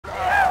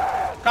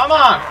Come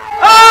on!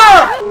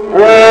 Ah!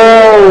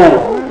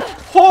 Whoa!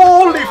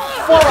 Holy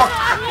fuck!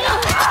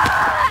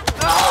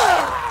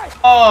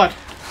 God!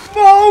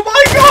 Oh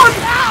my god!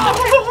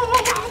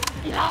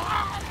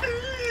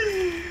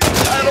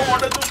 I don't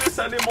want to do this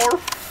anymore.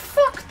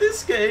 Fuck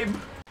this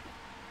game.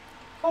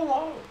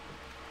 Hello.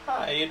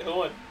 How you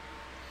doing?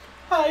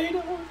 How you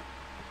doing?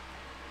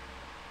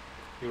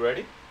 You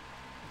ready?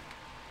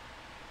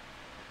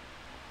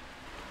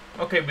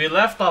 Okay, we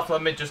left off.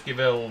 Let me just give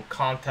a little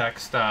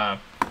context.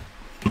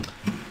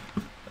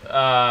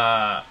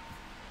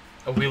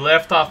 We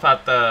left off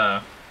at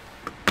the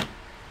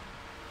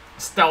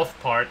stealth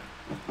part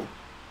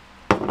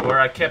where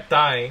I kept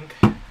dying.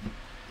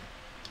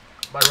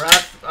 But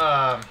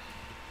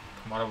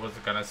what was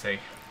I gonna say?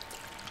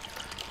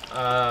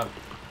 I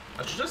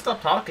should just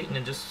stop talking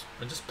and just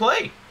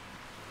play.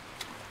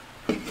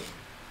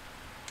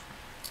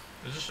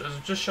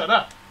 Just shut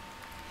up.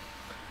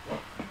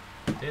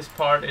 This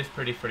part is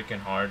pretty freaking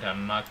hard,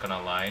 I'm not gonna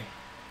lie.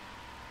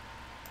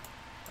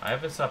 I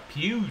haven't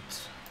subdued.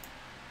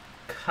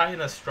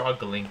 Kinda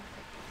struggling.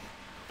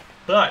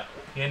 But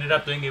he ended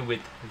up doing it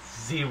with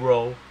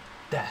 0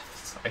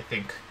 deaths, I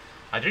think.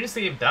 I didn't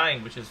see him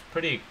dying, which is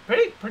pretty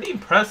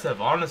impressive,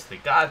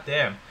 honestly. God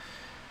damn.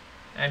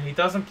 And he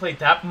doesn't play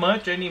that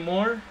much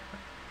anymore.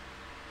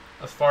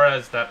 As far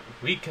as that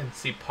we can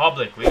see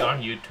publicly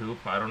on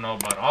YouTube. I don't know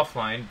about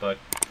offline, but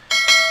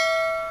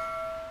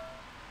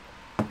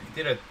he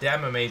did a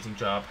damn amazing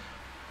job.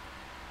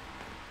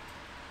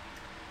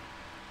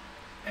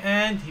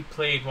 And he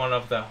played one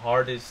of the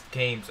hardest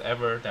games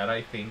ever that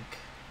I think,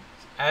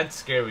 and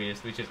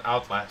scariest, which is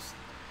Outlast.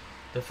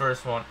 The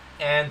first one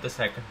and the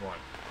second one.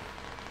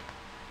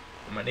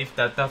 I mean, if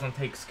that doesn't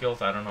take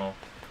skills, I don't know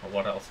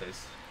what else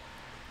is.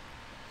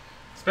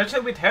 Especially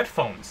with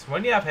headphones.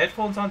 When you have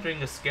headphones on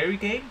during a scary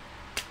game,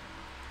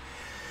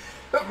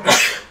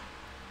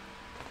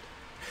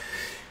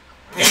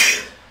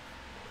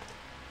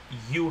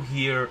 you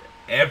hear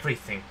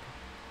everything.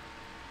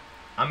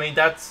 I mean,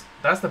 that's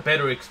the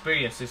better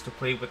experience, is to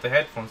play with the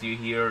headphones. You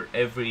hear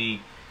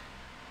every,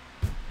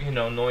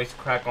 noise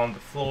crack on the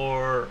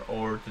floor,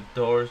 or the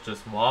doors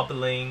just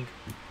wobbling,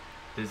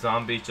 the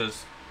zombies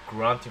just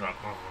grunting like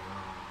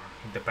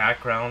in the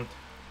background.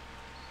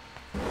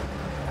 Let's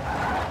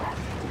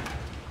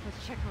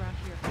check around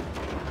here.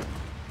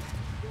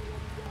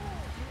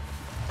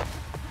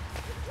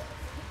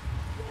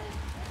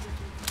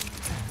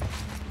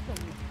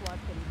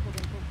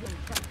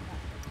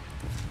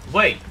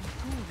 Wait,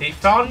 they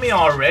found me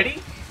already?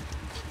 Who's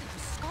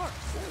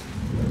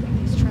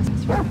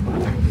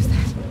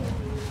that?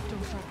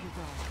 Don't drop your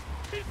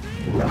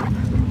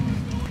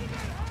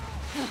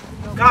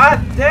guard. God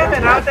damn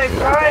it, how'd they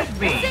find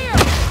me?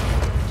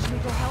 Should we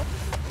go help?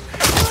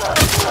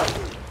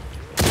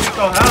 Should we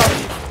go help?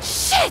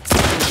 Shit!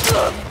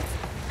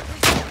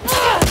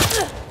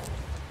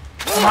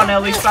 Come on,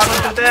 Ellie,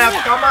 battle to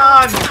death, come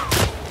on!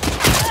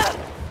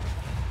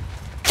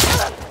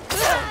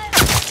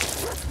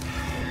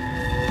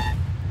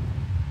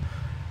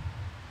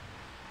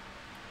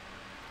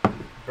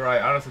 Bro,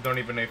 I honestly don't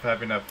even know if I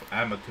have enough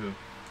ammo to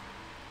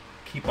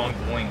keep on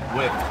going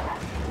with.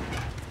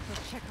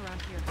 Let's check around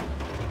here.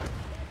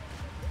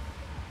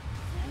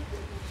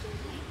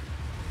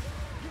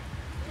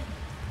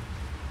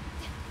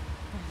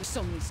 There's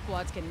so many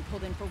squads getting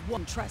pulled in for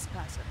one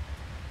trespasser.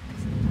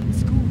 The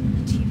school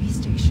and the TV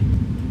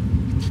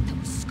station. I thought that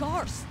was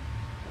SCARIER. I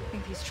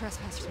think these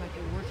trespassers might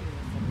be working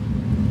with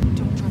them.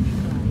 Don't drop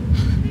your guard.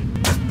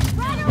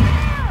 Run around!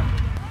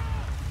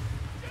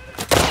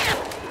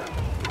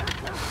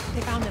 They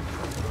found them.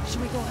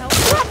 Should we go help?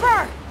 Drop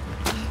her!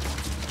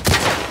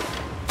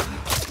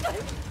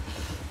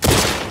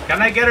 Can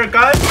I get her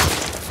gun?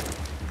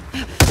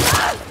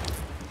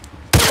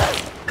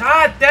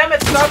 God damn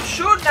it, stop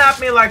shooting at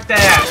me like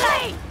that!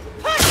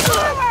 Push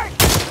forward!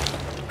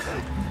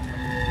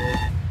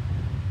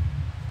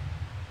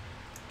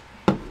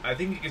 I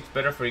think it's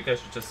better for you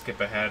guys to just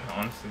skip ahead,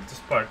 honestly. This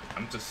part,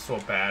 I'm just so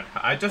bad.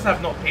 I just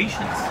have no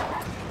patience.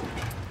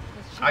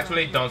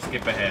 Actually, don't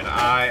skip ahead.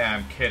 I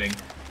am kidding.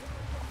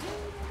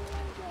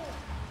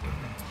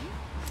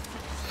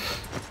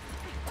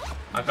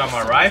 I got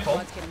my rifle.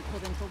 Getting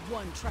pulled in for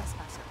one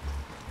trespasser.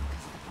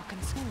 Because of the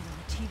fucking school and the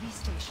TV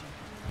station.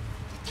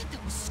 I thought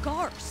that was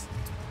SCARIER. I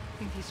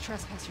think these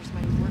trespassers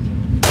might be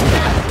working.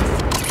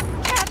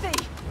 Kathy!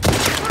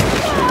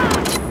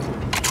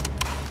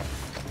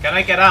 Can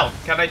I get out?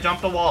 Can I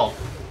jump the wall?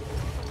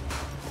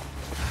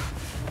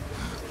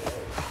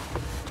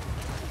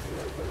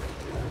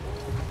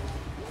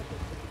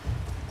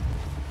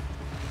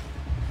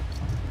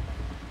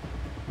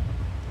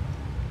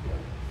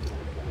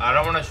 I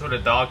don't want to shoot a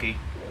doggy.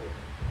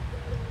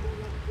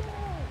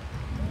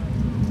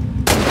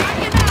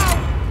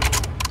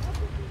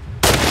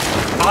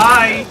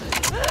 Bye!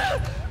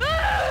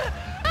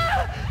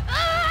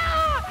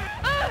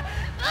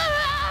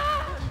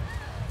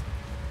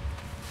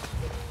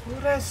 Who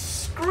is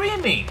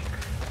screaming?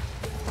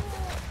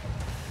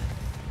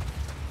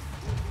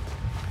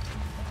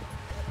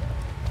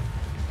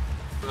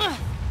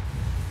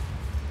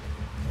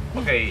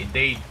 Okay,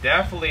 they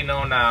definitely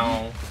know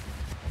now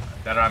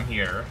that I'm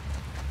here.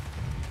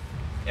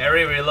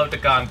 Harry, reload the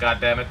gun,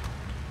 goddammit.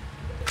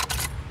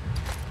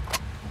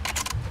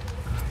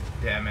 God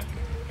damn it.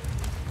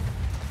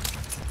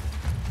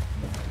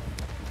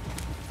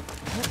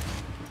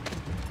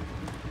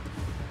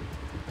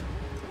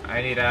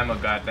 I need ammo,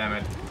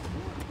 goddammit.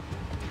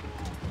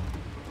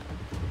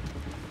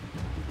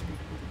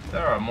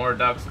 There are more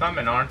ducks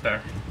coming, aren't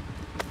there?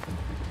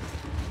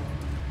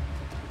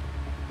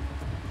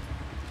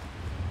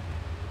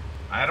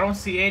 I don't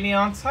see any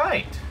on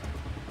site.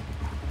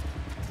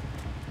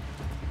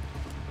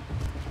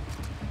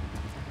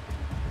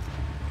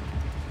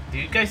 Do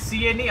you guys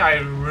see any? I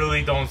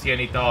really don't see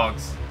any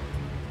dogs.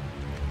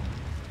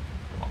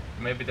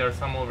 Maybe there's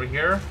some over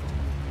here?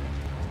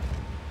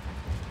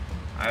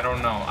 I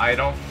don't know. I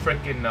don't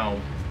freaking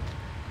know.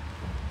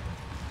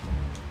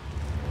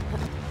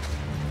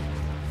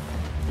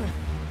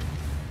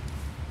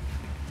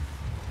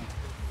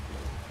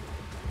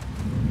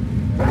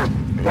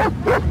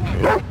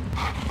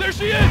 There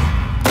she is!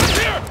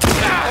 Here!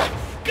 Ah!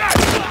 God!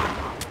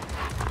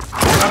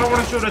 I don't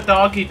want to shoot a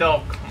doggy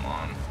dog. Come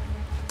on.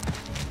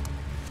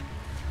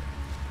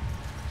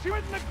 She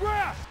went in the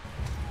grass!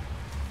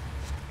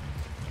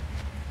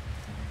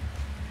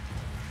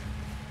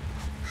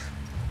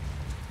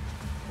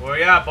 Where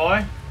you at,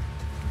 boy?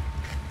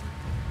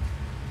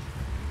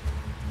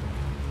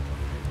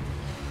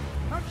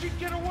 How'd she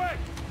get away?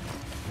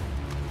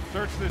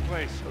 Search this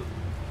place.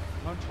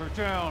 Hunt her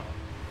down.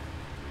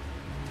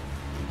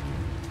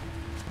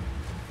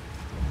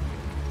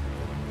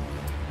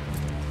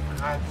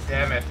 God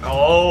damn it.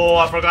 Oh,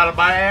 I forgot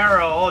my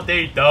arrow. Oh,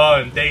 they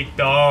done. They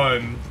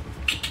done.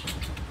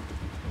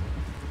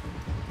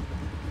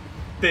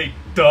 They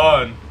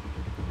done.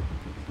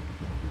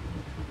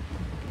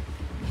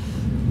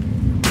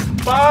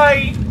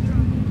 Bye.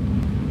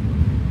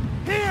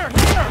 Here!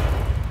 Here!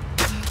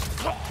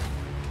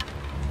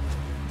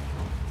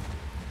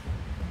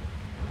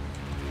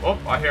 Oh,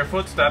 I hear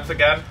footsteps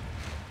again.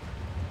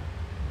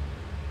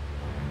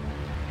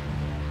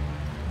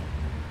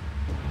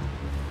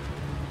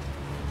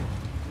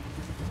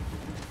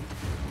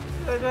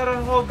 They got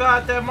a whole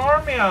goddamn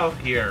army out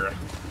here.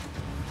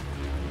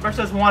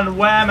 Versus one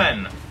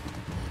woman.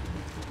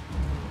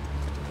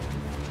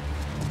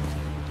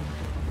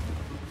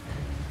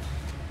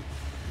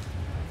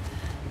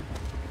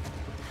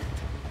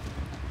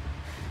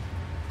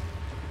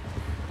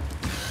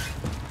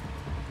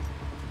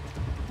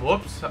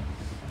 Whoops. I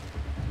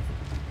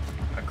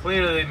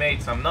clearly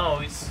made some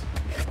noise.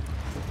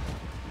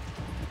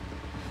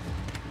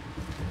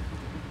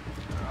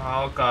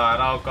 Oh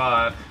god, oh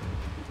god.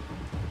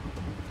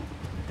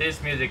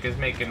 This music is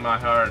making my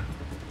heart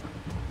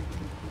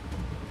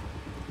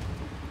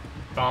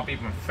bump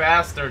even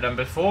faster than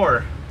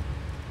before.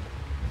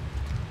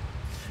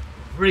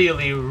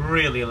 Really,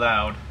 really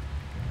loud.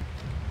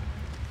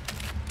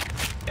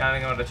 Yeah, I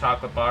think I want a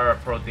chocolate bar or a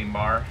protein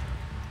bar.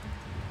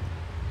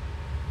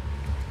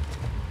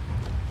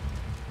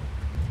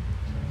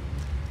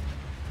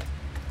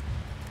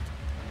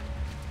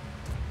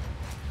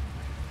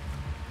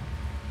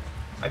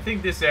 I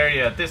think this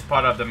area, this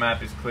part of the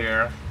map is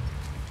clear.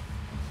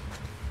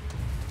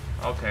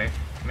 Okay,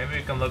 maybe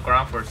we can look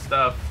around for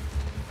stuff.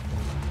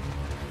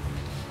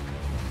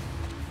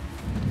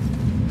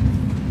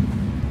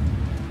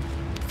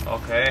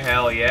 Okay,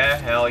 hell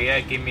yeah,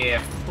 give me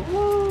a...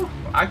 Ooh,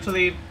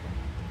 actually,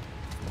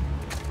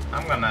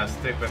 I'm gonna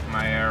stick with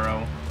my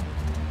arrow.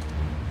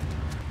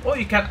 Oh,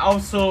 you can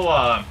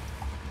also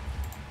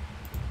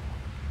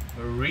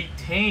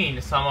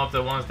retain some of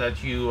the ones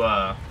that you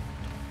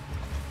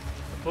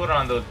put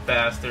on those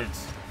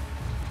bastards.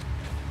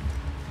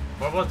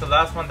 What was the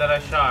last one that I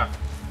shot?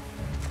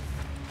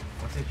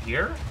 Was it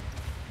here?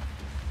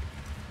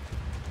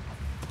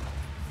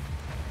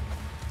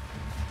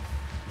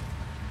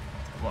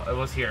 Well, it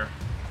was here.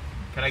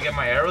 Can I get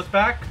my arrows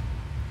back?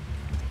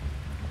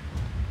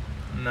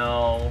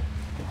 No.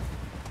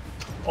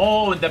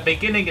 Oh, in the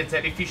beginning it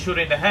said if you shoot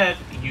in the head,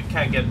 you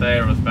can't get the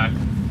arrows back.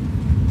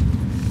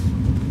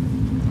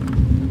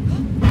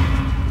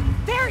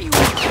 There you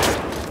are!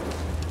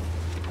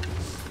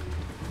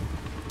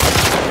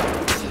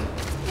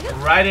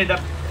 Right in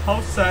the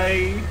post. How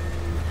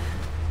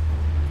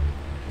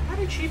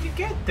did she even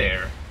get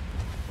there?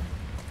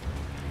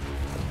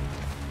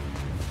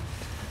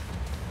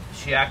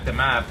 She hacked the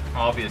map,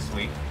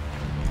 obviously.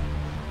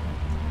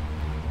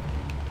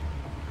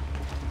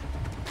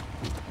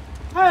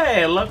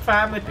 Hey, look,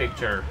 family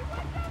picture.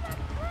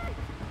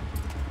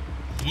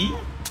 He?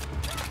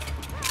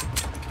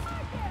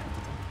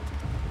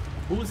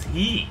 Who's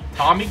he?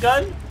 Tommy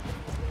Gun?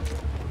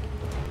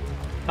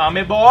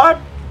 Tommy Boy?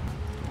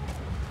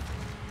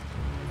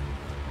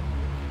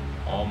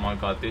 Oh my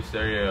god, this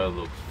area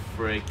looks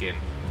freaking...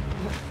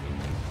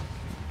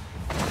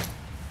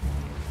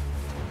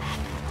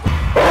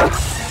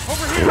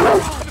 Over here!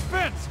 The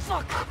fence!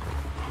 Fuck!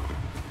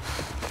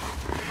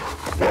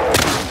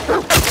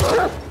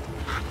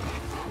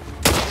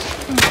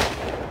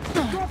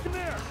 Drop in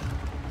there!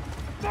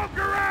 Fuck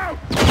her out!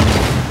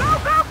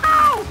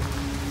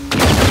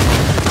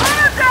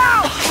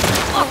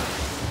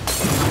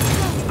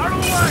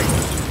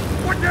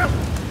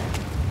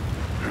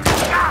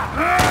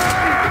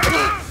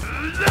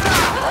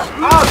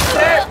 Oh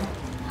shit!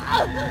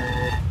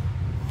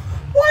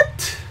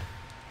 What?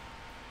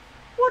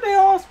 What are they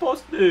all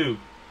supposed to do?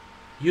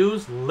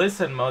 Use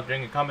listen mode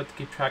during a combat to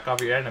keep track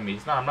of your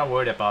enemies. No, I'm not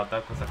worried about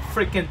that because a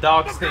freaking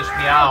dog snitched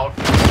me out.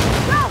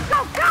 Go,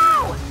 go,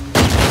 go!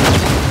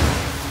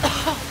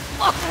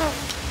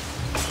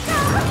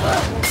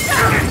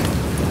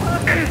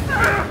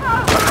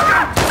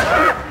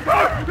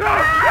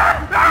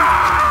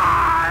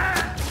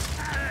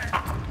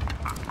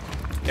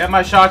 Get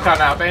my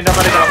shotgun out. Ain't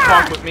nobody gonna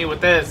fuck with me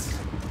with this.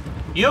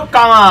 You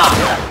come on!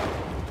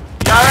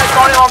 You ain't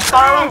Tony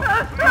Montana?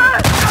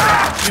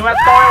 You met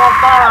Tony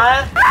Montana,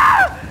 eh?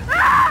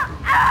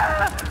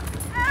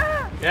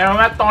 Yeah, we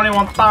met Tony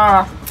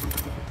Montana.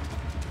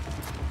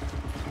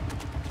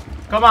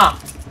 Come on.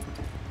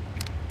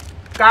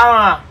 Come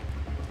on.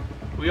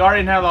 We are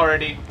in hell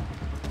already.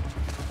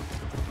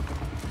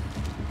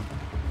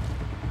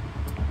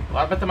 What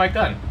happened to my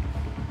gun?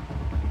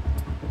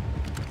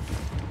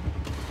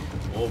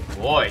 Oh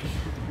boy.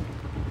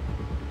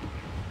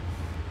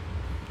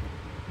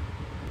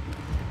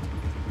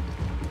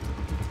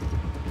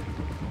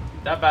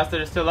 That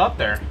bastard is still up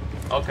there.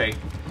 Okay.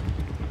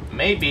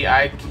 Maybe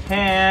I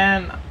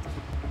can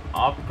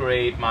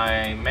upgrade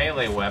my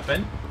melee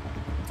weapon.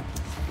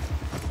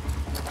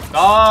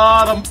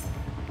 Got him!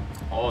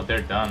 Oh,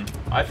 they're done.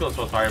 I feel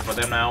so sorry for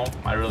them now.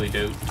 I really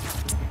do.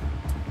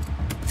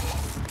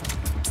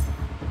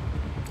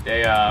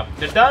 They're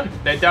done.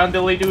 They're done,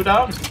 dilly do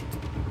done.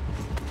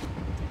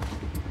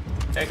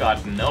 They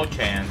got no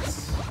chance.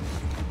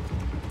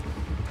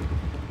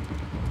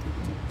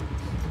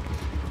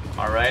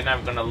 Alright, now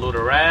I'm gonna loot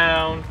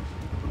around.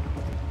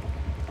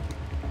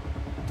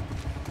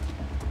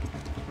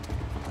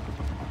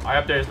 I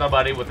hope there's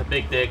nobody with a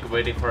big dick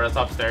waiting for us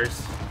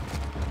upstairs.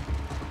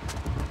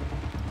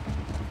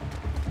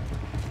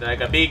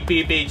 Like a big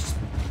pee-pee.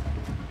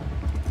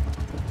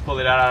 Pull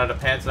it out of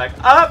the pants like,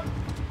 up!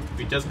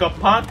 You just got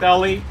punked,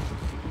 Ellie.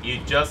 You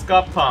just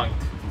got punked.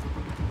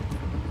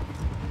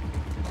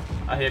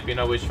 I hope you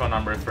know which one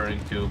I'm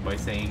referring to by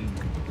saying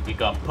you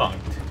got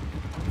punked.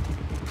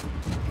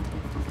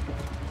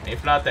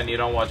 If not, then you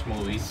don't watch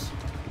movies.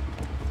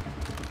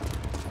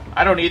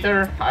 I don't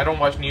either. I don't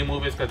watch new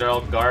movies because they're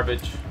all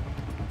garbage.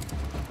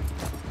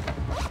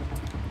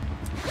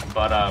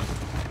 But,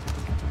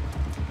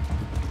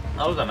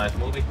 that was a nice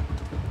movie.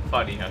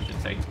 Funny, I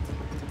should say.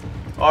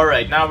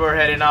 Alright, now we're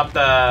heading up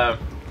the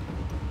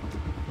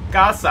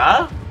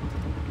casa.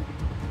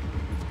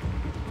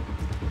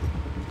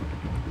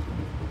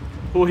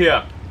 Who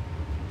here?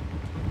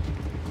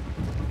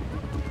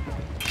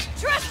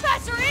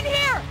 Trespasser in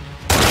here!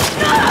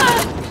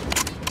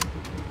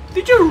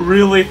 Did you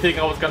really think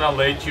I was gonna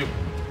let you?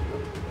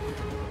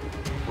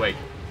 Wait.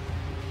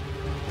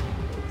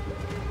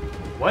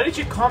 Why did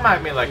you come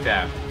at me like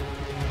that?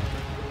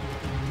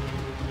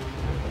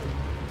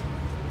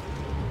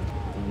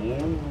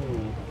 Ooh.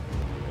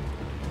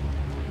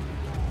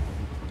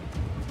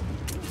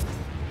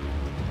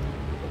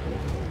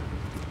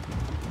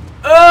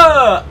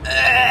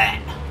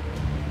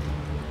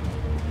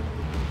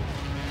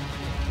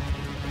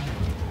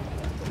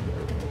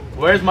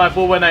 Where's my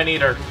boo when I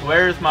need her?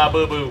 Where's my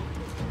boo boo?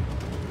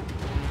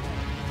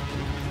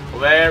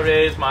 Where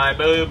is my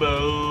boo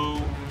boo?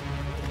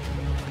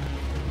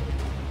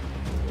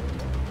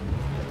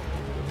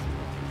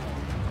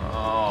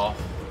 Oh.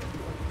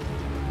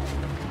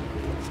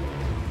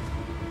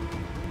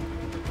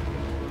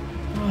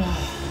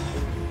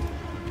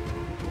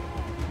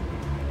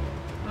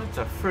 That's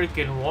a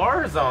freaking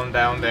war zone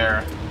down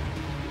there.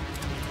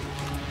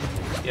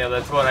 Yeah,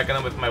 that's what I can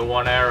do with my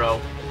one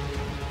arrow.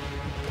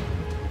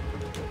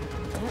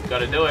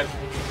 Gotta do it.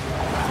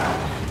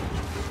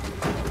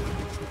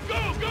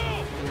 Go,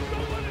 go!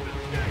 Don't let him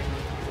escape!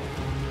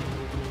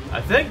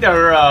 I think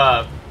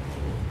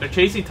they're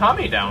chasing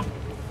Tommy down.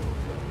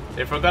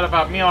 They forgot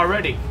about me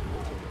already.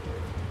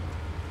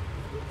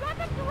 Got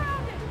them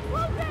surrounded!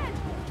 Close in!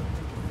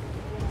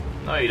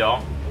 No, you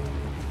don't.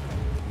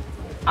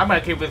 I'm gonna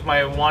keep with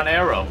my one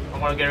arrow. I'm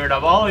gonna get rid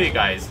of all of you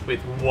guys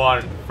with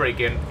one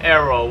freaking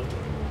arrow.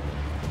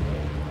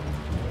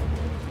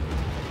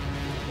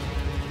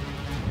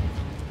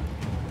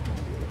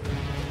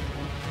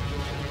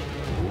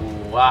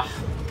 Ooh, ah.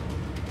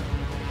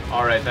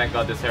 Alright, thank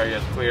God this area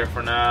is clear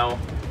for now.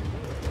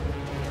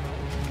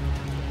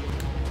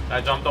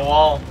 I jumped the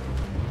wall.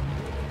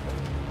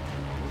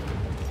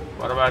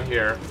 What about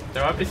here?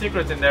 There might be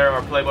secrets in there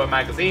or Playboy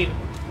magazine.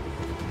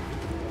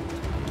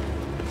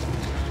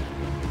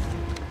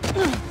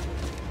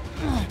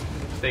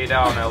 Stay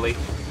down, Ellie.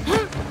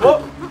 Whoa!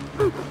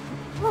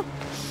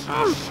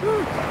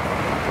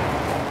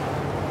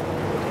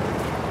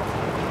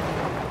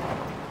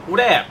 Who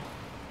there?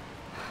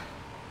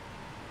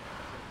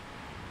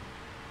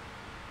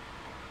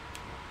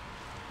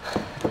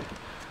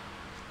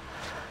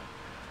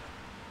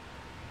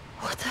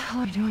 What the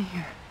hell are you doing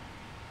here?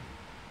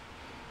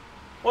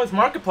 Oh, it's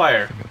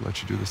Markiplier. I think I'd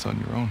let you do this on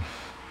your own.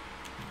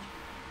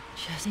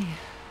 Jesse,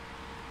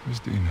 Where's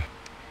Dina?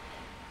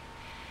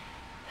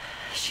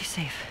 she's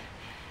safe.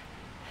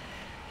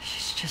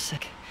 She's just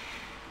sick.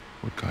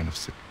 What kind of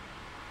sick?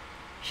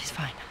 She's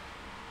fine.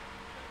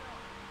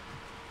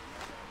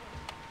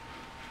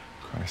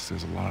 Christ,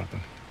 there's a lot of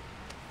them.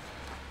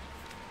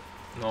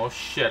 No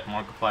shit,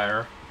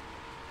 Markiplier.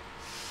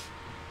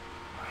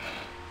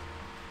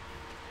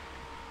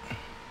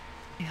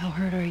 How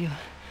hurt are you?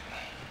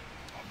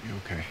 I'll be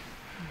okay.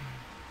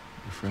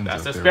 Your friends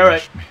That's out the there spirit.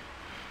 rushed me.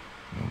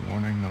 No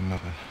warning, no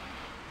nothing.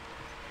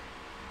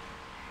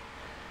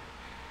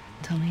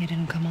 Tell me you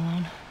didn't come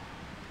alone.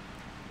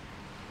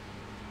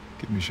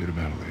 Give me shit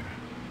about it later.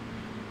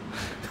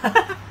 You're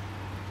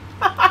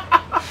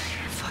a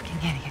fucking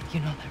idiot. You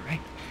know that,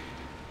 right?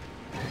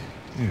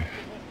 Yeah.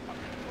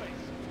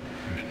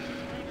 Right.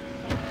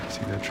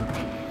 See that truck?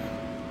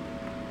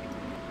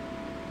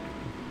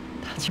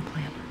 That's your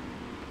plan.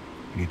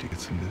 We need to get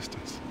some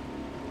distance.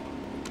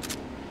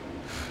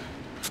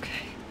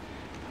 Okay.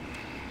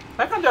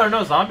 How come there are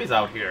no zombies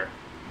out here?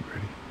 You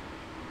ready?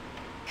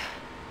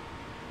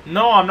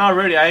 No, I'm not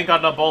ready. I ain't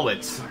got no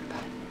bullets.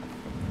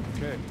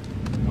 Okay.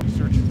 I'm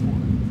searching for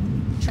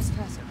it.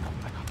 Trespasser.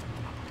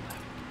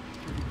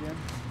 Shoot again.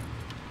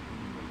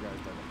 The guy's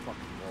by the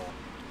fucking wall.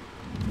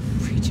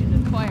 Preaching to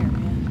the choir,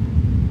 man.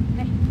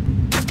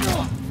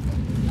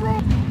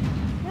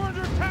 We're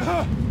under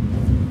attack!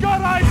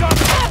 Got eyes on me!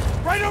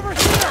 Right over here!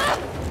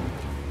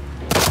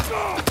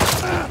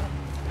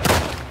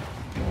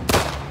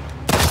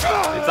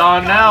 It's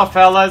on now,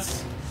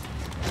 fellas.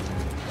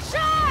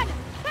 Sean!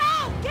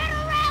 Help! Get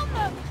around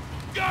them!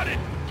 Got it!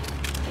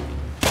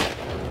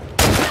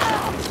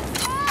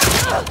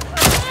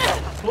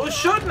 Who's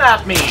shooting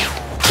at me?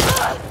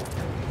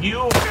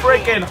 You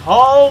freaking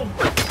hoe!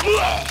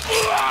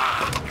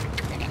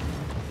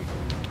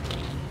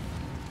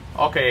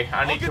 Okay,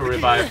 I need to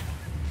revive.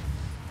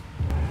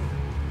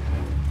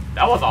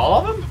 That was all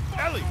of them?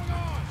 Ellie!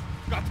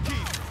 Got the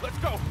keys. Let's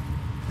go.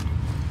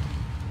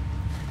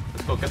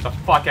 Let's go get the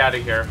fuck out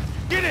of here.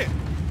 Get in!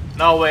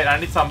 No, wait, I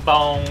need some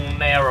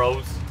bone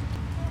arrows.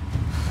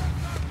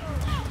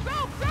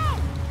 Go, go!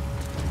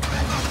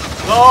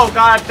 Go,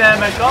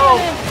 goddammit, go!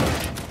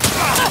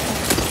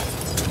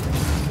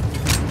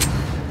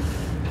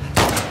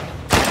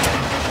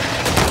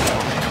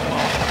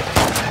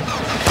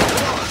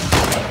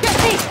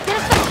 Jesse! Get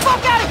us the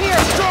fuck out of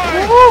here!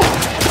 Woo!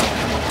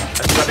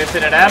 Let's go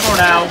infinite ammo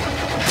now.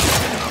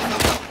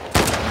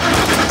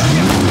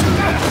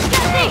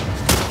 Jesse!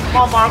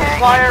 Come on,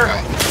 Markiplier.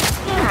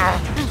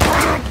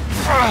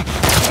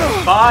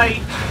 Bye.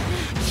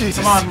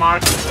 Jesus. Come on,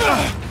 Mark.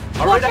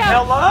 Hurry Watch the out.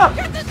 hell up.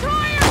 Get the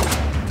tire!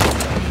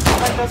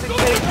 That doesn't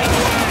take me.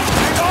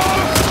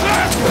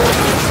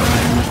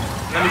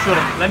 Let me shoot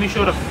him. Let me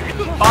shoot him.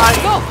 Bye.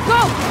 Go, go!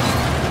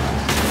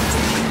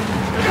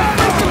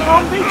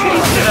 Zombie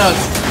chasing us.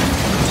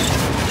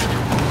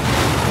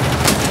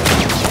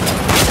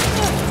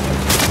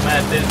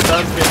 Man, this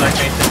does feel like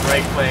Nathan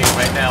Drake playing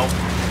right now.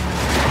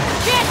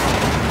 Shit!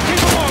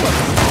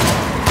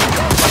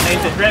 But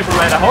Nathan Drake would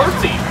ride a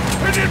horsey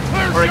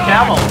or a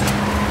camel.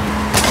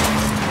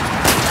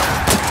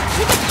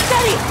 Keep it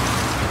steady!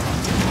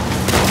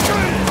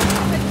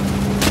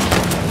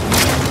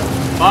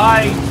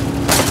 Bye.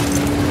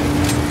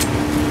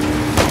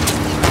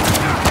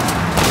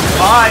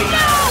 Bye.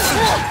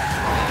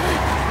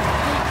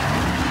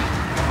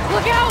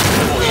 Look out!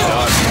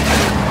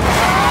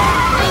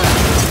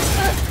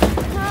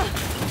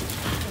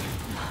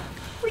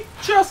 We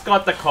just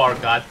got the car,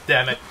 god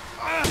damn it.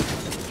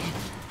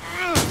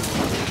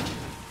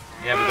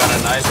 Yeah, we got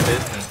a nice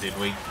business, did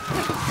we?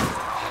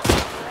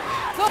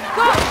 Go,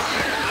 go!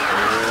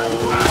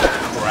 Oh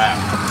crap.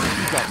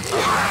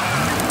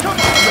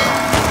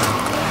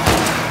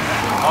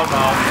 Oh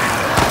no.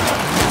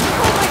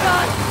 Oh my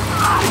god!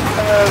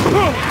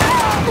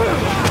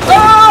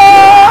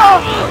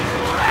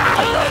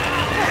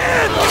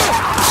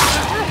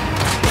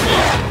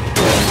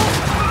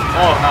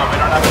 Oh no, we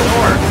don't have a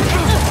door.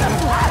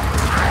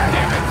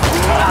 Damn it.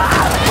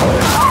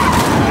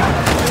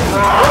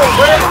 Oh,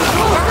 wait!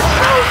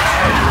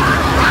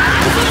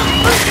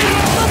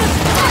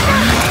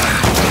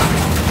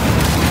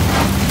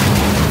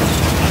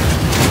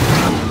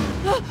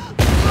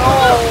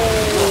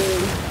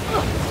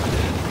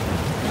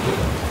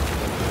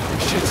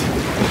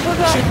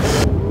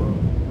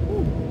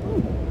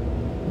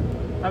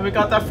 And we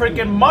got that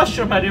freaking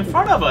mushroom head in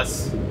front of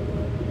us.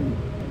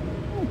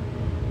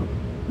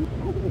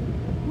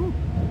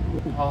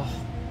 Oh,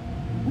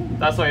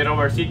 that's why you don't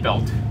wear a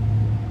seatbelt.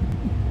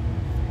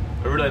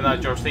 Really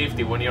not your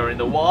safety when you're in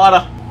the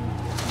water.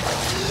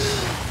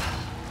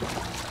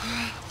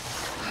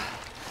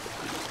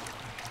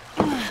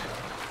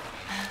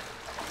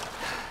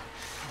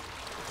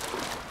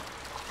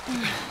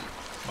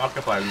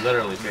 Markiplier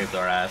literally saved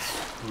our ass.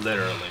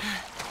 Literally.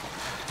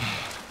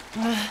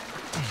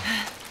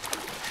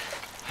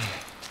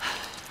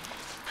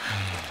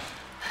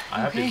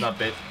 I hope he's not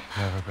bitten.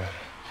 Never better.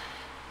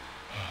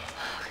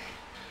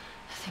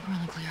 I think we're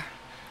in the clear.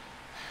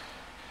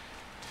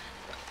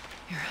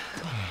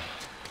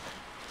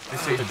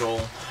 see the goal.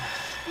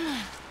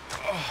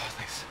 Oh,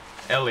 thanks.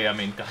 Ellie, I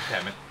mean,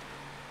 goddammit.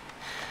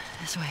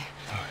 This way.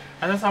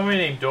 And there's somebody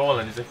named Joel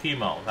and it's a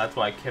female. That's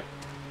why I keep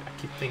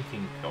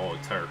thinking, oh,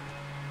 it's her.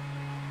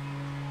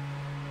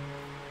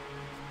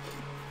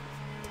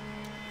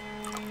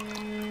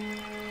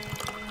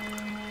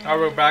 Now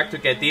we're back to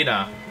get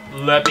Dina.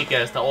 Let me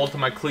guess, the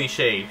ultimate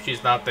cliche.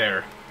 She's not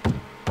there.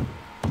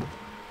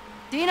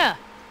 Dina!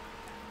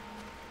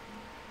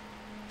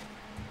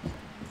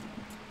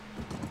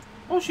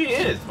 Oh, she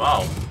is.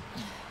 Wow.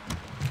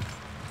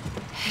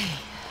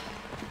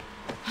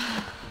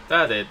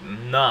 That did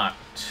not.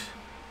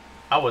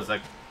 I was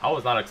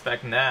not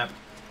expecting that.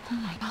 Oh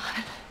my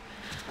god.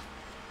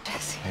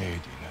 Jesse. Hey,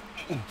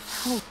 Dina.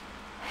 Oh.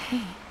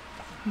 Hey.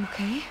 You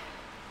okay?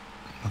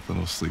 Nothing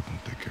will sleep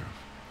and take care of.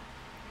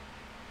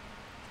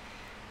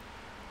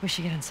 We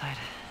should get inside.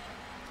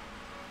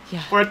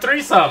 Yeah. For a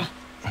threesome.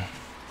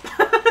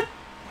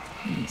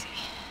 Easy.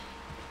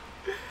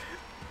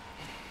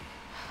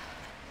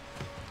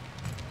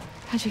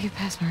 How'd you get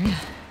past Maria?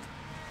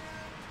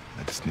 I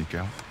had to sneak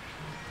out.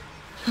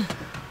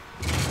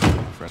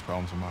 Fresh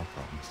problems are my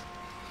problems.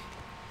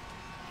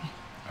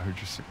 I heard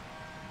you sick.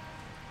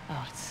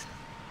 Oh, it's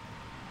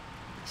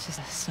just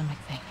a stomach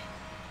thing.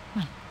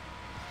 Come on.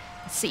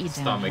 Let's sit you down,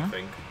 Stomach huh?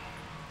 thing.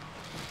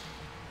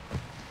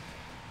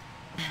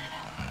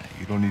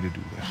 You don't need to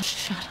do Oh, that.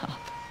 shut up.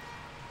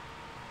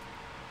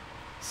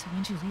 So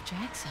when'd you leave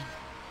Jackson?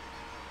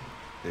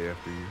 Day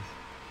after year,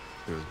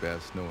 there was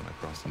bad snow and I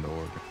crossed into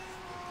Oregon.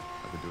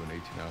 I've been doing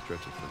 18-hour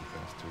stretches for the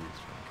past 2 weeks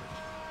trying to catch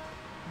it.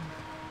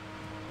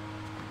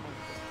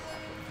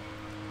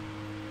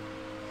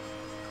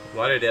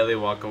 Why did Ellie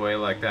walk away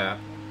like that?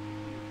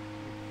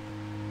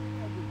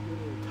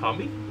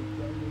 Tommy?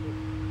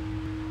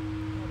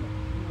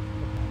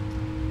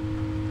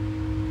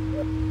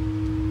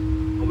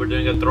 Oh, we're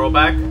doing a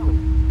throwback?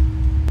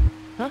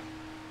 Huh?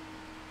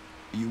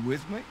 You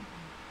with me?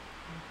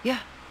 Yeah.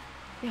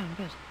 Yeah, I'm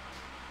good.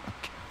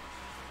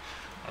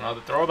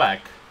 Another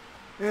throwback.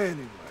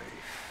 Anyway,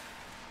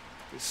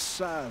 this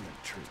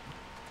silent treatment.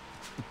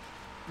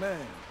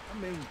 Man, I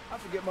mean, I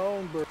forget my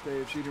own birthday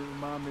if she didn't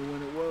remind me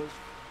when it was.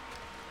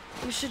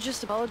 You should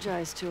just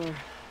apologize to her.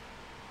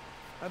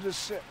 I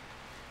just said...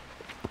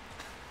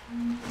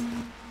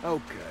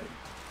 Okay,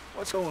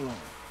 what's going on?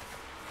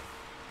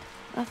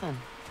 Nothing.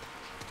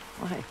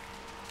 Why?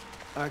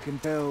 I can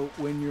tell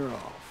when you're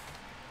off.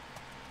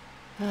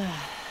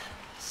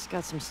 Just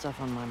got some stuff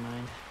on my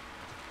mind.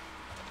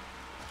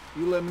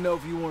 You let me know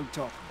if you want to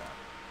talk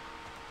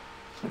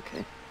about Okay.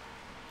 it.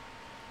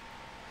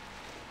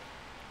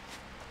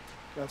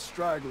 Got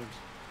stragglers.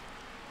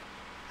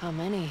 How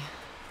many?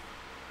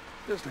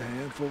 Just a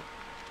handful.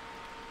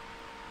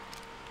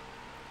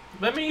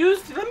 Let me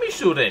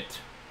shoot it.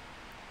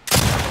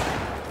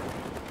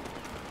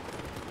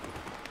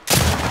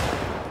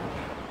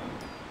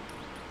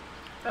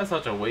 That's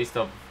such a waste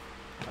of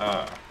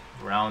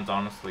rounds,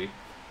 honestly.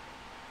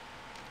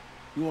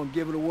 You want to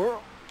give it a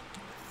whirl?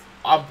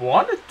 I've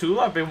wanted to.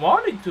 I've been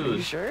wanting Are to.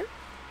 you sure?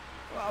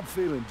 Well, I'm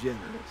feeling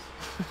generous.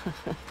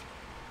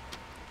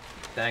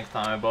 Thanks,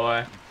 Tommy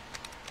boy.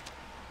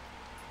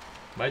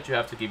 Why'd you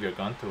have to give your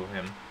gun to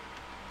him?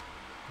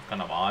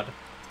 Kind of odd.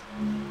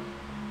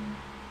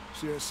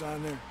 See that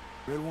sign there?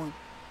 Red one?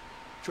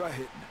 Try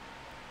hitting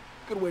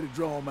it. Good way to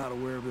draw them out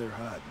of wherever they're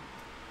hiding.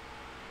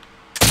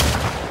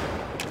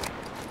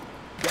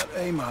 Got to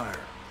aim higher.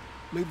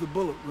 Leave the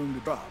bullet room to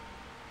drop.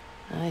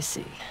 I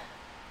see.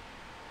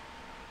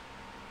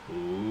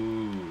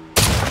 Ooh.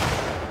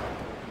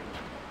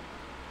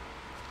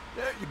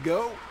 There you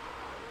go.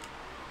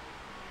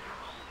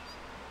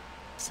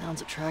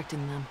 Sounds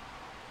attracting them.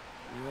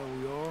 Yeah,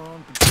 we are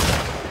on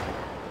patrol.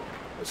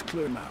 Let's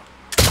clear them out.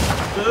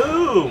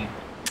 Boom!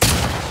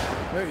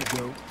 There you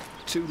go.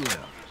 2 left.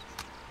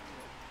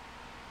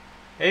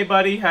 Hey,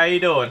 buddy, how you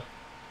doing?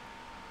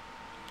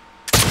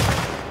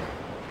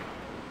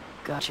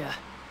 Gotcha.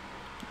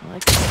 I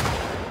like this.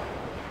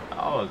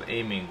 I was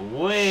aiming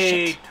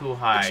way too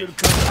high. Should have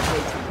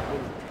concentrated on the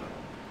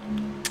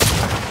bullet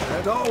drop.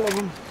 That's all of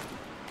them.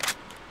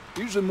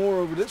 Usually more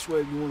over this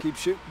way if you want to keep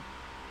shooting.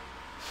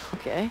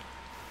 Okay.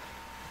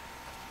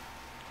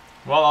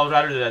 Well, I would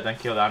rather do that than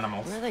kill the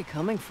animals. Where are they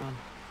coming from?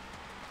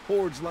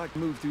 Hordes like to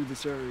move through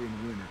this area in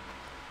the winter.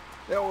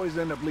 They always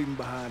end up leaving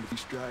behind a few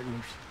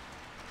stragglers.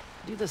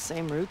 Do the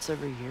same routes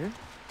every year?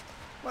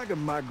 Like a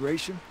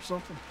migration or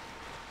something.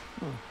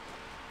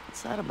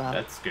 What's that about?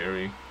 That's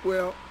scary.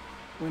 Well,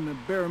 when the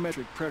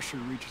barometric pressure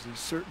reaches a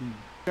certain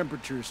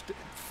temperature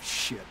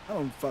shit, I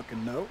don't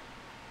fucking know.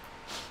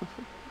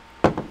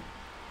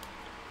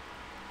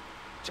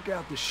 Check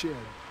out the shed.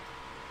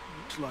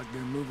 Looks like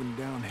they're moving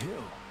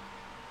downhill.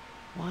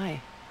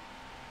 Why?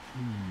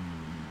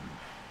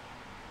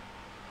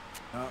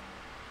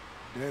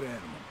 Dead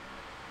animal.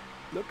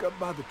 Look up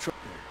by the truck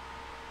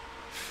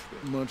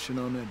there. They're munching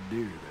on that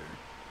deer there.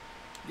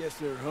 Guess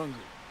they're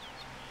hungry.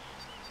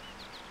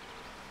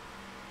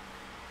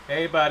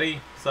 Hey,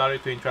 buddy. Sorry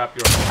to interrupt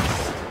your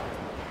host.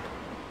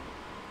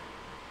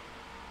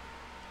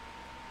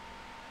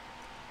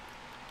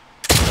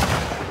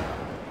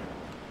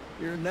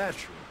 You're a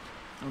natural.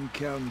 I'm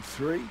counting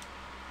 3.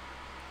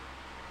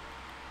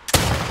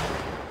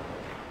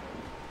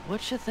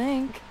 What you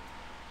think?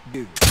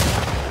 You.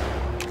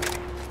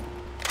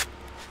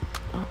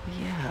 Oh,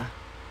 yeah.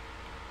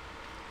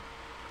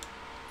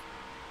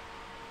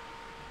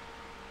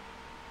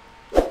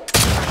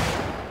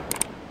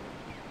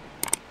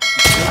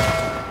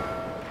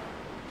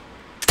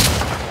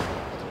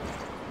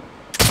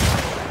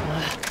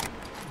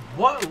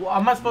 What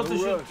am I supposed to No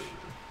shoot? rush.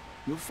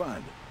 You'll find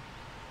it.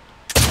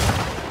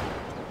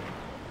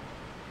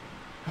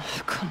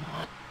 Oh, come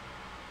on.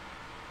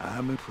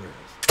 I'm impressed.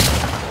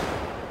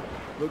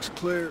 Looks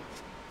clear,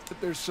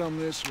 but there's some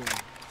this way.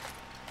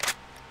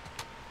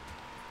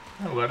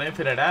 Oh, got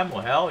infinite ammo,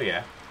 hell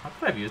yeah. I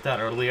could have used that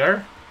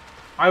earlier.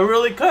 I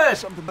really could!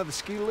 Something by the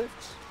ski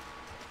lifts?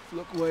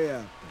 Look way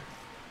out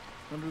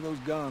there. Under those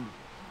gondolas.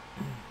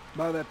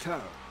 By that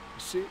tower. You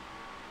see it?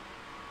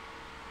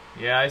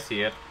 Yeah, I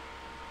see it.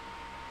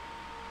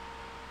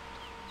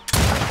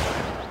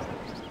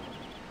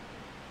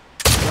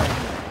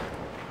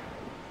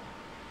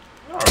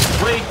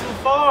 You're way too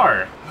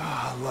far!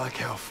 Ah, I like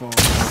how far it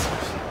is.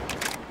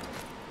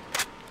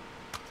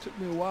 Took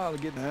me a while to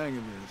get the hang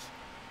of this.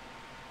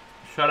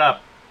 Shut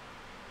up.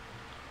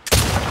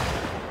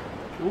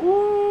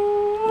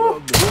 Ooh. Well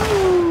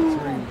done.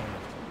 3 left.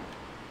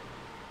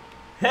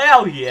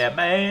 Hell yeah,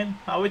 man!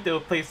 I would do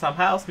play some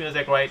house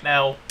music right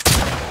now.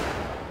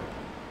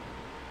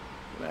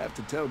 I have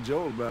to tell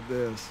Joel about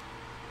this.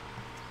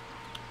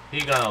 He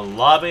gonna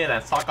love it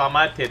and suck on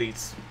my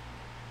titties.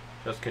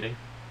 Just kidding.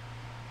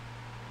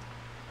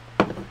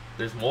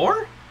 There's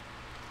more?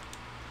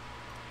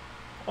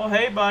 Oh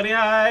hey buddy,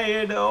 how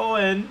you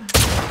doing?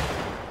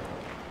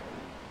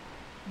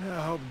 Yeah,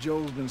 I hope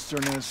Joel's been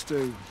stirring that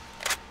stew.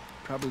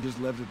 Probably just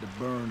left it to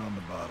burn on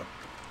the bottom.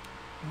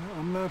 Well,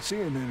 I'm not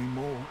seeing it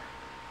anymore.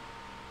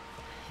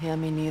 Yeah,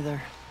 me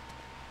neither.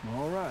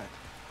 All right,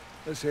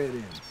 let's head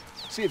in.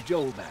 See if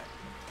Joel's back.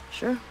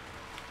 Sure.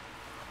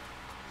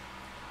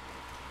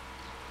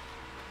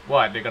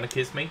 What, they're gonna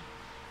kiss me?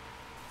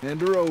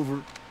 Hand her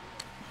over.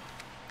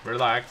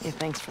 Relax. Hey,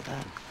 thanks for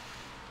that.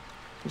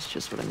 It's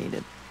just what I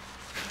needed.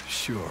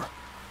 Sure.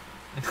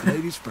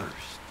 Ladies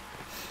first.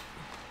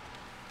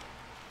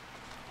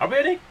 Are we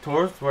heading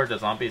towards where the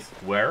zombies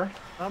were?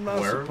 I'm not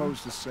Where?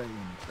 supposed to say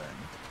anything.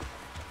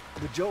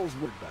 But Joel's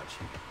worried about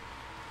you.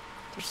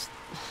 There's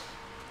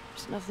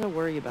nothing to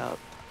worry about.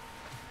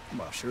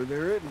 Well, sure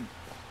there isn't.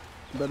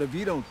 But if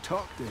you don't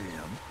talk to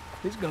him,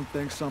 he's gonna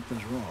think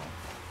something's wrong.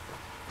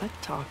 I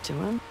talked to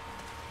him.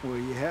 Well,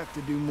 you have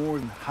to do more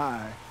than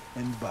hi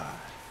and bye.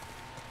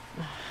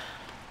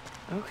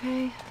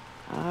 Okay,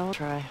 I'll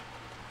try.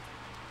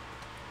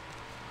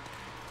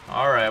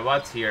 Alright,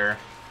 what's here?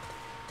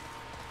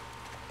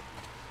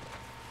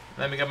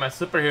 Let me get my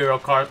superhero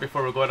card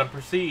before we go ahead and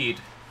proceed.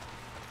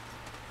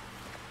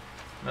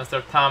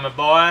 Mr. Tommy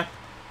boy.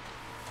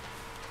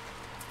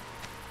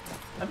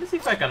 Let me see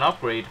if I can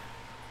upgrade.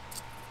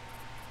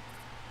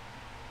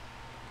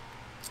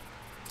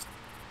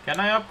 Can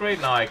I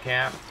upgrade? No, I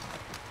can't.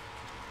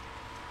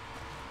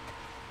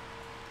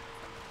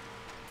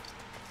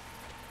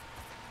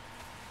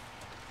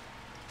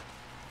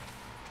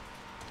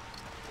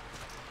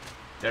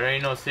 There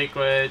ain't no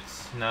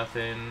secrets,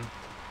 nothing.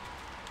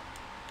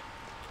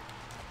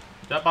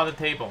 Jump on the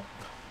table.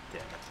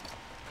 Damn it.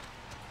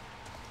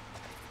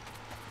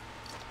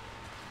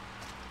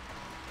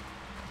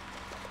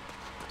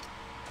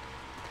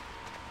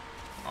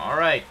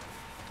 Alright.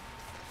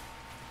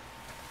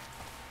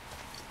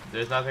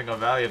 There's nothing of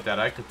value that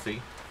I could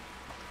see.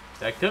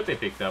 That could be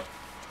picked up.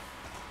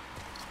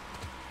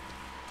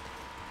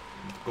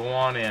 Let's go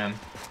on in.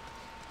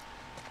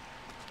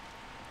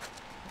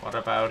 What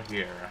about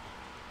here?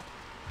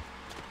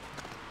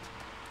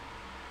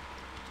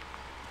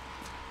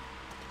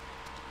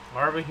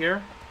 Are we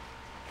here?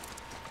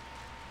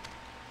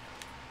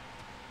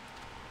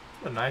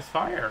 What a nice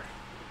fire.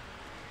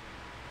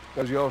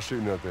 How's y'all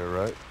shooting up there,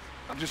 right?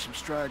 I'm just some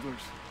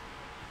stragglers.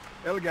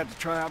 Ellie got to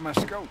try out my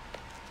scope.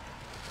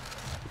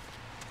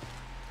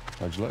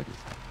 How'd you like it?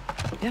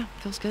 Yeah,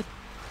 feels good.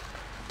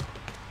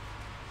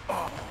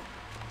 I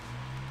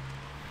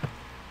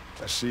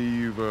see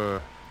you've,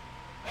 you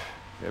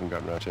haven't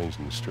gotten around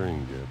changing the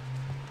string yet.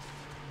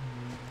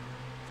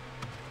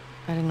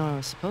 I didn't know I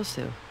was supposed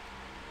to.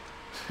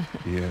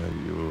 Yeah,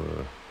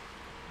 you'll,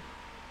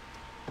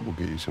 we'll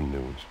get you some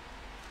new ones.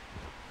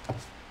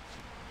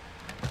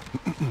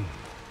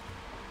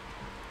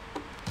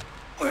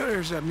 Well,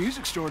 there's that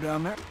music store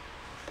down there.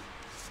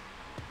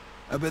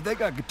 I bet they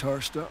got guitar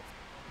stuff.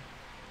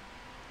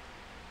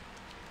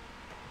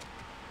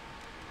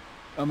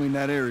 I mean,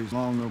 that area's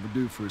long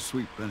overdue for a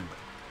sweep anyway.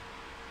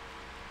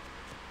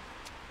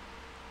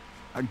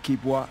 I can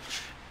keep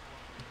watch.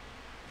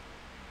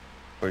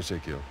 What do you say,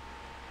 Kill?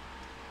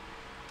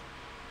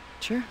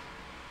 Sure.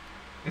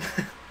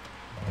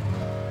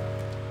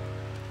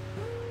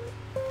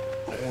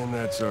 And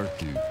that's our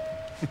cue.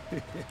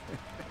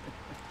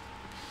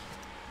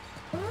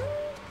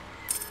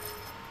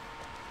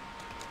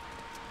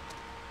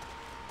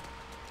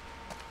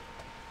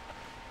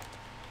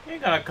 You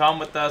ain't gonna come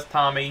with us,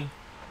 Tommy.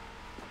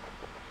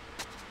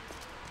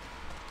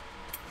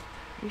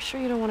 You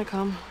sure you don't want to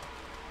come?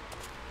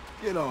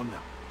 Get on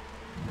now.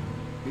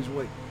 He's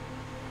waiting.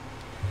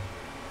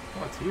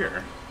 What's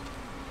here?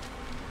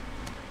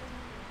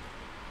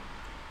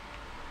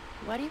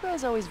 Why do you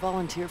guys always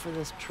volunteer for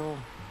this patrol?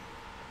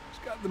 It's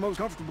got the most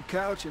comfortable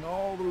couch in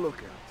all the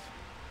lookouts.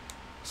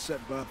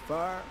 Sat by the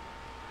fire,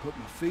 put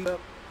my feet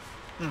up.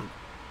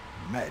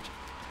 Magic.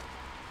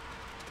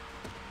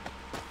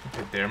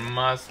 Okay, there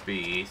must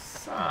be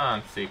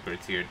some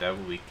secrets here that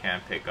we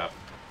can't pick up.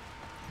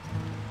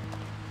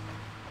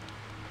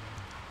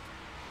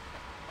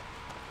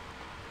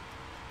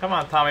 Come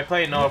on, Tommy,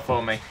 play North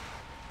for me.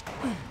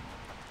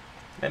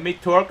 Let me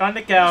twerk on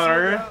the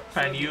counter,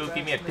 and you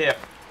give me a tip.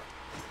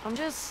 I'm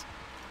just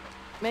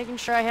making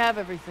sure I have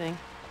everything.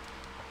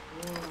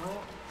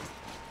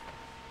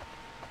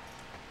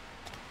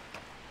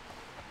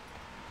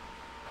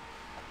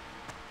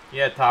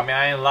 Yeah, Tommy,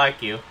 I ain't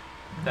like you.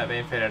 That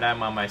infinite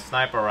ammo on my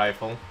sniper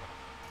rifle.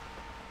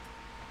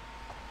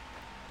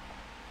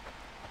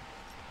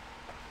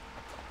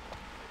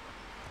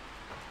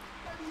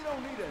 Maybe you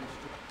don't need any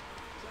strength.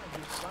 Sounds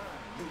just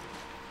fine.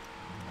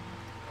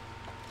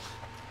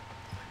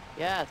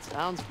 Yeah, it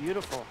sounds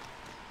beautiful.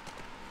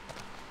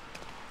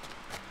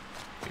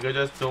 You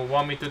just don't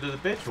want me to do the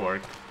bitch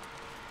work.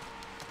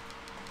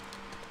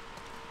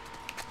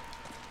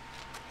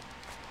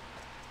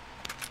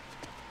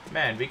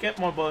 Man, we get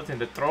more bullets in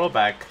the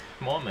throwback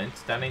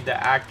moments than in the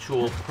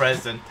actual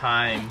present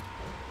time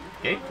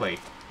gameplay.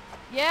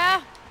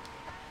 Yeah?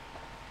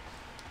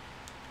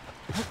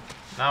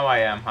 Now I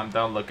am. I'm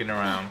done looking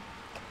around.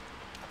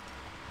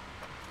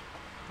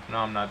 No,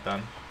 I'm not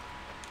done.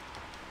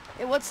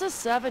 Hey, what's this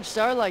Savage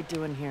Starlight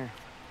doing here?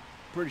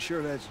 Pretty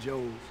sure that's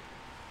Joel's.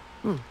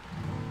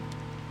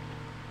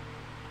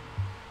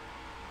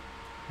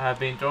 Have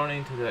been thrown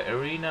into the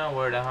arena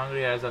where the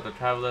hungry eyes of the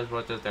travelers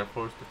watch as they're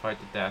forced to fight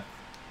to death.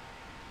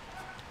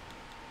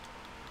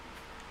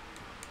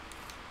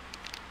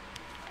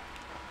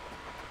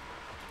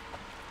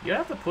 You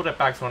have to put it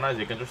back so nice,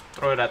 you can just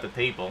throw it at the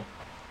table.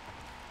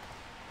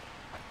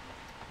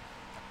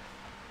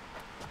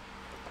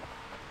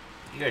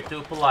 You're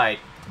too polite.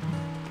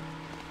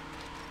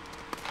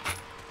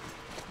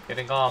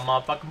 Getting all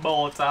my fucking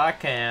bullets I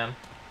can.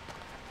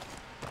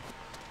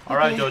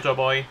 Alright, Okay. Jojo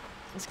boy.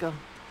 Let's go.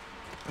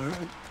 All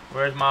right.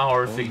 Where's my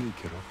horsey? On me,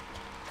 kiddo.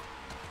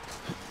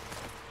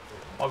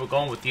 Are we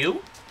going with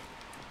you?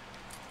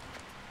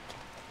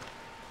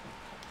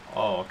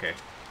 Oh, okay.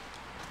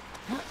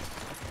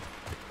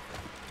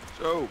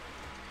 So,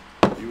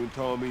 you and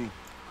Tommy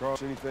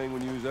cross anything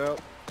when you was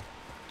out?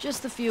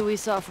 Just the few we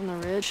saw from the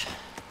ridge.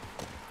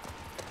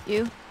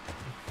 You?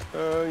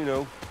 You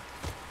know,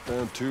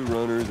 found 2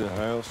 runners in a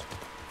house.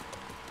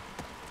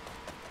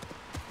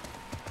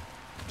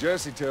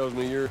 Jesse tells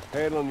me you're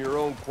handling your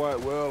own quite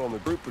well on the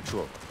group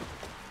patrol.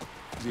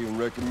 He's even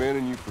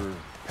recommending you for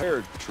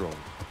paired patrol.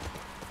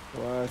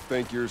 Well, I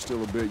think you're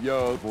still a bit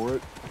young for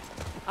it.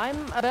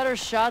 I'm a better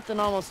shot than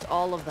almost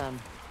all of them.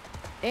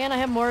 And I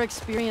have more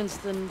experience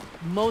than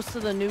most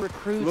of the new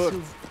recruits Look,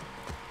 who've...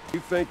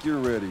 you think you're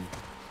ready.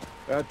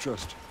 I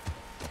trust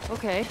you.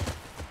 Okay.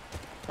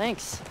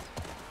 Thanks.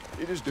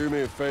 You just do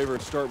me a favor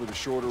and start with the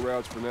shorter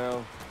routes for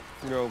now.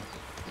 You know,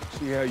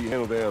 see how you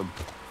handle them.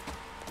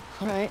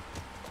 All right.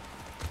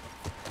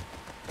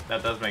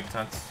 That does make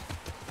sense.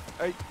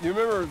 Hey, you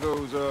remember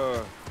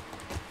those,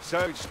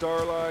 Savage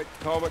Starlight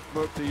comic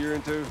book that you're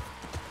into?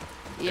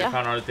 I Yeah?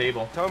 found on the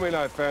table. Tommy and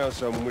I found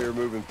some when we were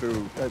moving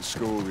through that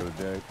school the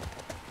other day.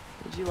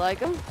 Did you like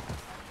them?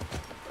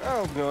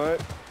 Oh, no,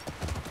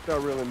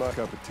 not really my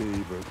cup of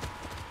tea, but...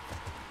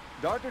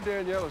 Dr.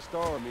 Daniela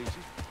Starr, I mean,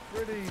 she's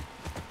pretty...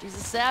 She's a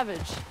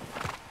savage.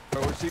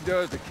 What she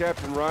does to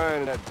Captain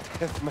Ryan in that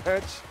death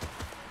match?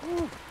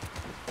 Whew.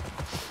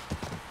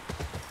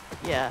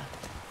 Yeah.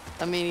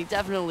 I mean, he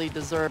definitely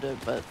deserved it,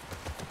 but...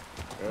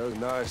 That was a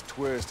nice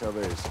twist how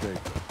they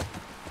escaped.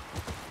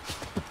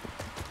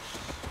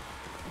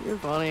 You're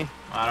funny.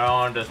 I don't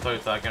want this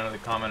place, so I can't really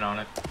comment on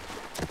it.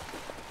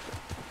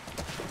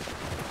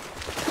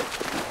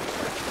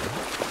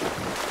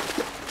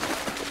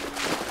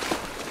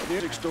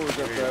 Music store's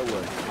up that way.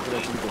 We're gonna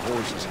leave the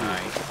horses here.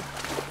 Nice.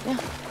 Yeah.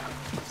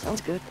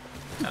 Sounds good.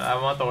 And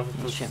I want the horses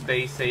to Shit.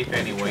 stay safe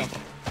anyway.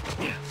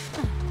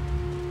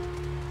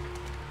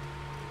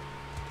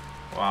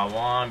 Wow,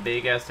 one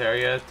big ass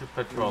area to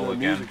patrol There's that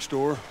again. music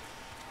store.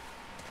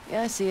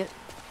 Yeah, I see it.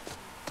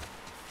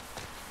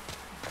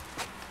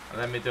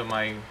 Let me do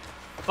my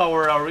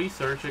thorough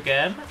research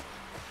again.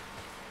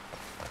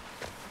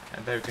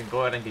 And then we can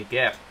go ahead and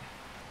get.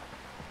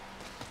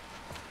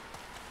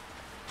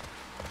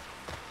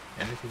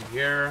 Anything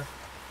here?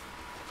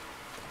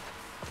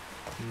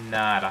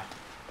 Nada.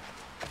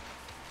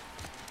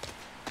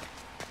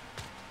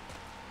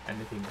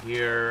 Anything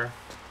here?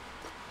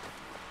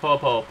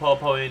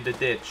 Popo in the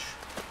ditch.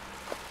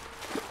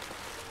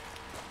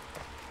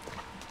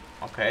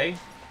 Okay.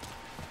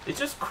 It's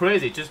just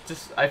crazy.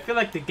 Just I feel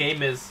like the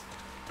game is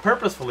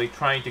purposefully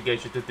trying to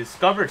get you to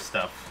discover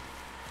stuff.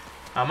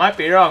 I might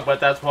be wrong, but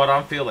that's what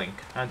I'm feeling.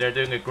 And they're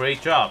doing a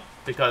great job.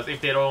 Because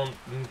if they don't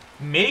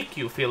make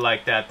you feel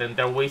like that, then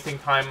they're wasting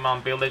time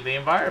on building the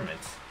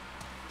environments.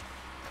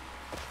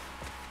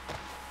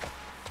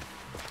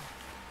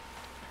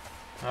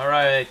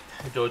 Alright,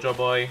 Jojo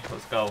boy,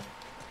 let's go.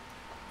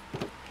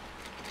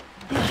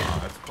 Oh,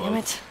 that's close. Damn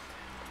it.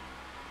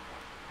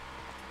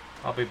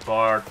 I'll be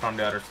barred from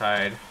the other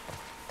side.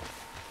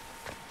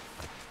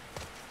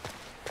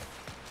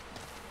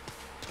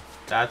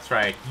 That's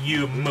right,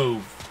 you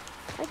move.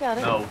 I got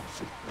it. No.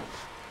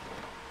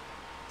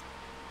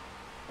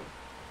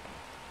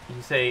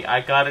 You say,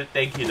 I got it,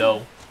 thank you,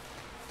 though.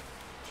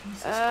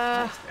 Jesus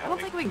Christ, I don't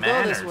think we can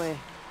manners. go this way.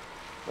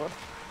 What?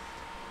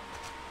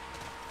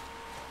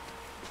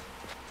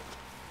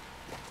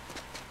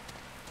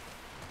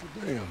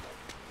 Damn.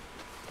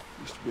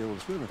 Used to be able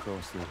to swim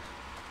across there.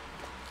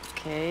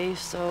 Okay,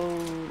 so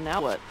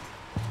now what?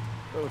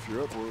 Well, if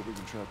you're up for it, we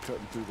can try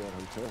cutting through that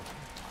hotel.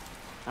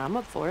 I'm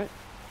up for it.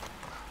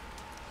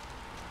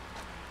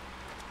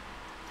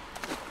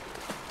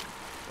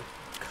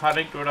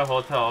 Cutting through the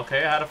hotel,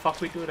 okay, how the fuck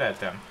we do that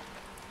then?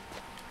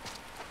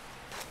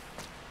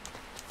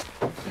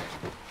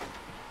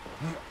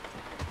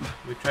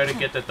 We try to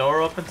get the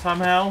door open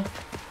somehow?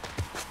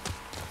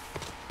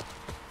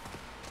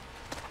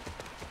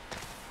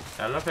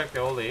 That looks like the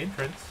only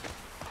entrance.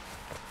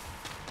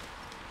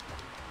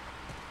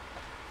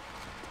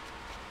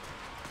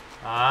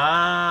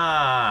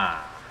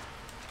 Ah.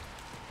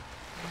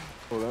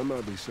 Well, that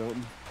might be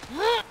something.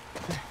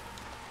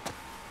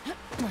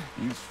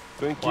 You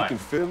think What? you can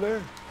fit in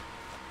there?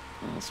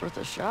 Well, it's worth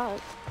a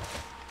shot.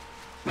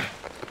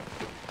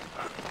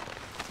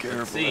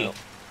 Careful. See. Now.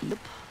 Yep.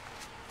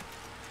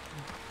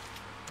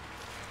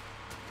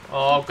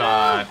 Oh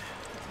god.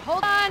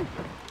 Hold on!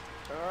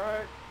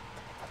 Alright.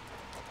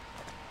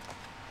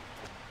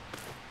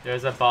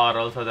 There's a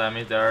bottle, so that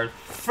means there are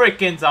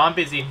freaking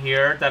zombies in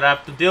here that I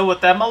have to deal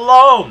with them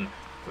alone!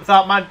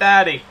 Without my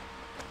daddy.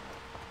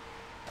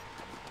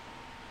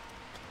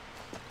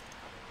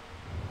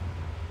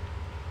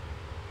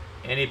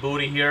 Any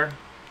booty here?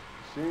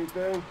 See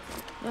anything?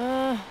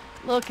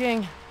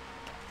 Looking.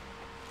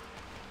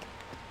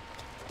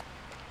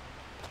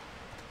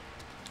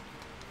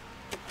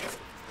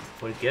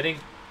 We're getting...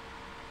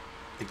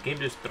 The game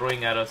just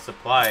throwing at us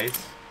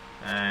supplies.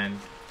 And...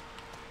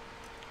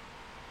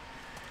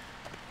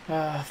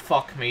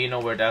 fuck me, you know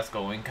where that's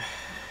going.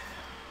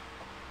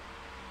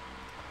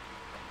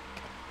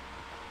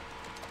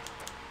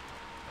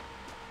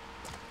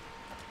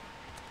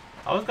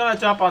 I was gonna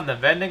jump on the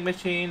vending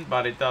machine,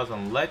 but it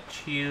doesn't let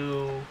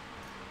you...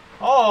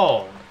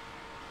 Oh!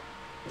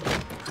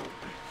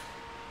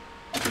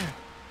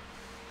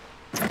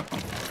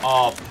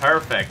 Oh,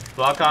 perfect.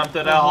 Welcome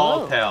to the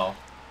Hello. hotel.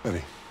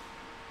 Buddy.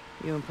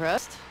 You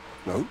impressed?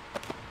 Nope.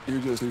 You're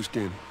just too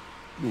skinny.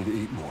 You need to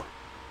eat more.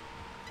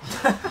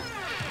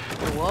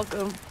 You're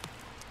welcome.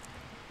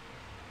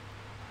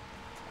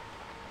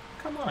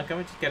 Come on, can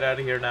we just get out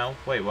of here now?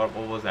 Wait, what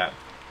was that?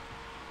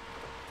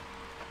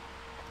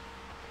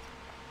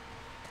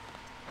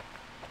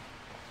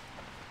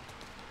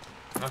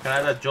 Okay,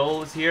 now that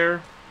Joel is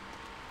here,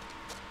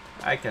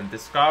 I can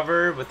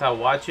discover without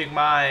watching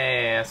my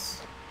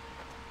ass.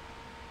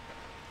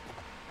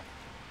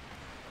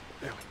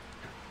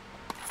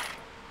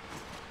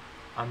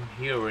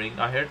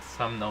 I heard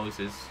some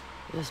noises.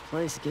 This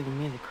place is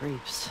giving me the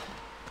creeps.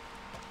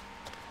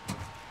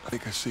 I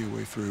think I see a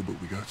way through, but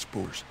we got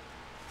spores.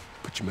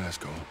 Put your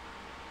mask on.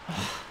 Do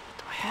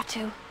I have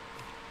to?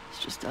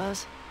 It's just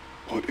us.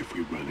 What if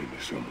we run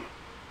into someone?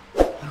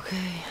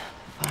 Okay,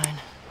 fine.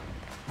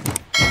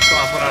 Come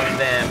on, put on a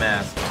damn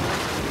mask. I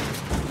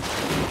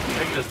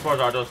think the spores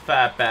are those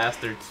fat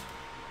bastards.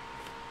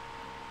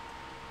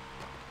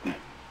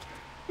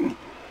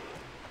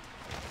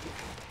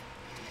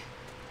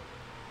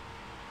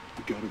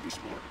 You gotta be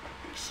smart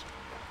about this.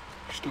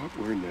 You start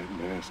wearing that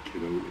mask,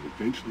 kiddo, and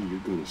eventually you're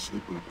gonna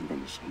slip up in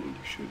front of someone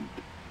you shouldn't.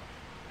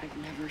 I've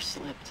never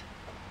slipped.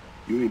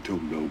 You ain't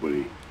told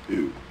nobody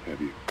who, have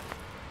you?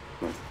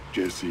 Like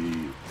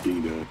Jesse,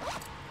 Dina.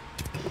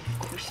 Of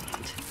course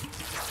not.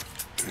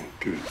 Okay,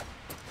 good.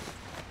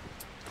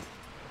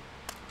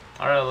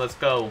 Alright, let's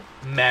go,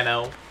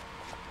 Mano.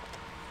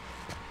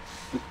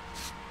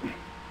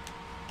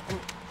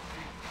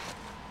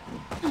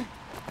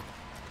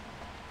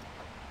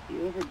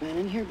 You ever been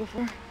in here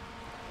before?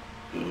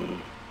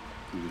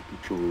 We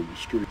patrol the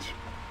streets.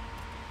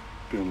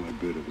 Kind of a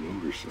bit of an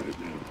oversight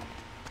now.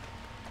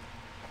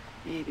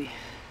 Maybe.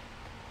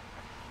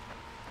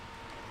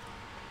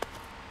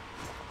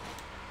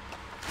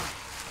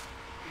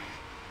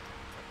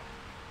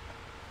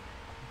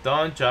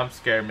 Don't jump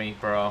scare me,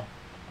 bro.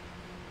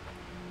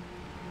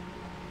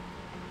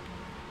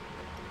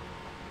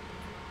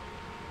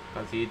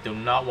 Because you do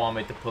not want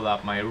me to pull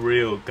out my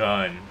real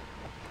gun.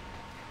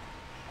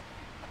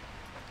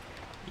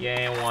 You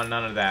ain't want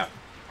none of that.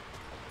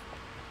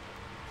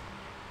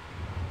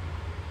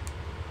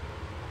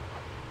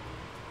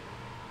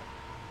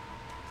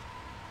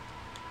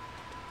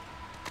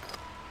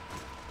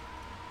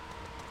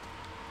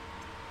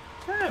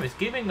 Damn, it's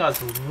giving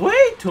us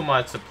way too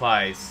much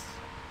supplies.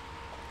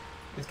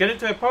 It's getting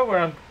to a point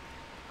where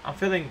I'm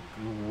feeling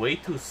way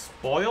too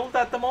spoiled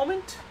at the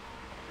moment.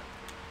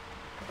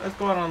 Let's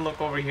go ahead and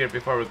look over here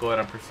before we go ahead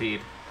and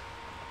proceed.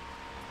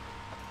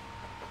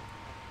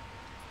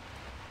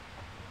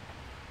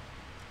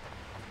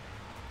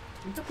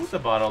 Need to put the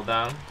bottle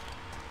down.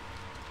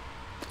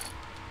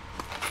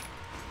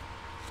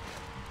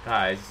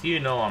 Guys,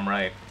 you know I'm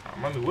right.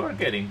 I mean, we're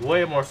getting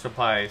way more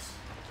supplies.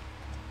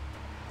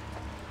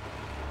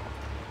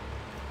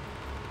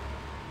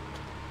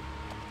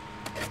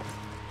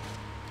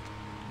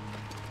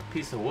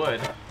 Piece of wood,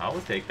 I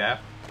would take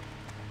that.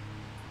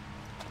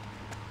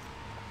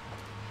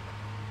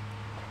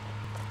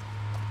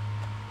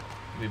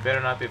 We better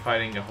not be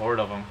fighting a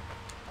horde of them.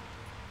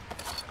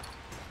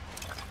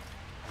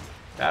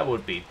 That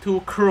would be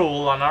too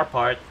cruel on our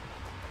part,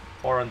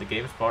 or on the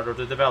game's part, or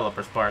the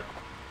developer's part.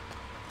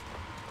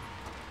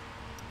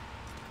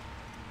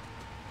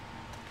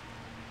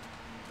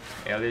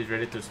 Ellie's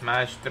ready to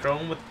smash the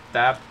room with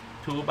that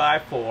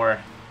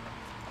 2x4.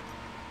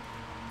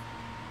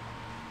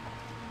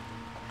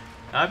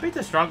 Might be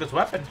the strongest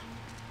weapon.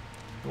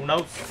 Who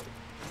knows?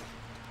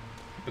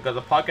 Because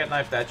the pocket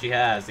knife that she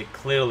has, it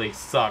clearly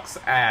sucks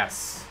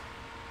ass.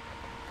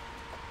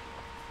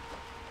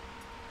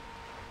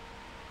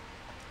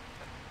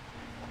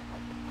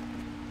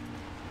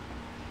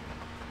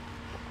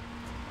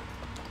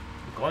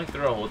 Going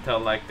through a hotel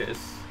like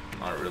this,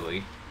 not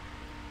really.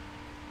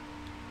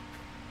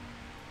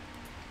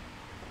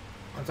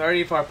 I'm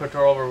sorry if our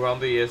patrol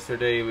overwhelmed you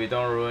yesterday. We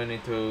don't run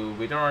into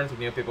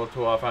new people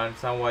too often.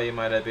 Some way you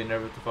might have been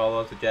nervous to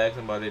follow us to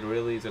Jackson, but it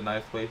really is a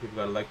nice place. We've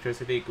got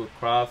electricity, good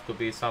crops, could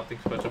be something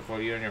special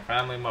for you and your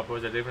family. My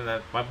boys are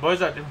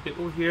different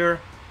people here.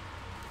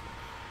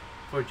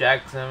 For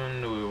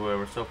Jackson, we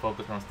were so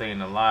focused on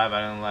staying alive.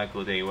 I didn't like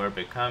who they were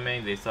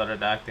becoming. They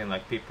started acting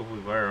like people who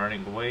were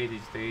running away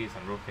these days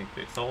and roofing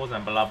big souls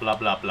and blah blah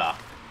blah blah.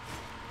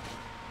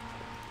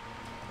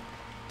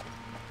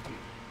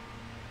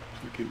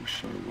 It was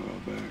shot a while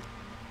back.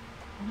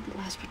 When did the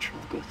last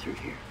patrol go through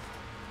here?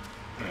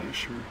 Yeah,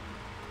 sure.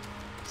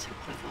 Is it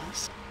one of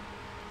us?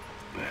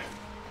 Man.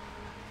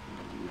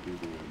 We were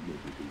the one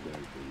moving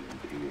back from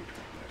the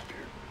teenager last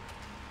year.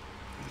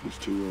 It was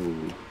too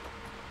old.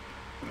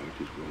 I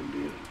just rolled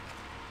in.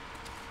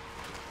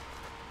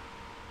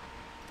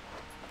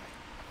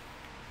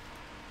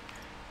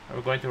 Are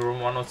we going to room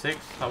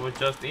 106? I was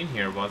just in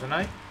here, wasn't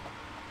I?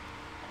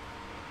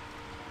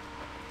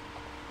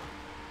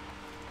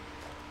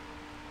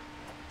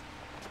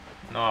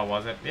 No, I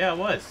wasn't. Yeah, I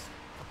was.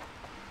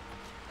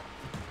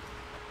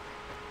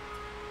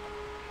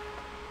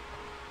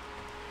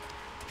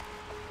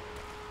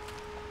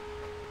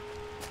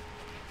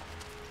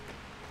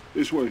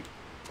 This way.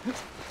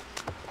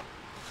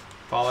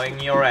 Following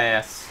your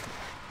ass.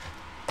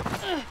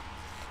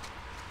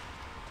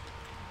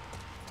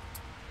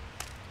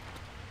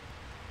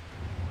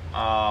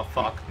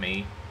 Fuck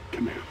me.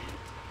 Come here.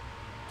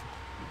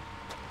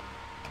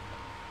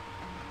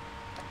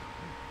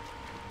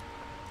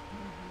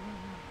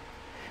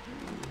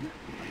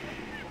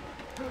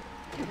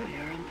 We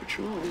are on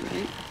patrol,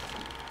 right?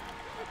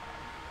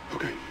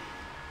 Okay.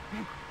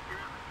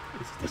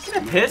 Is this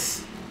a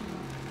piss?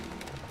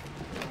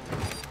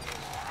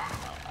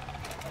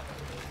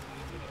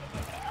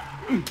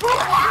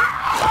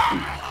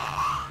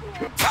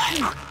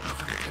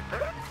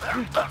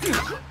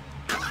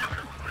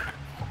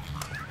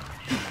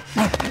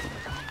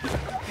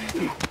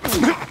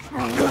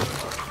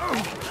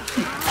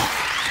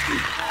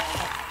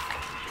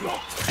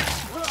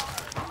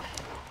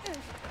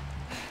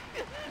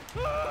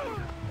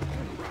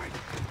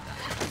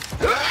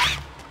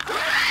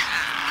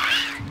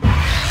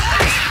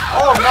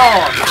 Oh no!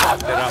 I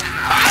fucked it up.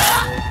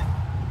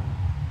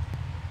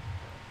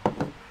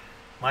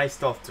 My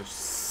stuff just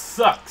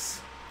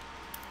sucks.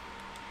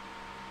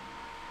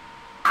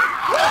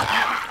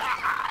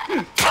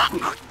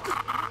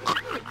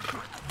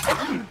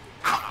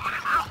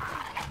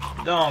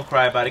 Don't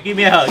cry about it. Give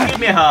me a hug. Give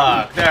me a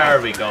hug.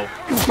 There we go.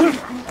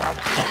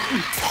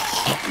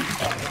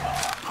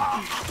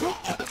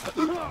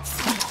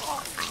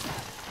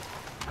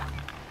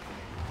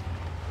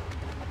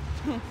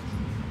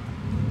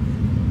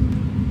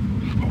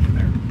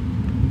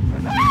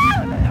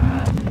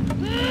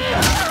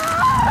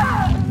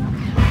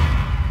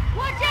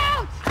 Watch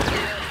out!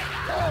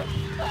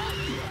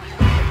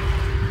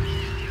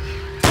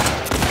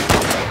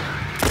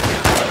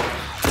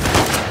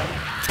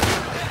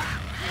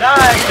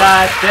 Die,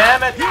 god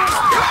damn it!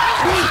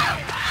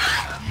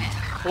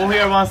 Who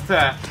here wants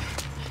to?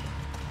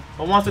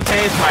 Who wants to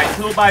taste my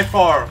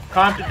 2x4?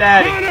 Come to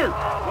daddy. Hunter!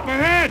 Up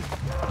ahead!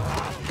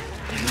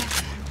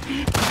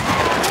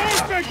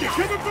 Inspector,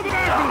 coming for the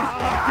back!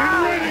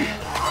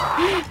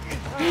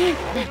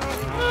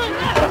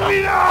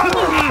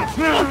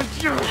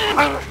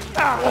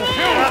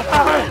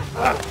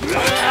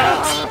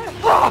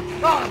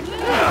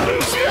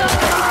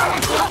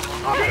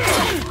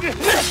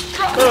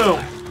 Boom!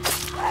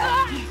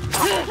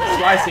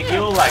 Slicing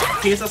you like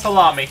a piece of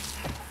salami.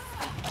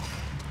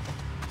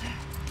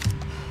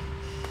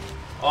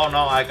 Oh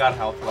no, I got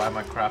health. Why am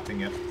I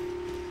crafting it?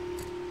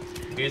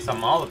 Here's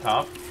some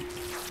Molotov.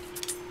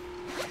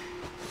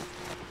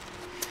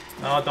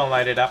 No, don't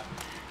light it up.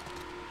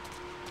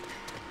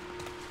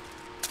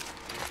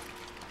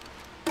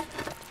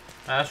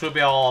 That should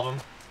be all of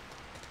them.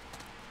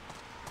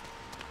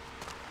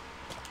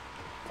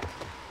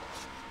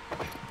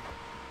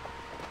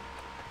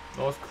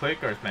 Those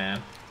clickers,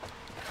 man.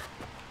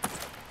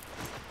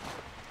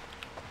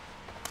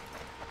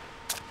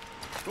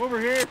 Over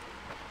here.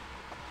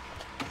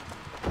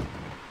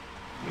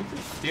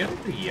 You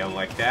don't need to yell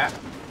like that.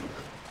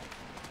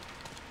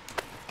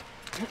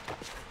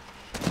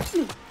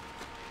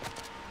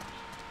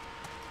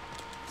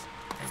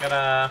 I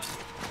gotta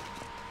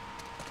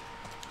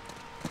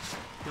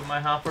do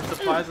my hunt for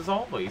supplies as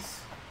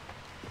always.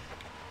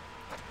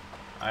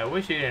 I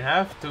wish you didn't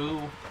have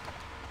to.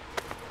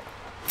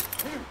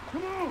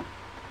 Come on.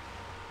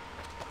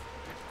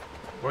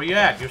 Where you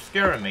at? You're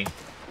scaring me.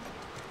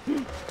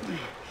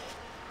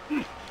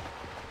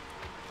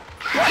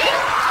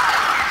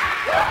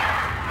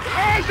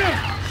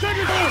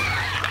 Second ball.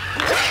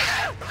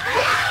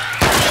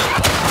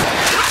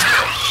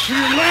 To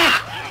your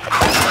left.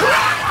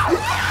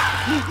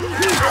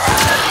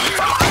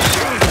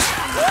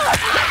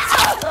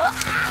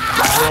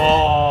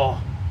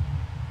 Oh.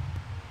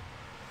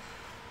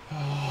 I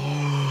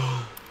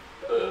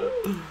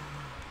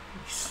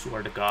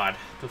swear to God,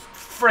 those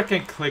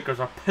frickin' clickers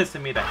are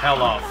pissing me the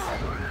hell off.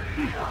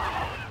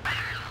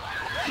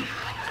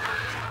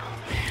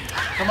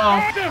 Come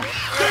on.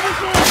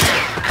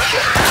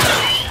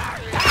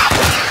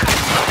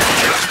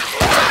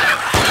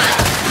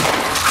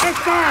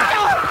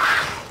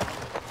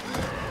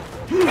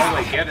 Oh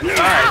wait, get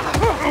inside.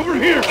 Over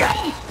here.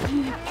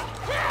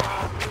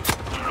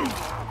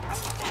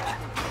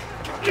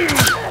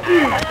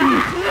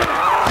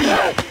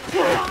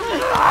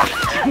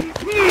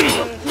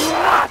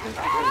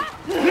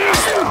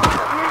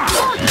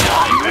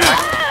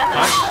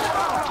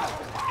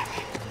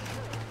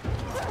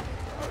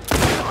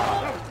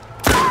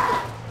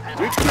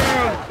 It's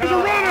down. There's a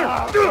runner.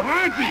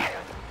 Behind me.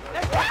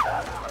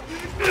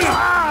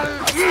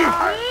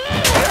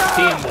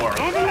 Teamwork.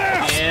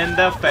 In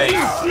the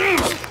face.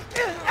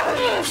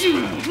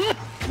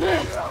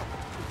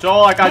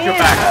 Joel, I got your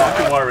back.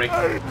 Don't you worry.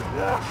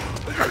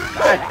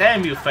 God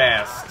damn you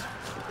fast.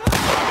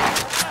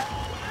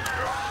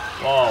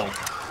 Whoa.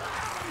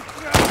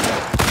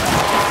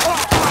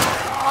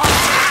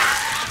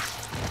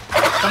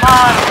 Come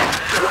on.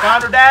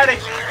 Found her daddy.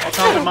 I'll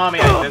come to mommy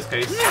in this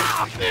case.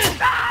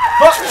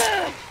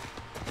 Oh.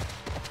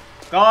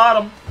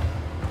 Got him.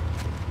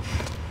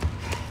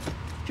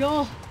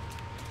 Joel,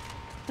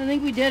 I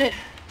think we did it.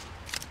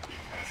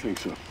 I think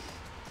so.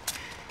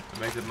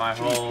 Makes it my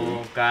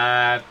whole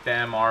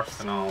goddamn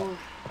arsenal. So,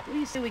 what do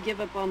you say we give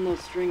up on those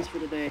strings for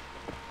today?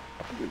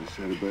 I couldn't have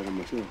said it better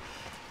myself.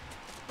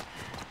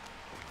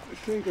 I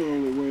think our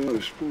only way out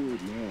is forward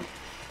now.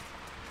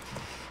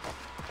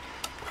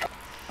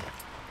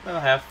 I'll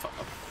have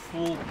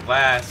full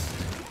blast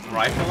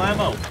rifle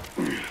ammo.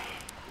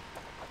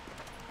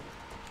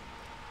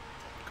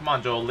 Come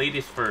on, Joel,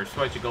 ladies first.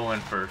 Why'd you go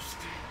in first?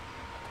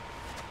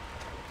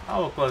 I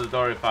will close the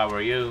door if I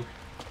were you.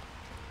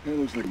 That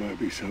looks like it might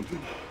be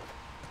something.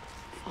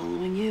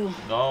 Following you.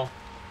 Go.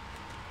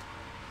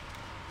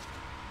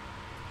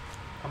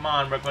 Come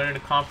on, we're going to the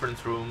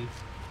conference room.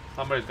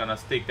 Somebody's gonna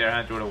stick their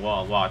hand through the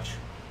wall. Watch.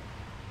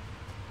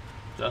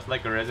 Just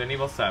like a Resident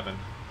Evil 7.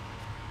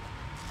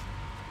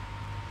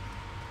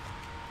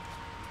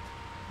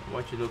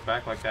 Why'd you look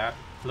back like that?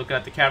 Looking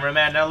at the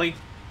cameraman, Ellie?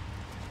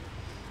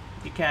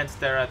 You can't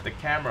stare at the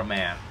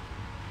cameraman.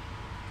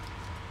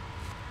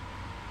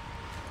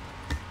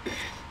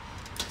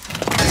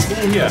 Go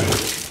here.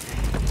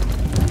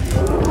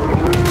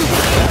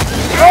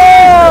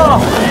 Oh!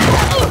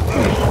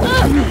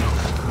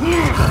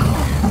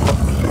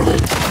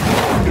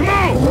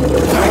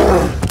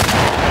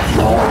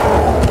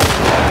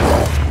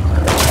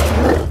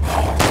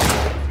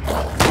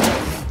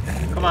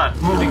 Come on,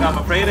 you think I'm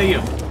afraid of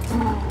you?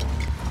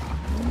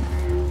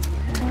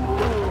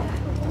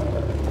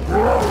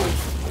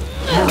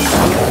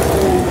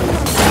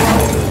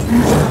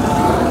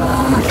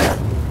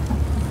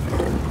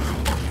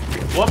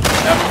 Whoops,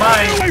 never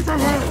mind. Away from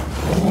her!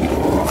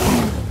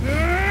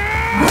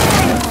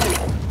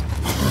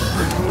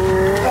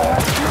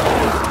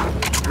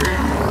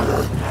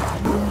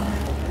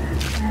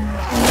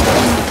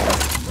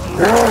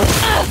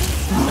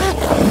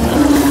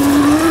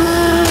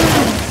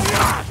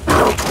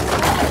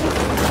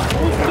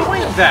 Who's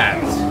doing that?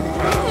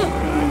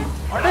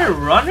 Are there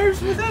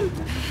runners with him?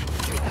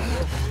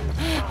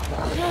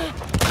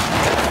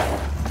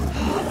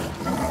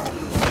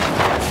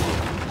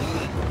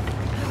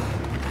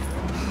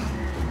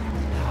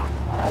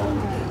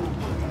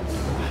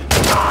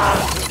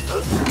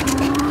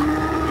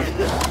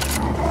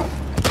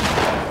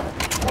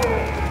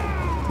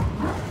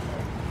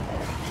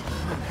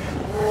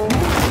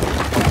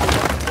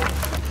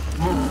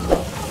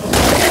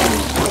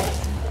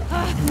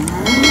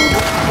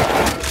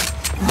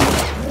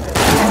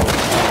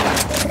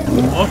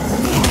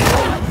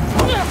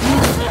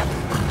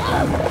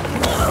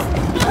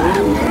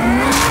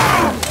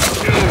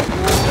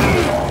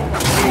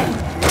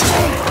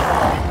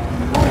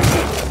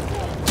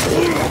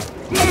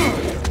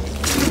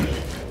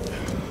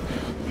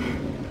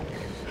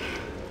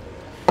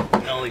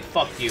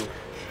 you.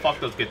 Fuck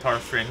those guitar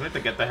strings. We have to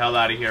get the hell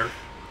out of here.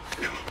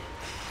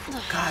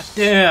 God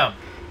damn.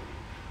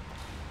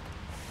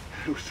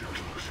 It was too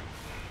close.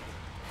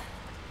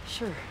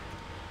 Sure.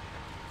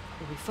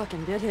 But we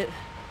fucking did hit.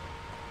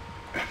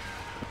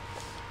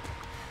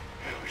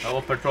 I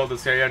will patrol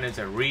this area and it's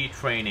a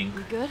retraining.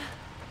 You good?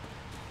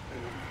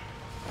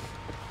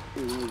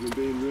 You know, I've been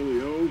being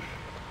really old.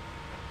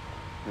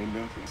 Ain't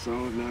nothing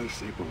solid, not a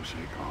staple to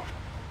shake off.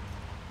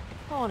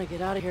 I want to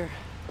get out of here.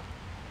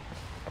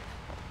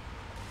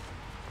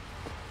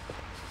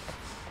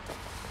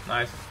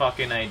 Nice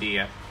fucking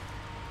idea.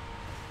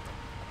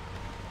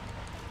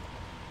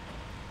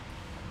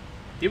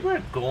 They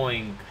were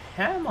going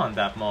ham on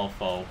that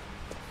mofo.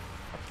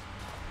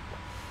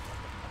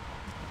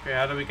 Okay,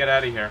 how do we get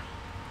out of here?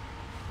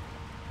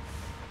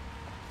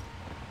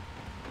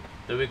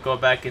 Do we go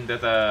back into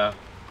the...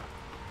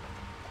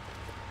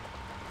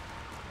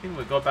 I think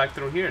we go back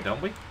through here,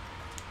 don't we?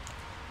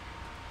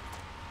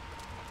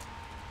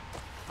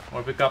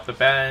 Or pick up the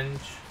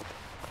bench.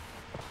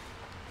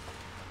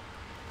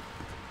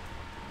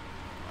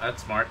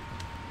 That's smart.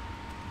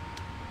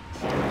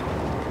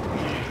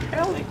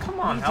 Ellie, come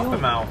on, help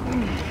him out.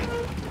 What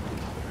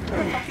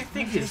the fuck do you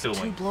think he's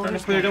doing? Trying to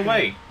clear the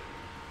way.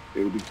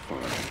 It'll be fine.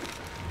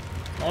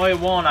 No, it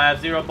won't. I have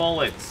 0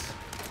 bullets.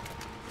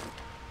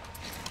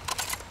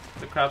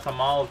 The crap's a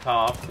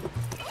Molotov.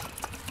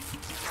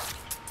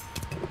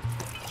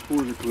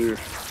 Spores are clear.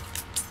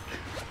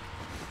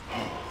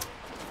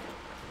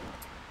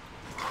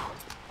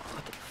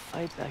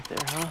 Fight back there,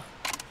 huh?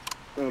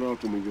 Not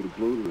often we get a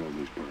bloat around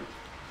these parts.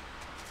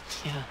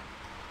 Yeah.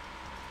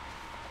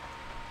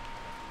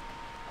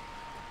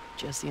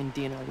 Jesse and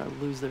Dina are gonna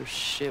lose their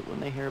shit when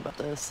they hear about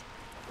this.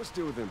 Let's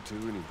deal with them too,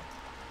 anyway.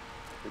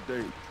 They're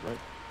dating,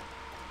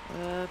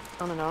 right?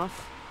 On and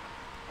off.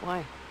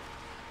 Why?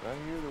 I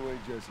hear the way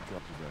Jesse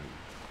talks about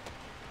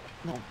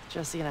you. No,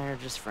 Jesse and I are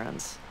just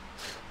friends.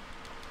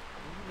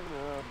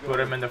 Put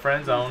him in the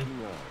friend zone.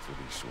 For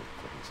these sort of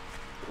things.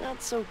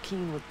 Not so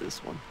keen with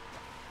this one.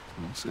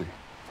 We'll see.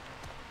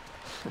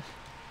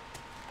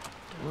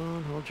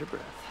 Don't hold your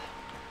breath.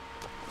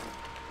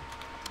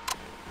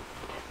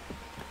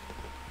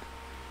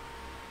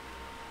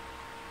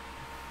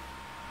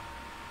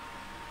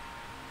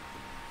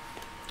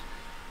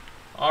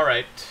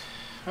 Alright.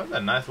 That's a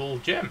nice little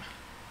gym.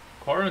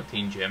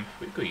 Quarantine gym.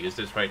 We could use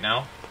this right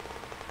now.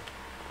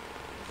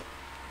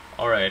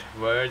 Alright,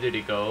 where did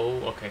he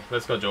go? Okay,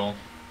 let's go, Joel.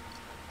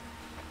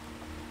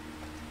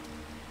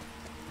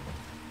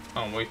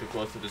 I'm way too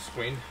close to the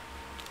screen.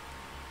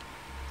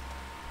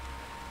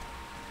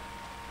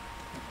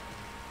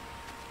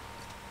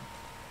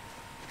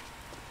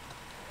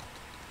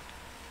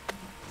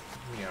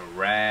 Give me a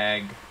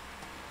rag.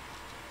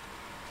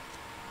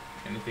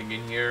 Anything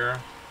in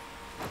here?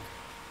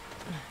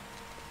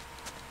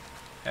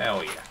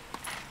 Hell yeah.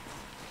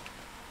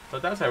 So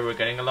that's how we're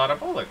getting a lot of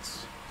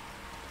bullets.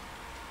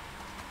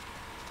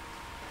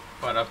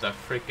 Fight up that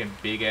freaking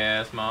big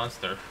ass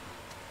monster.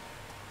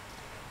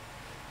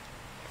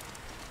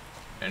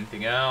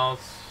 Anything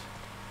else?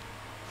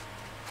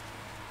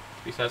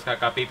 Besides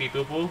caca pee pee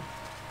poo poo?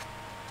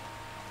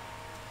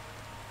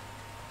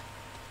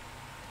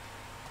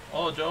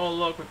 Oh Joel,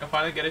 look, we can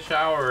finally get a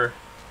shower.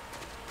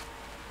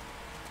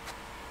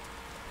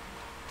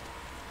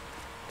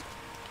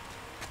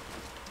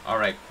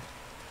 Alright.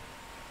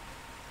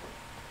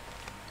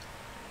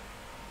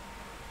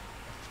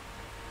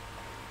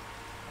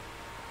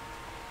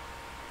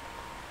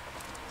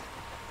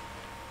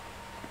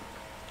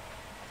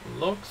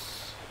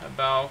 Looks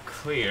about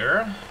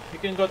clear. You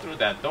can go through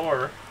that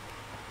door.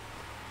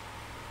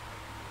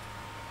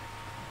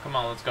 Come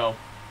on, let's go.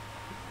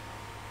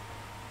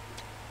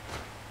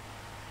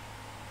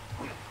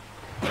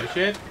 Push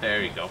it.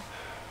 There you go. You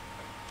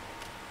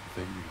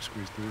think you can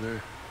squeeze through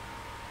there?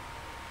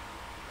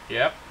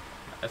 Yep.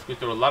 I squeezed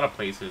through a lot of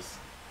places.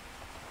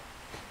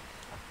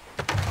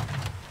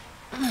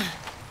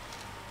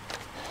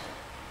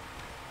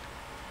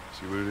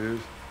 See what it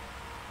is?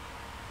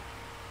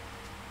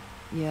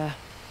 Yeah.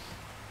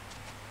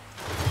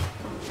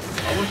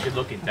 I wish you're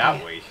looking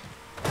that way.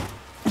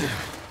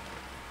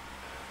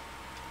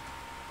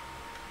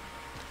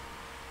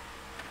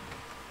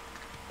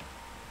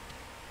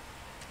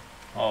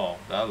 Oh,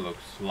 that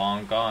looks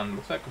long gone.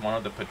 Looks like one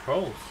of the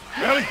patrols.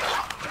 Ellie!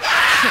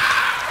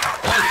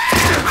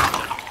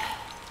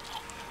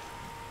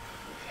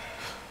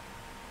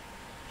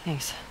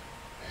 Thanks.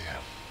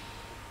 Yeah.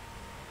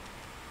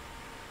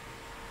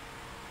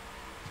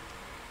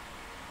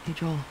 Hey,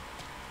 Joel.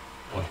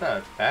 What's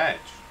that? Patch?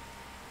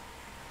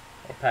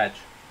 Or patch?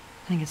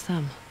 I think it's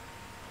them.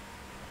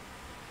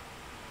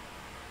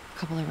 A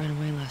couple that ran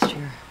away last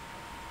year.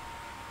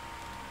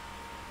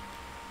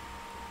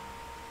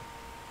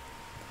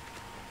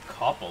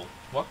 Couple?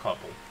 What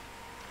couple?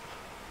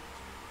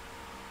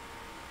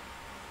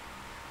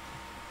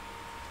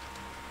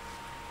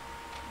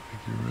 I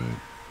think you're right.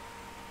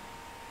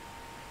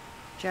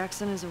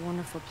 Jackson is a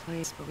wonderful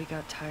place, but we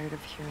got tired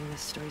of hearing the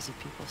stories of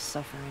people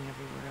suffering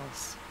everywhere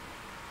else.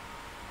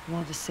 We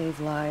wanted to save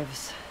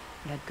lives,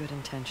 We had good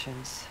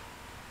intentions.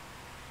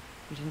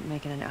 We didn't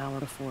make it an hour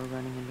before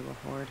running into a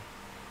horde.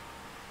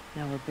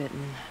 Now we're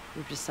bitten.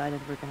 We've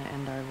decided we're gonna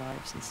end our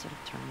lives instead of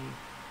turning.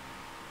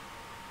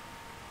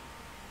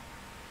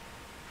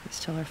 Please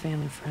tell our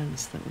family and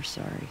friends that we're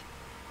sorry.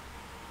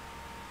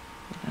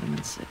 For Adam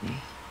and Sydney.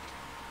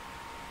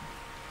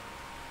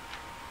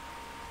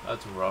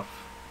 That's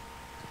rough.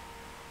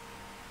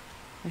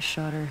 I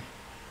shot her.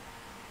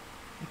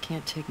 I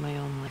can't take my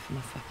own life. I'm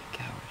a fucking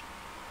coward.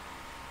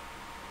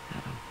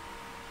 Adam.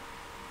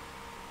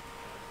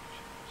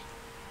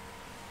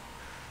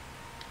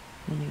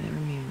 Only they were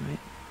mean, right?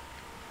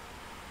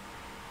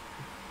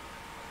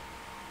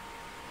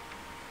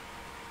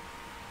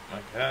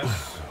 I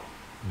guess.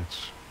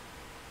 Let's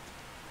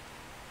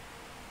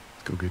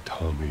go get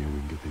Tommy and we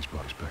can get these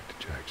bodies back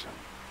to Jackson.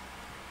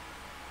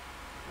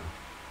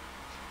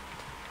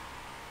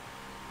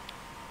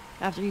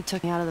 After you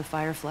took me out of the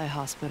Firefly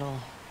Hospital,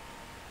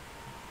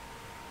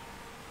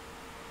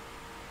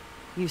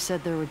 you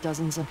said there were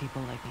dozens of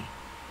people like me.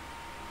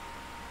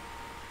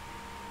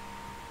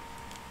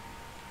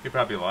 You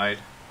probably lied.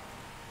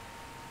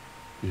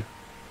 Yeah. Yeah,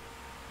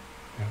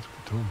 that's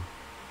what they told me.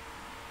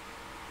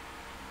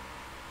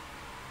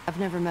 I've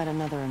never met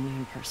another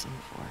immune person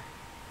before.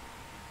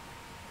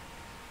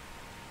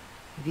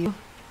 Have you?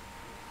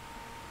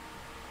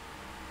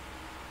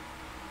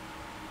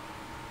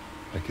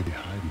 I could be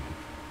hiding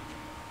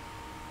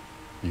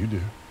it. You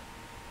do.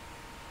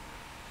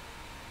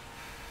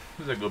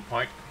 That's a good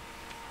point.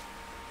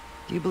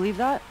 Do you believe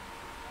that?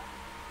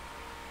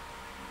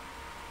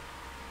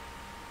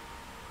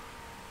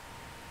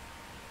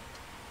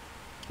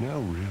 Now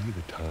really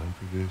the time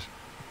for this?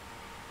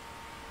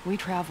 We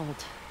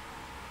traveled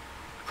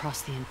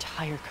across the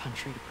entire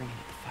country to bring in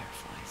the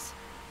Fireflies.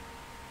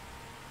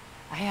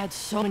 I had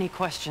so many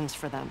questions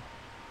for them.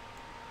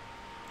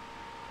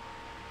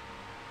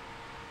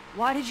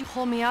 Why did you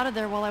pull me out of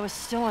there while I was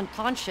still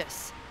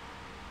unconscious?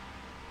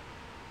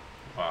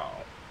 Wow.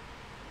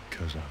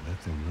 Because I let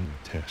them run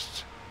the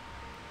tests.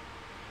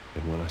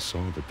 And when I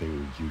saw that they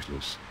were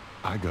useless,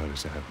 I got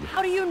us out of there.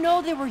 How do you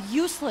know they were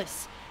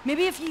useless?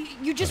 Maybe if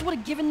you just would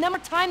have given them more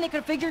time, they could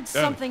have figured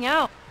something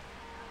out.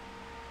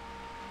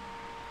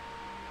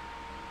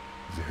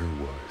 There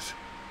was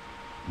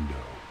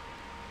no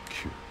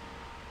cure.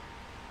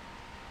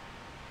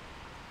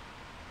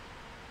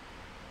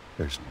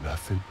 There's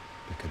nothing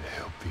that could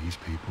help these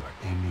people or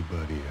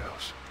anybody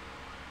else.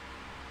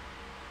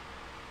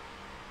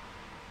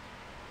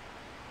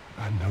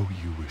 I know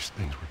you wish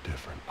things were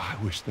different. I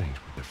wish things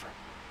were different.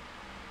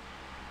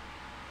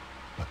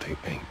 But they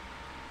ain't.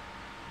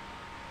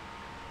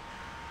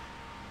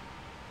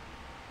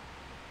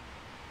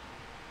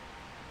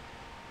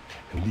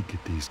 And we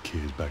get these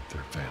kids back to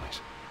their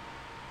families.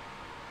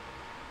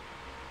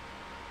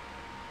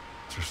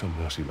 Is there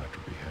something else you'd like to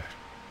rehash?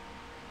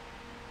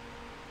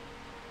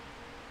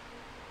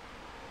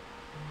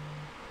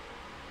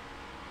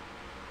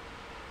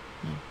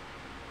 No.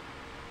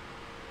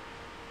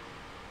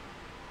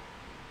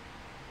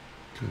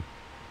 Good.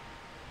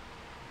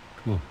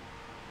 Come on.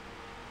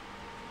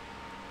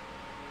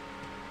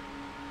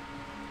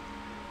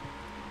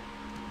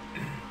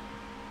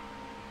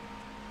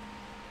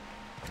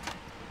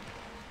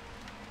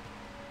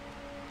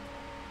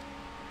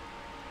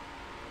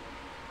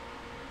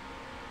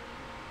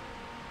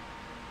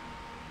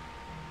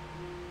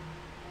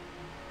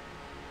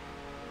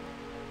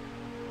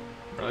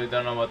 Really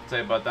don't know what to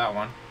say about that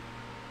one.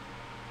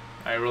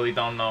 I really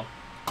don't know.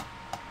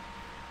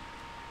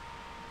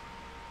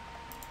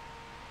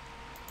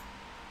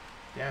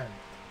 Yeah,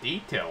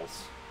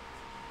 details.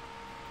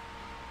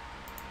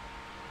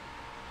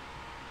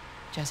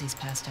 Jesse's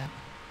passed out.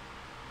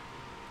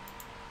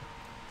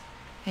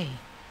 Hey,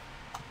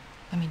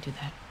 let me do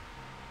that.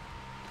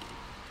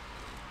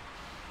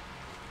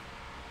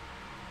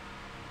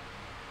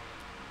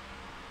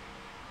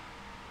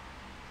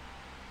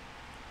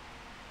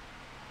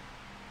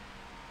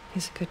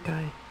 He's a good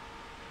guy.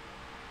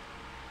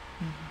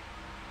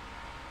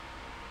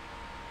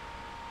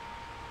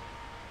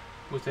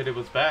 Who said it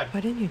was bad? Why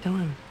didn't you tell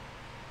him?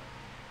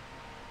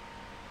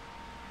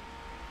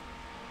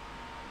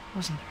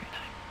 Wasn't the right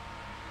time.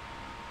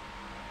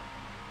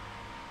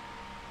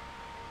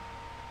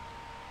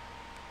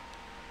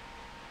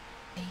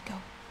 There you go.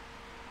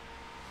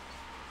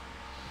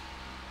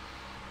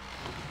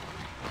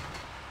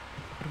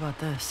 What about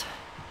this?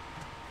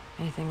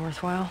 Anything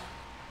worthwhile?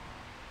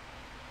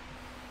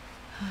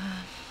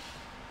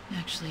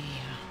 Actually,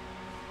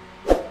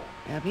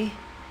 Abby?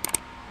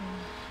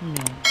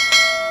 no.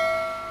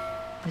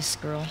 This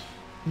girl,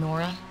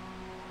 Nora,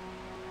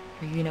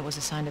 her unit was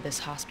assigned to this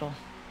hospital.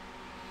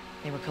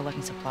 They were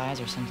collecting supplies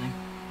or something.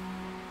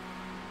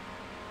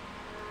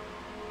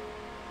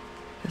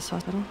 This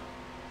hospital?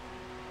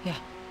 Yeah.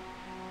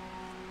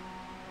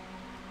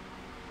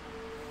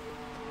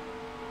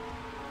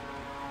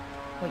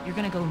 What, you're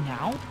gonna go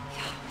now?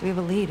 Yeah, we have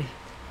a lead.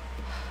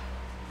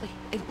 Like,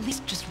 at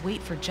least just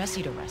wait for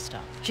Jessie to rest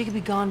up. She could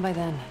be gone by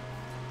then.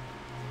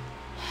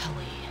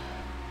 Helly.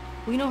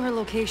 We know her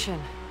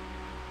location.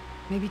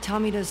 Maybe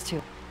Tommy does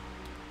too.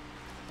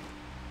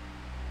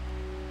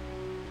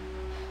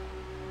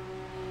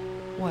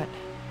 What?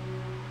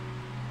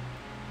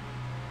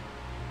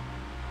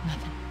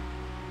 Nothing.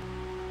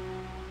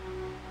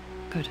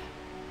 Good.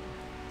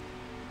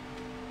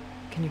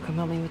 Can you come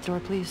help me with the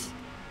door, please?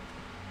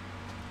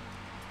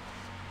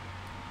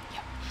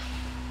 Yep.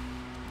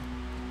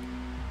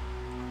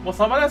 Well,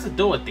 somebody has to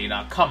do it,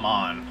 Dina. Come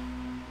on.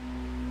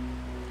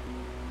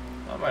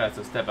 Somebody has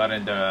to step out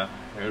in the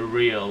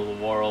real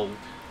world.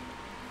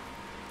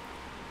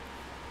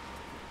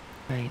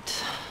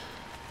 Right.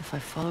 If I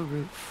follow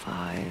Route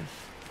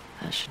 5,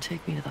 that should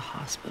take me to the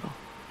hospital.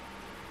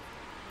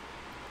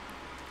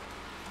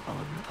 Follow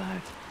Route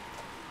 5.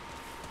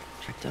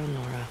 Track down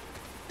Nora.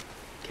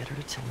 Get her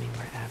to tell me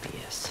where Abby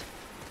is.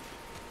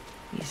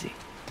 Easy.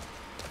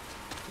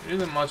 There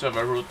isn't much of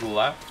a route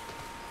left.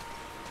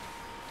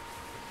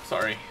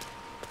 Sorry.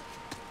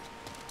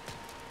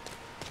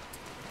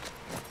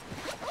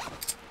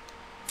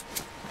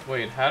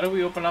 Wait, how do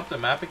we open up the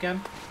map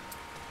again?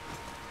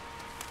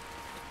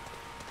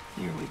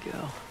 Here we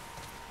go.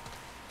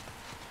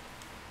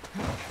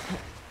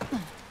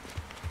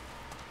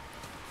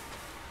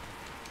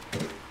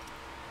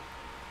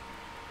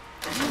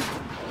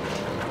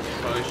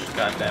 Push,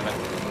 goddammit.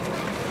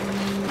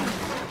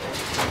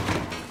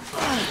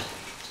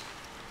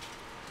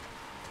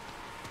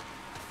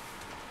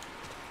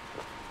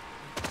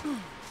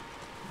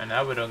 And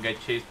now we don't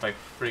get chased by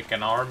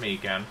freaking army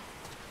again.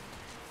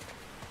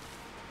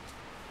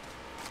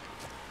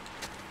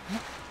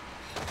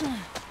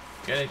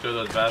 Getting through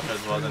those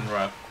bastards wasn't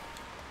rough.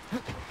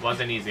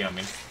 Wasn't easy on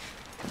me.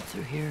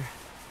 Through here.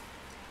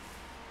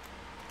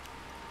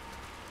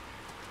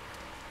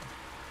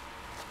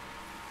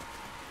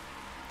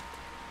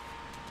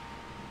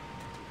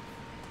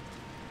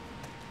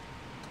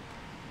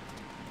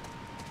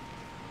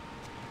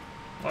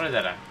 What is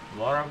that? A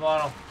water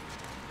bottle?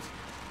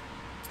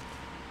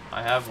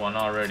 I have one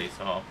already,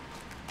 so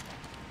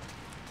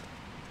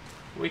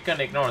we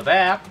can ignore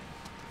that.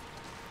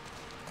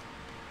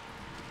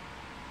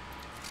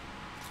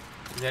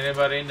 Is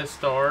anybody in the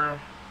store?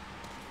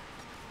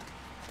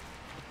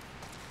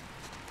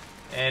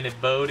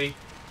 Anybody?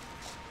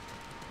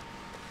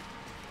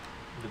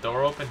 The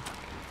door open?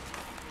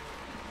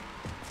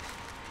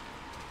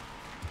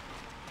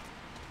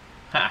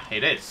 Ha!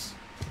 It is.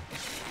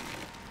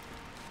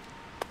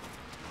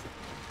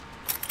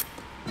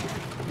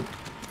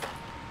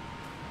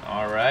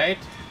 Alright,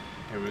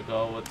 here we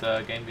go with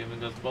the game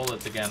giving us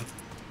bullets again.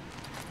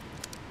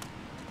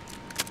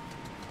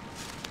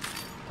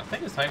 I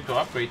think it's time to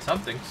upgrade some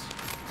things,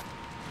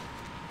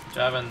 which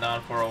I haven't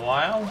done for a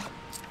while.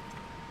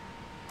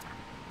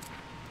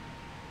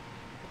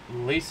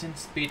 Listen,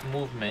 speed,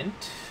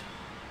 movement.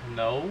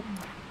 No.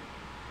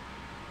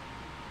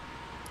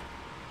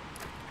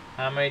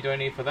 How many do I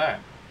need for that?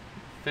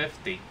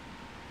 50.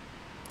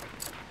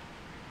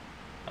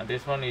 And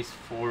this one is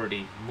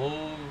 40.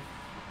 Move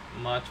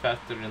much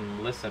faster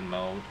in listen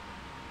mode.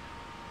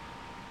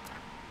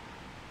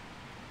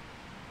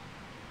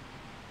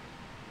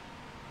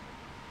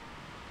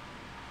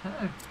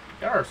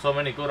 There are so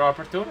many good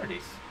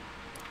opportunities.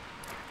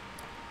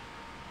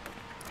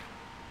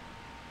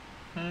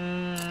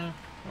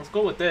 Let's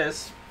go with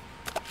this.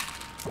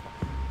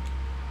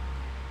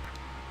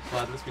 So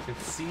at least we can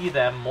see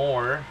them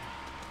more.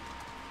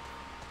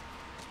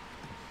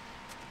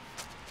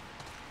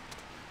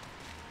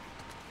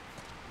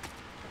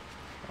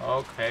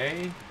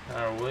 Okay, there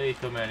are way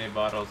too many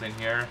bottles in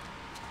here.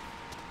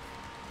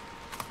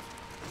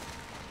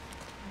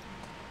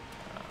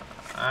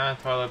 And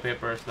toilet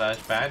paper slash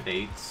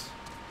band-aids.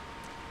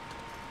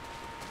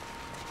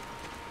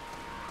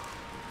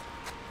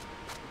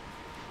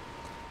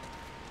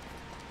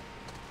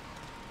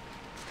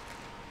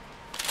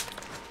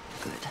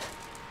 Good.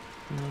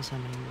 Who knows how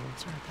many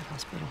wards are at that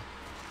hospital?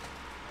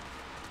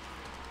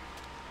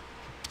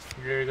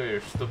 Here you go,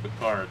 your stupid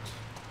cards.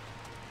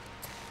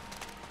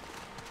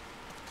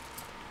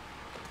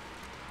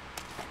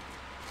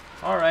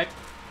 Alright.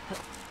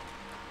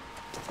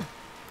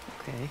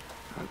 Okay,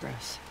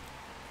 progress.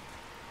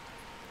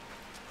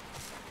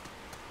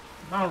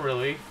 Not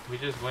really. We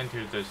just went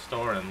to the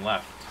store and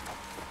left.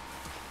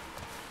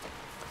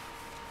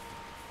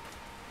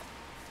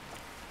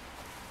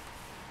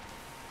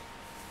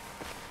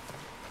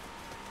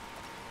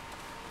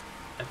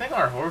 I think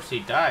our horsey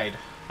died,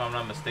 if I'm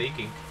not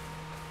mistaken.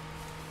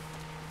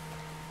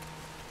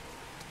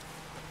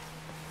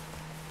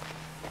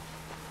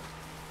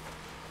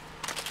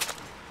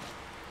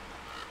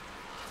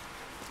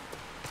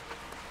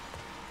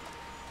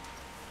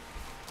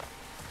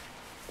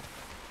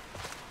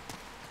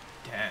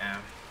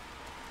 Damn.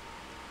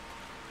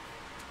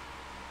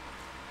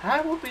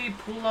 How would we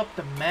pull up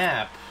the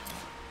map?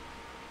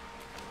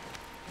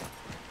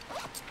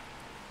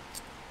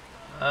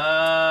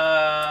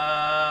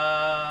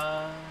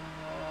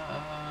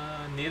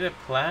 Need a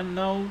plan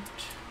note?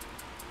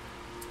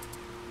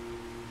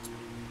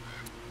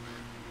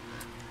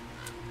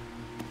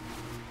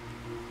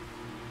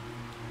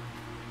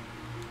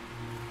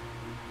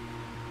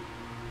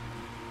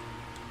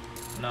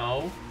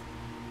 No.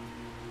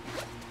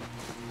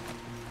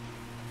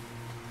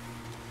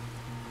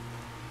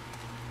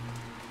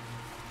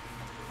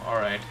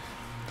 Alright.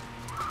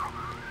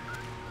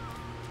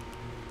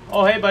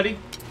 Oh, hey, buddy.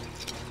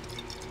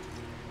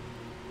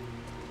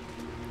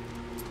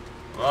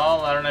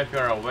 Well, I don't know if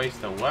you're a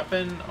waste of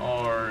weapon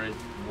or it's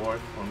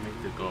worth for me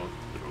to go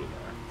through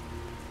there.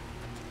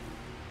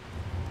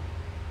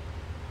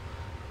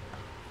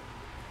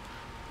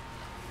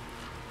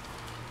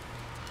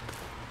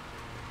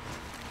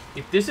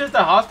 If this is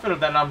the hospital,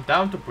 then I'm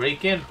down to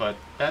break in, but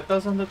that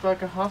doesn't look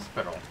like a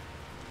hospital.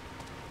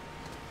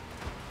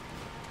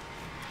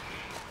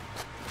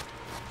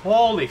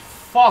 Holy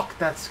fuck,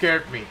 that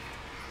scared me.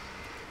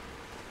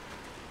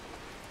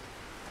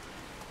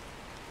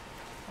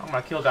 I'm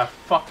gonna kill that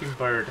fucking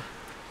bird.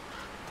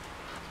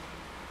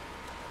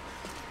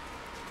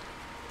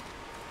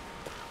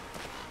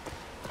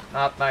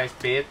 Not nice,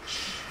 bitch.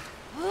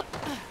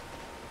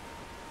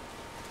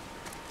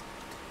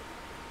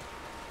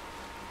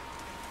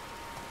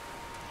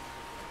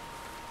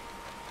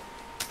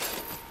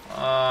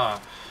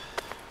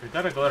 We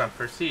gotta go and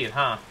proceed,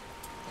 huh?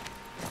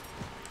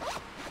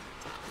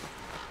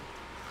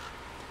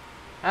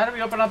 How do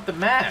we open up the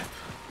map?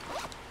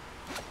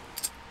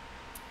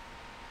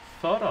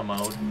 Photo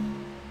mode?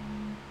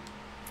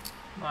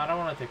 No, I don't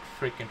want to take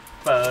a freaking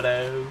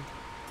photo.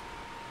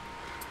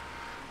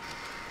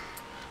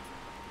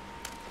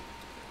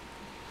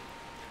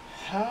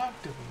 How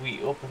do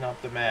we open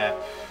up the map?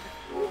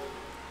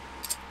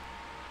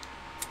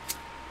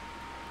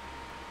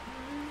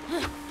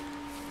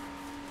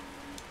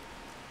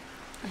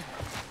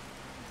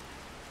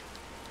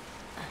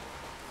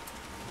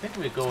 I think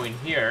we go in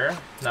here.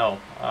 No.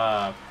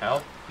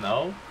 Health?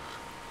 No.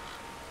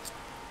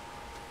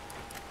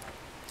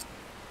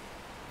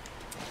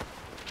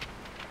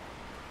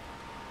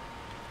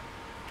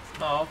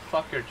 No,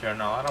 fuck your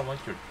journal. I don't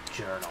want your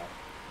journal.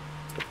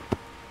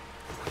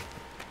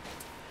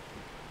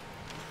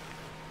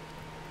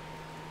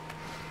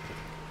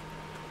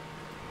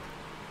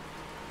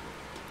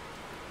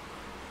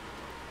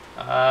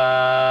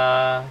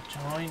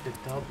 Join the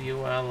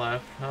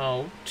WLF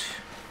note.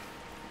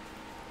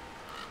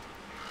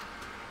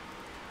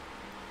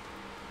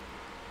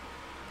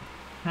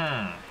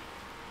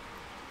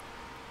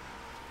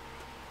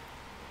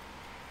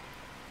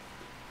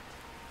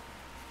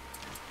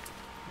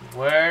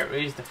 Where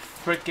is the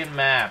freaking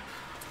map?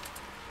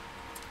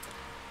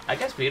 I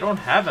guess we don't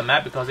have a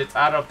map because it's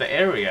out of the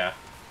area.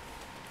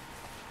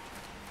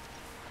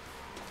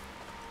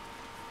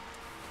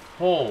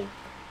 Oh.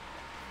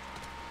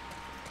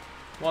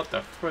 What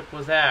the frick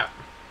was that?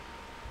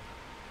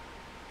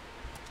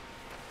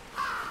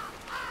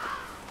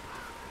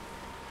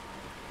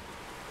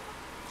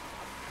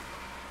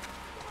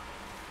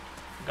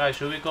 Guys,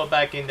 should we go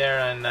back in there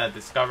and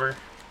discover?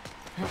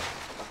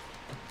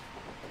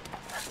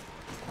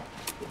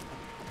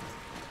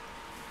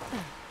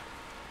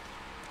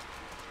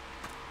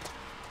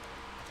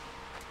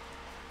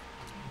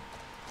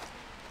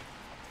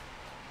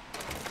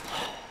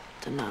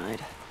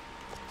 Denied.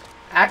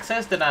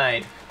 Access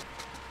denied.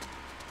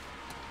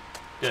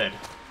 Good.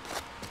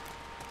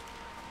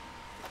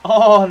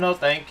 Oh, no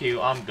thank you.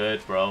 I'm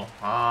good, bro.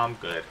 I'm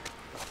good.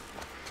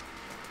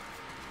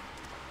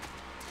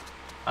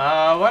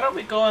 Why don't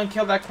we go and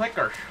kill that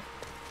clicker?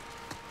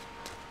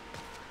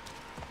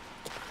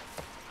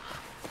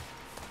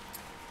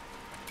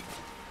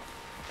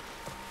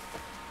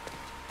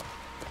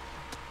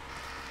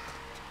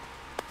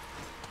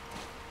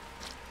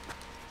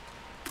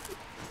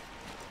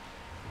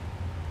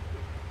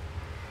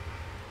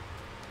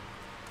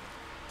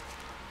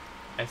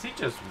 I see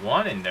just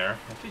one in there.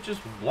 I see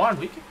just one.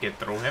 We could get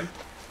through him.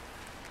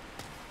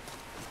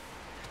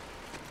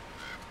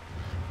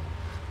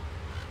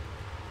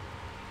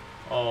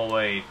 Oh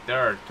wait, there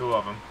are two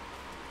of them.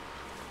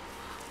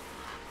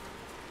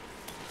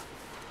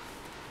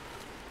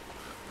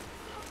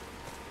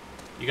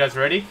 You guys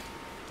ready?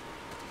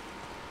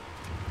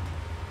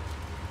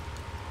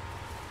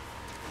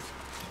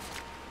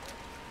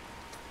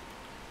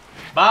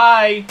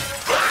 Bye!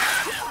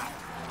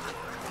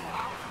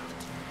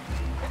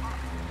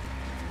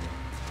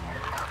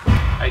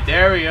 I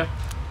dare you.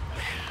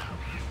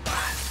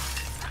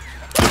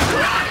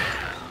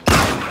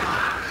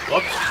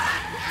 Whoops.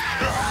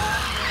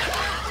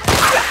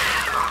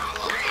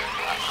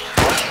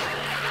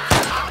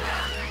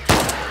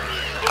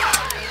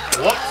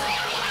 Whoops.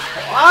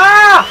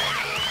 Ah!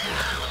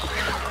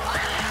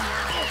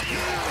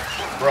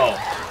 Bro.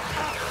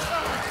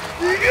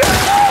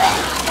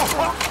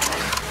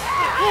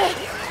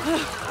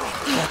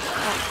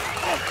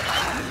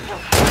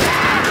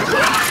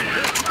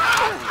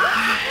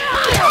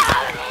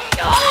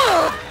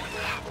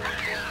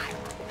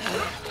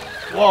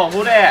 Whoa,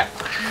 who that?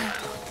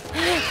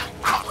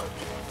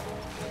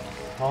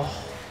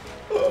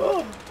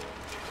 Oh.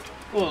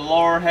 Good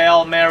Lord,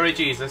 Hail Mary,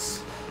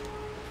 Jesus.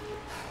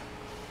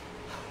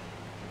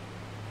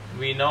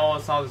 We know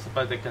it's not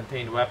supposed to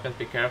contain weapons.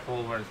 Be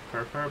careful when it's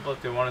preferable.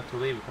 If they wanted to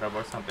leave, we could have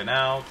worked something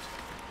out.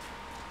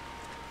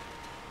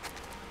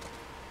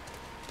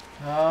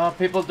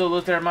 People do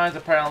lose their minds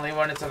apparently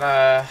when it's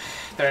they're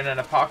in an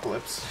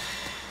apocalypse.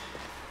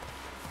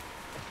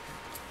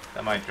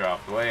 That might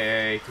drop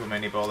way too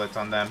many bullets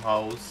on them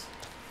hoes.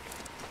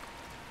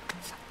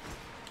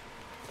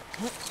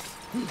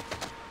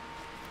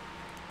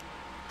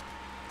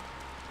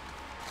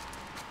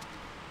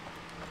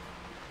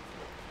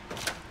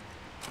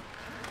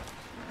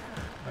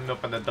 Let me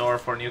open the door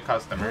for new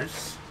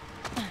customers.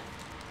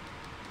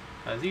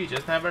 As you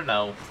just never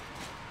know.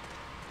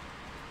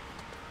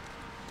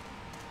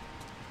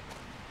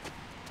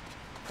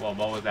 Well,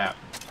 what was that?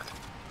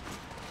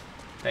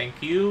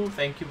 Thank you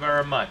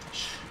very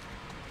much.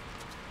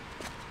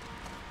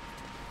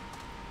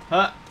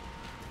 Huh?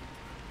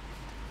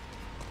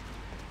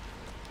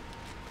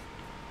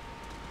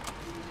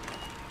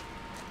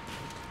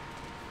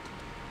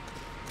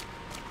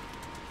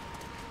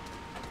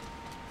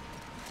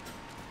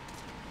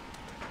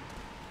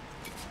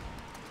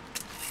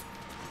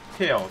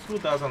 Kills. Who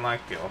doesn't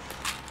like kills?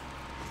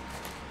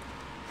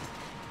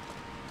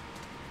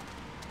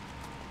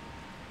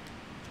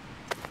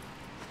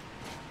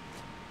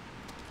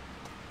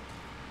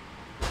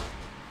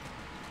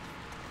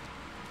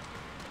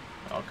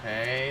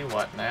 Okay,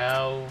 what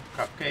now?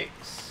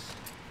 Cupcakes.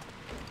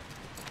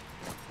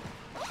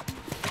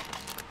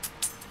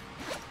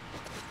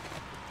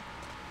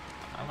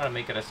 I'm gonna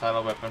make it a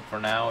silo weapon for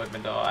now,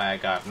 even though I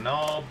got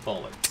no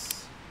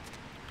bullets.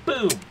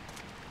 Boom!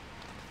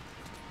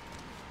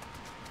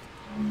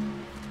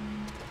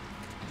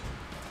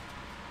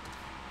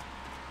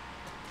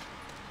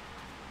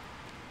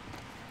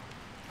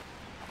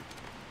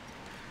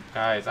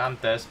 Guys, I'm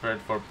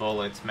desperate for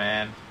bullets,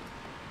 man.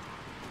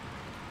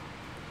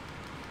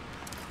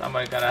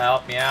 Somebody gotta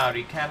help me out.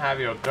 You can't have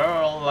your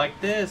girl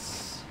like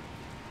this.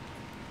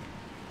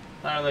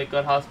 Not really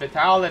good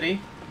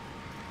hospitality.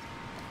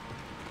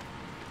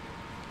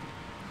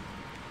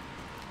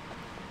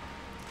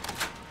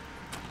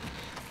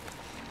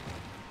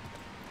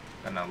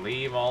 Gonna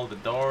leave all the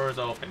doors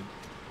open.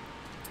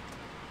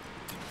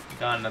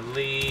 Gonna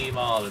leave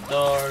all the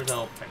doors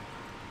open.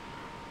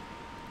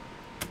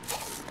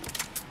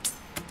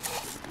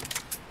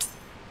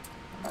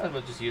 Might as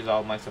well just use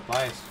all my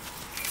supplies.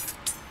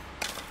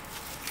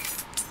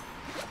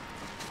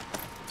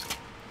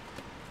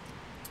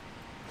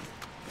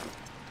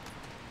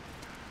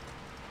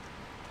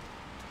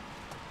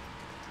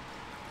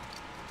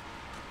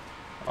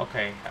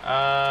 Okay,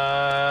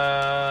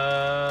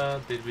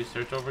 did we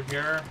search over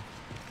here?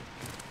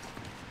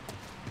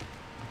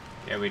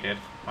 Yeah, we did.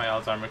 My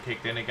Alzheimer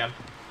kicked in again.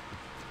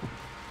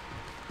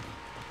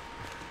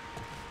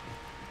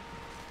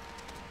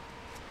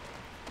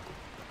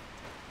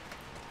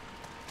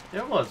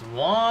 There was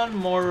one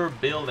more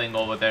building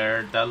over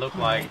there that looked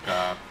like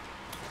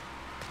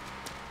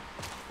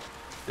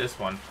this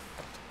one.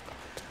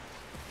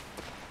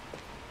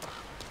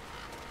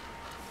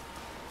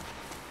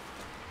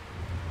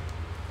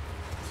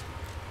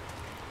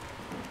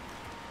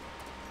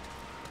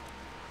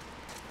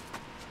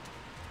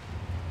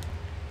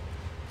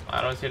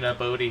 I don't see no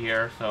booty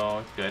here, so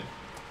it's good.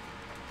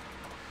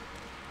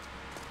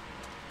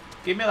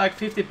 Give me like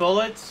 50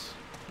 bullets.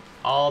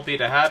 I'll be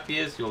the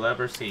happiest you'll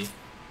ever see.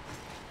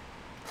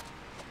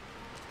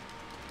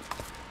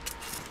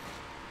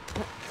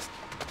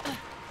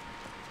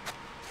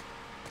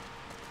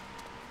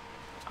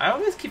 I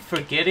always keep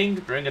forgetting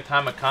during a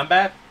time of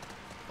combat,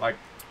 like,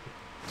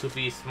 to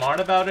be smart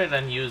about it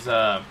and use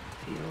Feel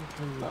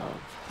the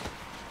love.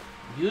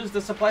 use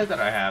the supplies that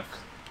I have,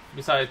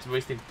 besides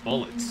wasting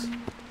bullets.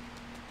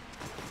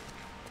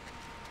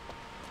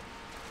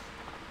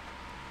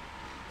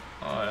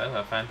 Oh, that's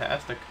a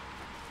fantastic.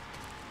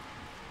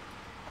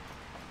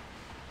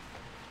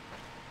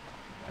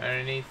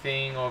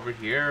 Anything over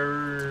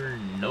here?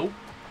 Nope.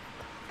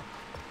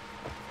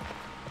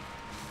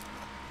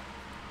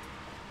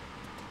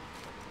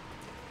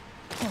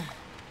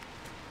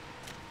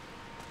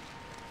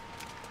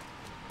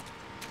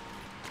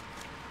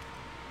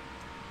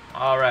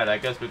 Alright, I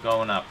guess we're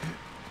going up.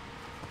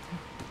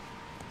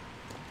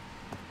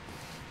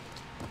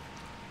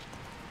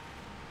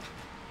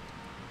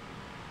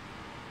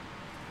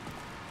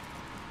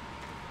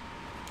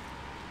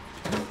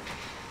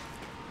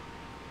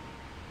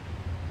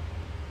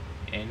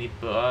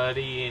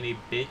 Anybody? Any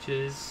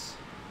bitches?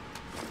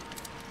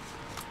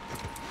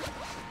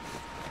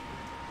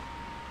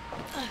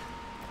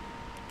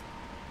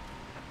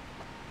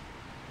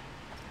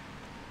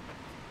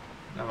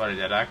 Nobody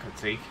that I could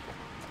see.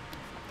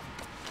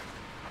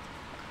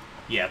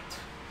 Yet.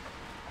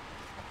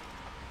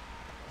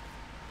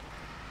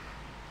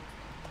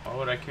 Why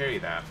would I carry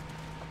that?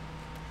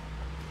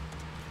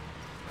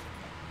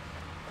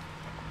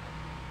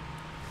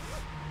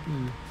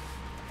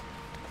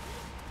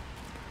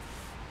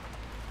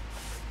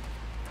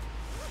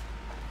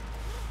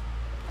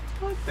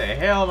 What the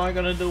hell am I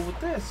gonna do with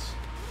this?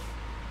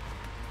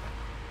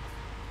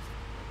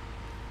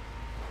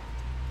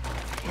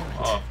 Damn it.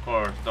 Oh, of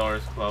course,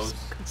 door's closed.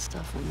 Some good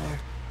stuff in there.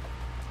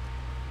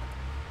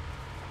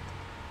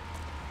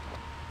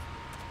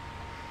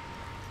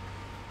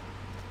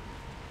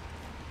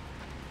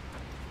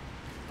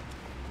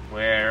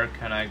 where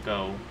can I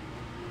go?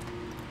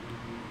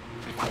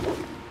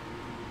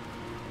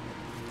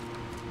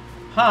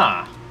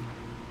 Huh.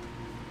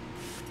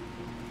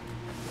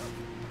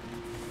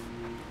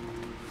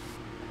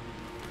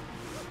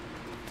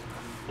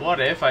 What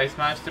if I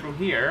smash through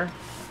here?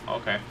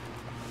 Okay.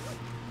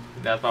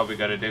 That's what we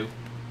gotta do.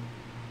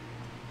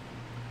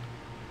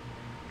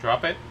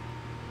 Drop it.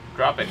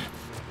 Drop it.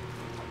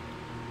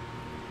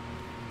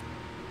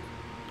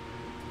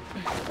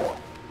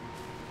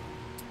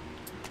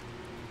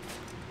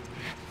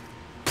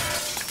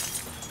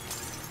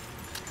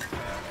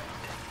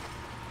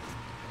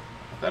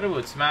 I thought it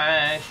would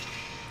smash.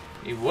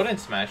 It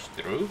wouldn't smash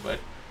through, but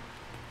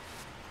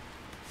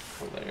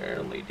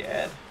clearly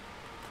did.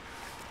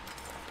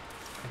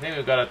 I think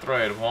we've got to throw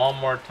it one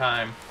more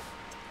time.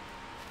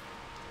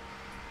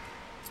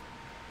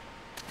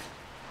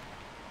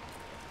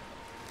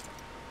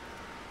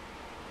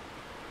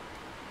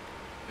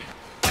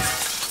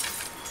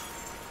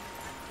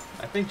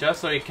 I think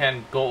just so he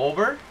can go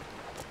over.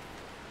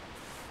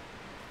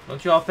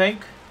 Don't you all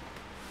think?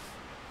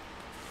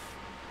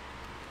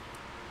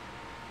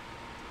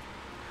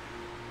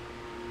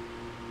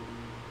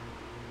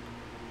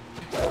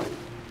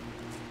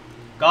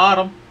 Got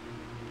him.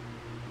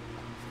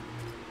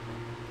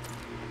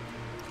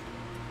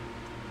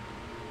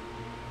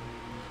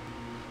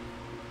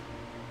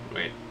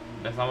 Wait,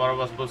 that's not what I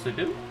was supposed to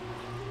do?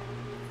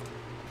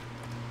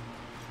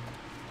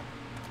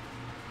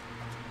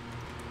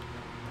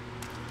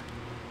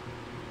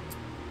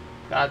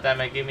 God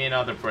damn it, give me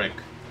another brick.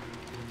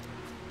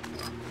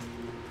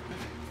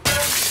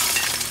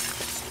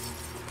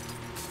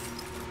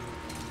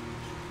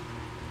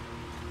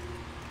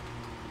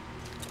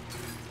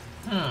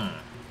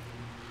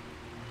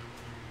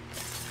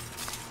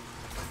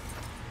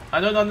 I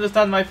don't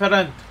understand, my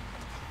friend.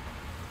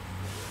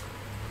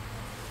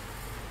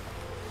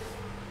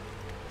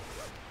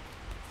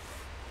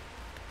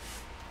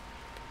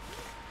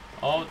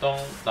 Oh,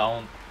 don't.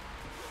 God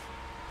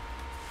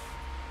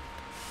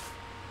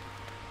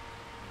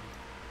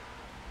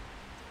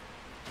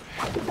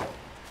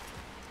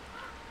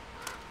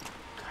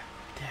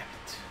damn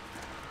it.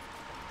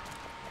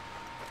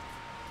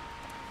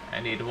 I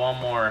need one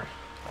more.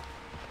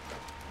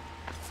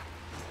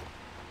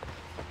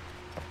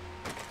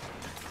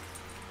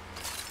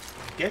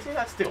 Guessing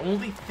that's the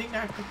only thing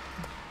I could.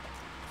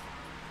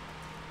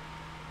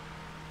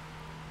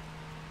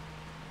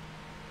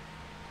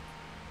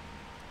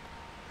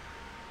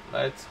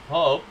 Let's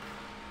hope.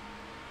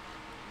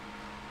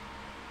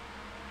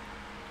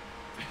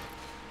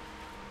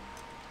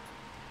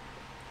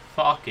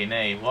 Fucking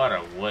A, what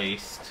a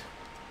waste.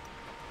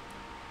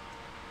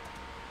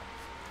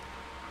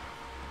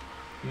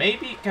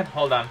 Maybe it can,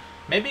 hold on.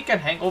 Maybe it can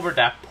hang over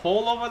that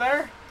pole over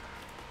there?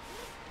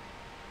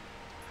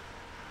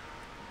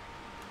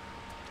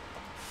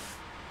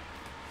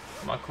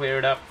 Come on, clear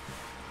it up.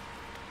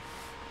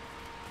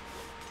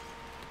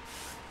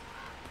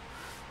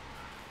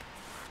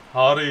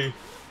 Howdy.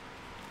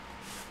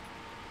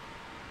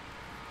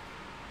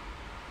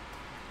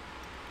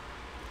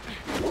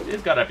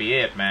 This gotta be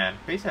it, man.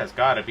 This has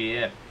gotta be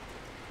it.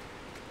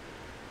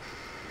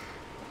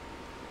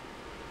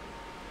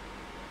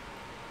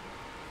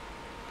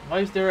 Why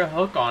is there a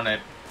hook on it?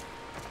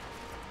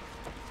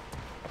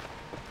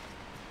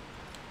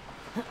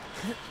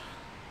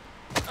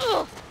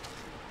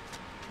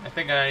 I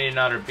think I need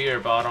another beer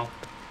bottle.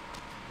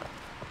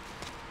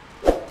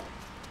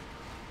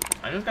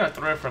 I'm just gonna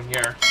throw it from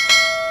here.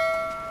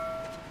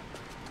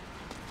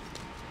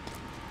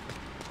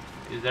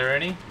 Is there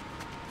any?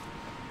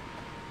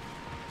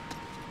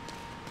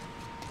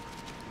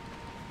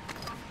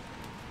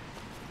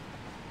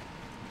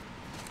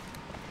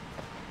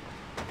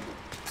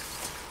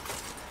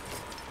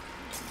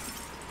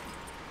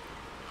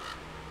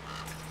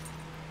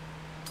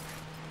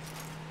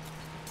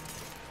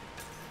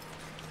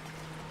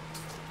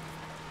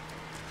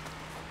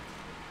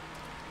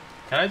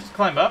 Can I just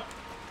climb up?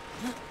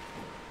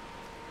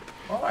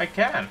 Oh, I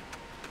can.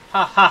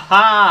 Ha ha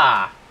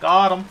ha!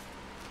 Got him.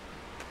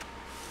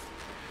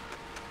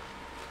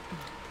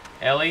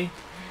 Ellie,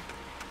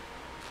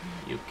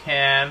 you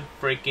can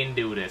freaking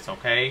do this,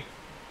 okay?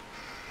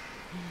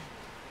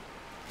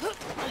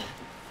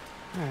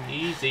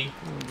 Easy.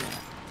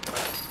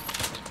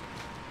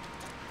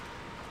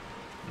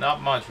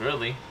 Not much,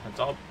 really. That's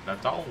all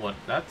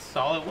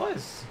it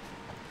was.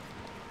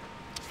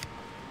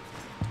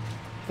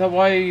 Is that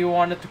why you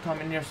wanted to come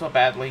in here so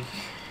badly?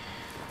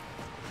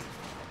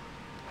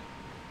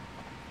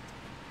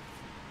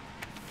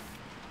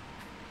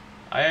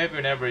 I hope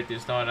whenever it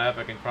is not up,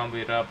 I can crumble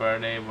it up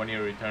early when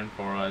you return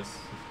for us.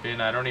 It's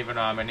been, I don't even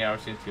know how many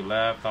hours since you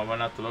left. I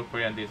went out to look for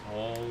you and these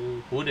whole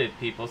hooded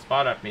people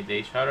spotted me.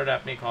 They shouted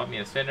at me, called me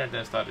a sinner,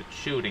 then started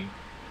shooting.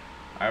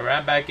 I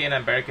ran back in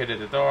and barricaded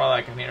the door. All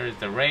I can hear is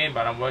the rain,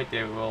 but I'm worried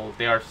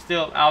they are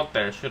still out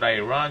there. Should I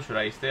run? Should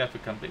I stay? I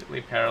feel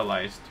completely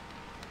paralyzed.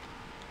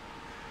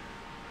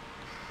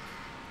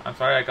 I'm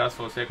sorry I got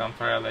so sick. I'm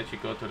sorry I let you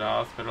go to the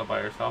hospital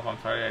by yourself.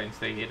 I'm sorry I didn't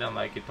stay hidden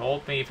like you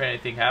told me. If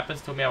anything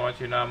happens to me, I want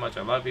you to know how much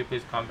I love you.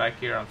 Please come back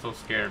here. I'm so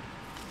scared.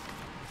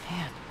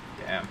 Man.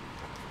 Damn.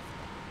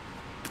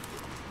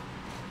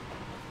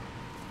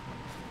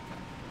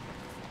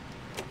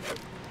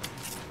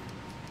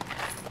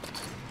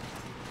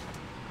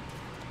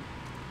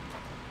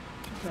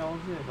 What the hell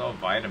is this? Oh,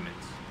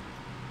 vitamins.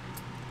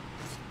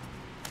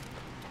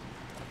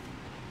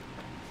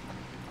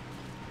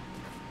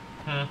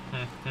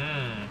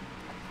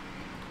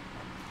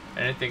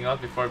 Anything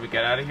else before we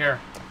get out of here?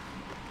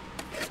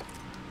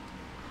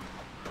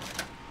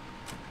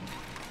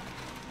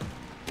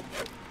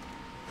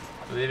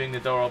 Leaving the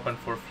door open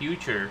for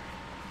future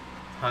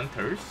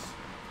hunters.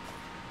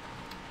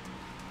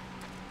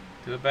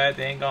 Too bad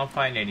they ain't gonna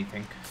find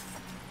anything.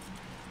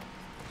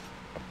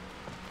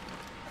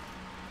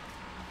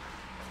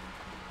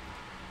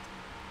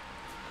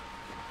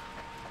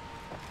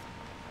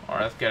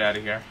 Alright, let's get out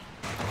of here.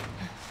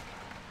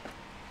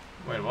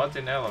 Wait, what's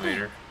in the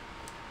elevator?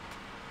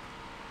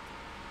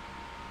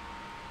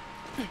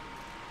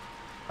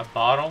 A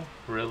bottle?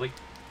 Really?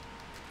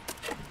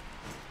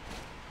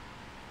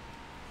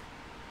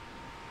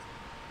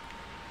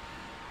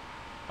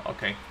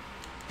 Okay.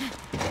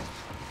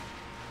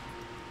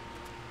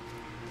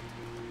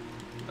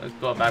 Let's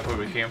go back where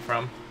we came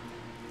from.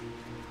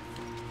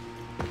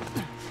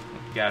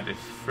 Got this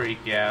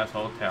freaky ass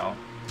hotel.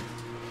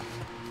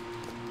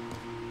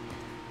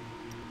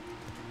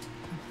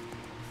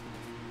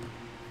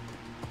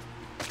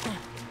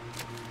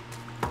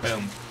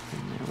 Boom.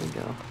 And there we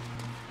go.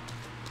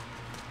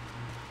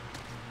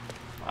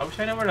 I wish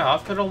I knew where the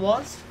hospital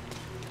was.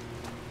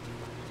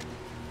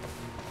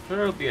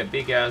 Sure, it'll be a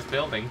big ass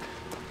building.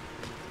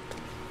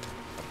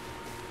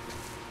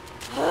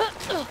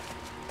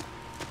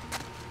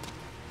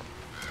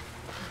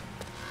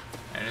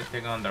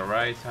 Anything on the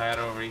right side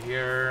over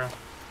here?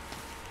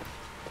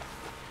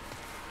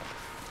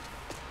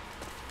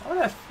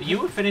 Oh, you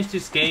would finish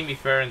this game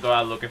before and go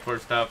out looking for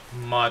stuff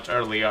much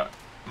earlier,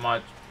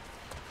 much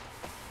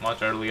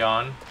early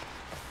on.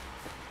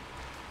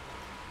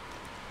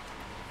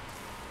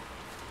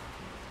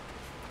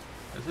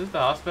 Is this the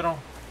hospital?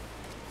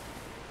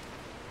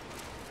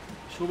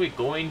 Should we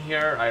go in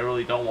here? I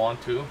really don't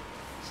want to.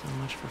 So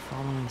much for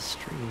following the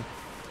street.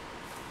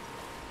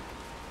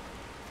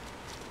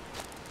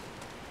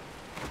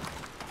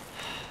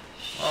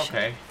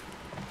 Okay.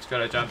 Just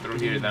gotta jump through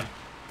here then.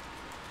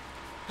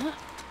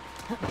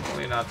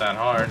 Really not that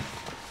hard.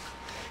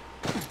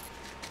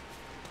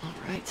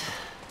 Alright.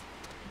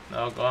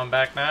 No, going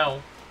back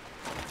now.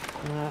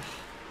 Uh,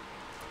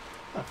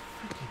 The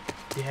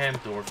freaking damn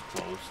door's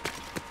closed.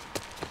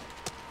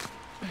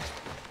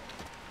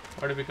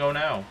 Where do we go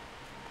now?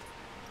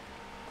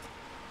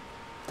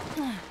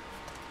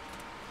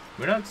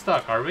 We're not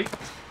stuck, are we?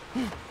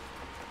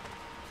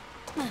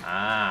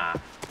 Ah.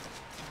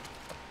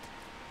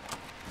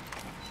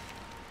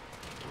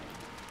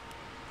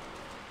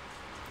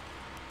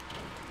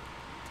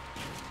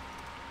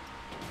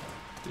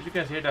 Did you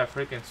guys hear that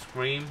freaking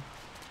scream?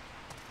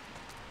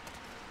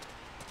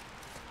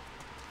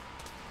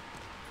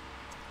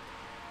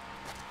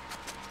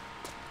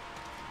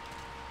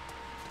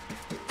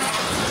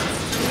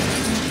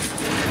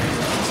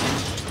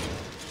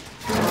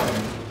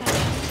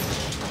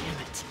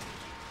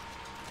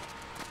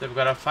 So we've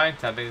got to find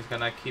something that's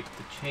gonna keep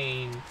the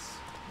chains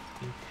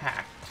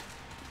intact.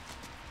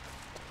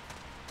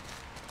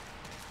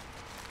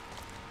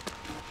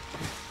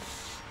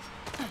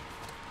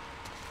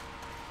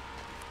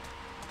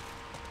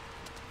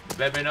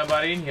 There better be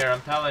nobody in here,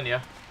 I'm telling you.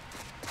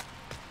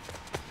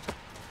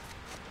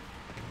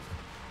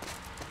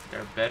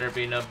 There better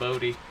be no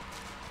booty.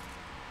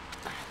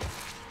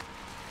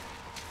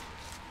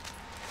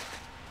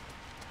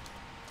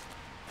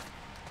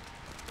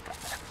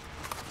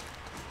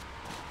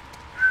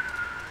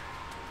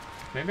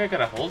 Maybe I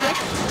gotta hold it?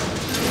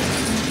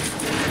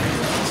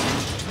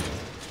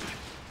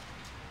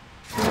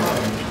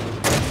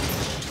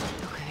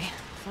 okay,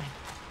 fine.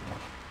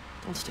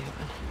 I'll stay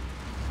open.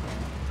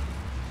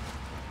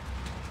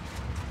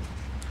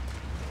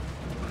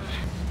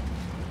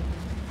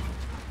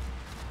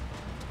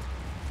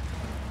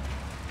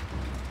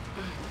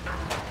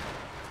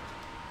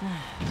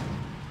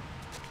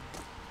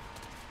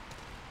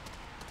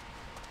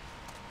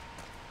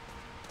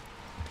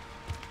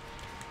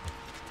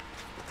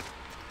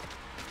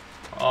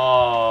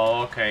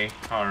 Oh, okay.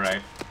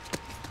 Alright.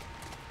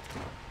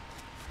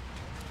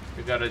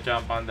 We gotta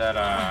jump on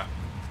that,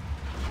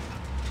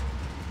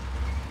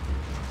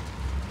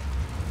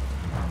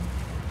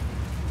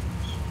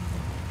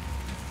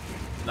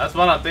 That's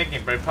what I'm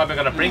thinking. We're probably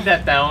gonna bring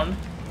that down.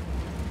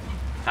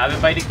 Have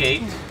it by the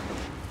gate.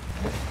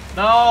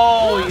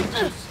 No! You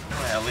just...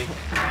 Oh, Ellie.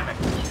 Damn it.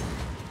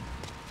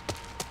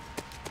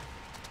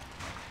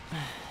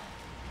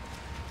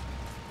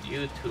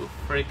 You too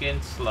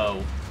freaking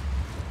slow.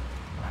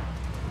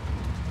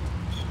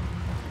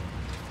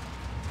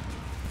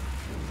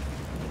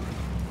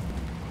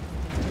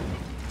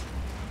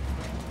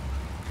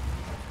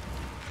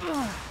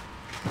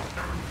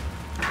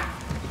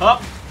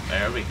 Up!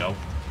 There we go.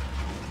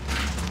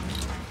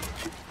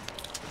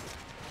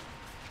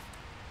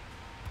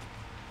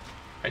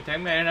 I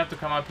think I didn't have to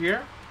come up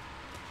here.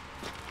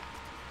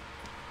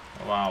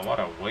 Wow, what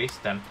a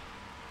waste then.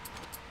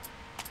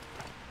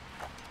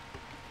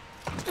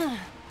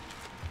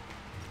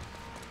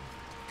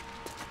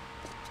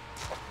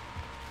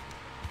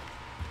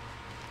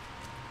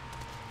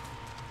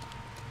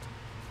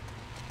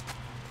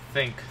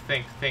 Think.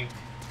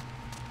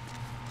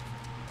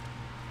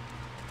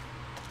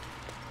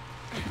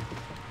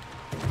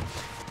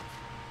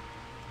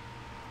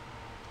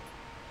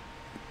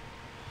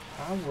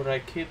 How would I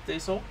keep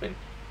this open?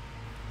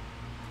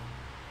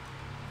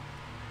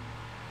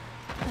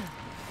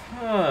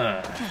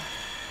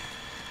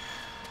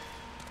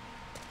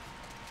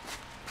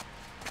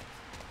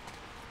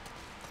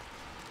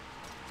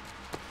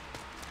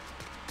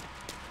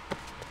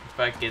 If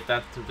I get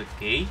that to the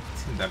gate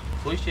and then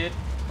push it,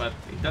 but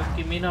it doesn't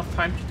give me enough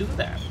time to do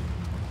that.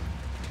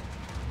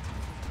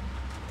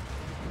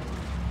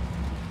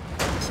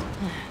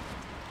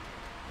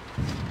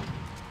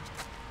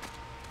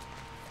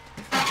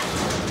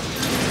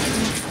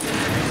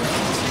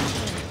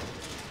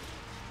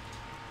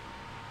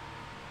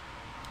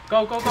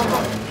 Go, go, go,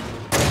 go!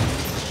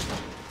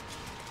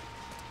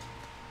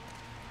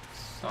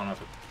 Son of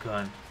a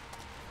gun.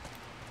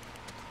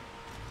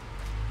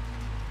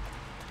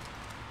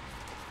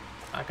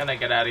 How can I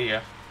get out of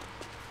here?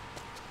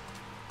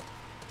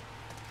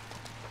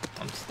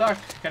 I'm stuck.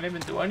 Can't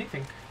even do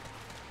anything.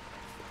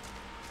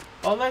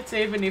 Well, let's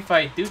say even if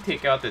I do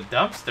take out the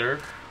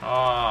dumpster.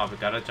 Oh, we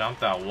gotta jump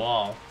that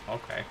wall.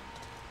 Okay.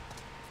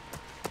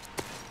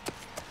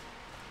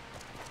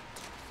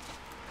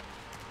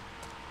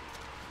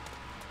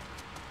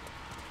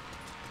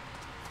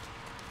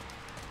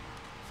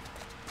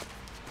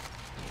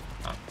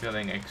 I'm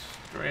feeling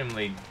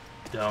extremely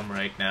dumb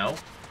right now.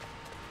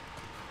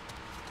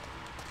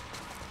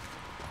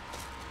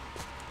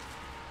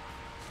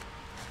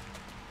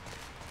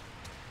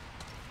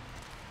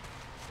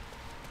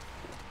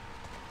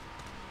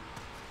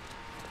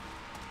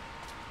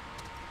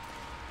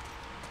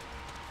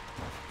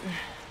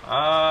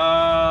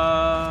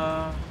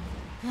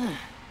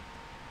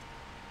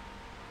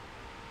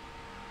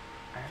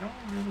 I don't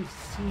really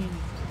see any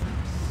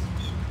place.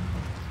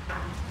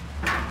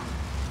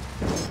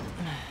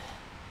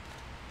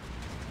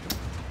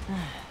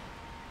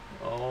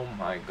 Oh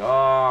my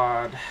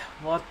god.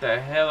 What the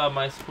hell am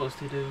I supposed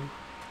to do?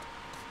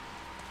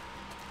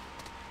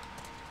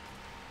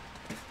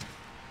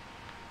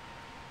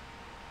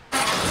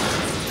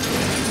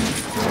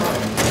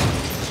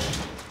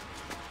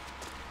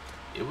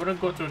 It wouldn't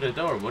go through the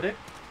door, would it?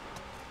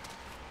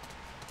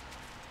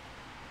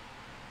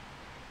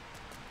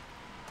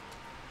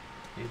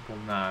 It will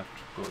not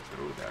go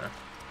through there.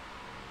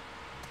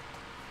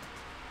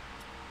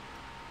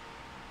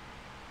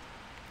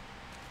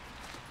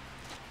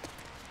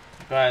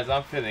 Guys,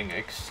 I'm feeling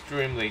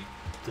extremely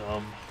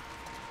dumb.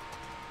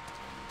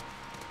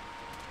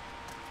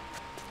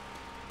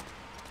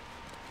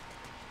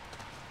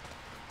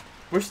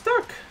 We're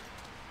stuck!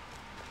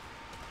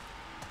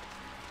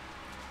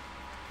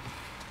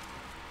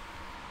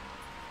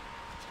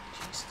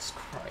 Jesus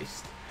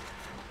Christ.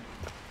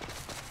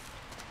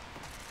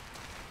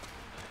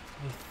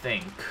 Let me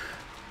think.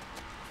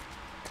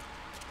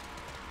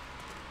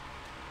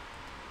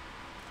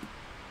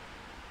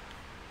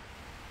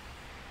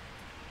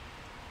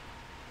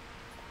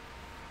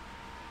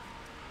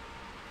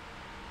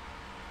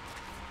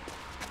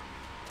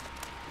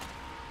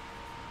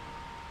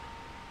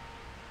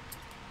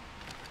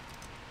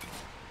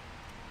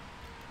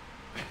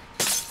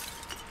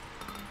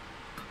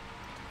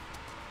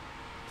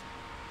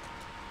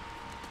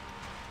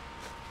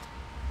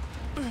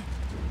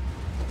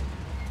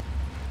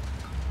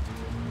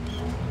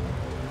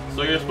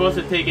 So you're supposed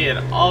to take it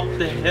up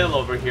the hill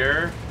over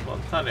here. Well,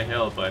 it's not a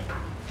hill, but...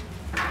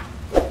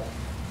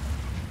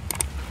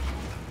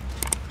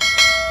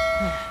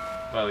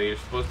 Well, you're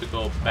supposed to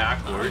go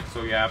backwards,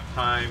 so you have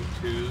time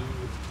to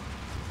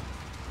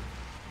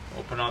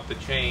open up the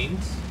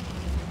chains.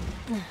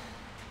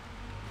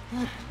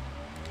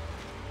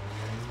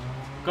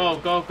 Go,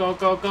 go, go,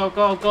 go, go,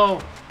 go,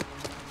 go!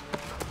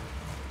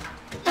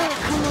 Come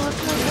on.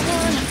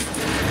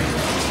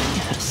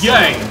 Yes.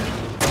 Yay!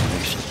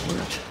 Actually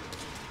worked.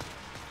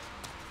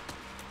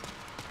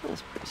 That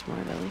was pretty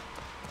smart, Ellie.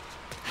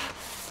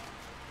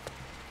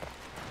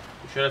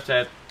 You should have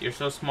said, "You're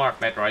so smart,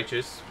 Matt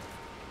Righteous."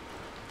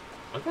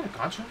 Was that a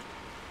gunshot?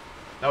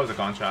 That was a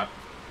gunshot.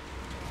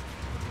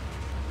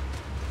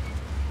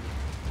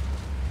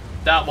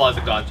 That was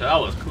a gunshot. That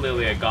was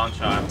clearly a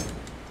gunshot.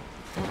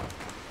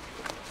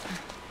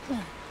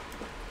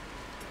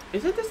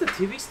 Isn't this the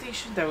TV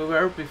station that we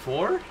were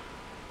before?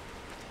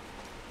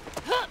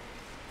 Okay.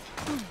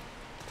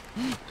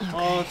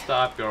 Oh,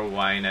 stop your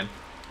whining.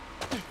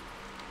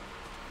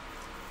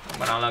 I'm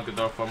gonna unlock the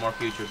door for more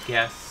future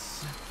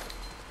guests.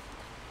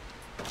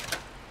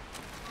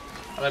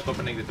 I like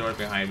opening the doors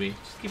behind me.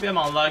 Just keep them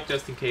unlocked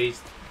just in case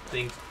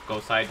things go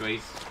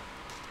sideways.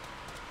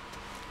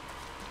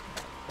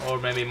 Or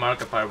maybe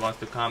Markiplier wants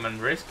to come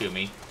and rescue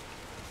me.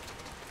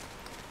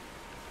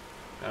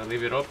 Gotta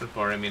leave it open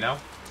for him, you know?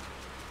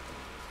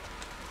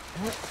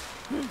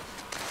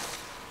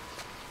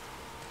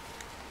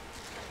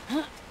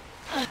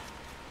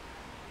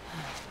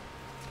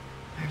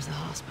 There's the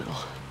hospital.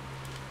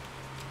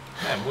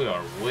 Man, we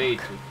are way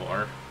too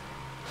far.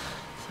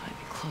 Thought I'd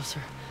be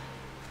closer.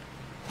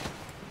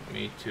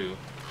 Me too.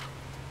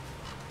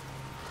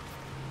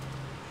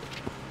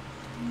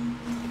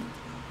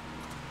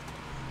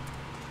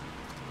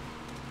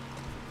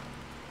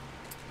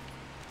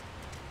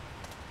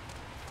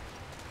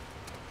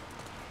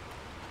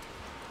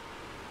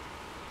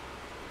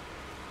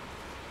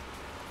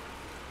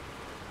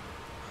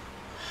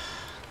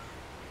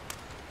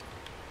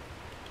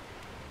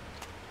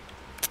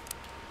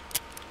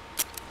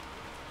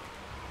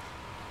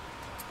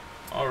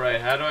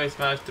 Alright, how do I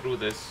smash through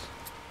this?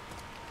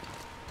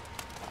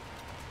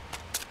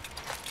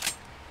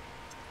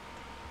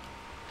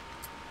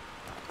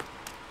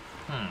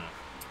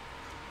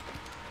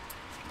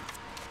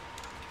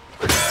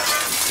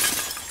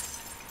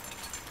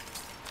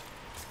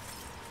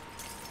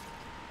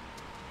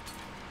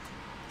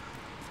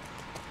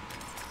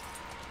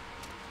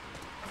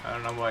 I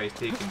don't know why he's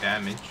taking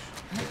damage.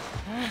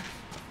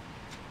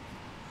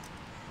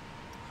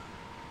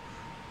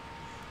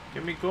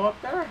 Can we go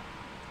up there?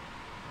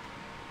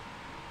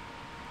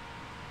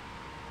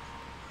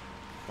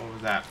 What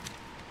was that?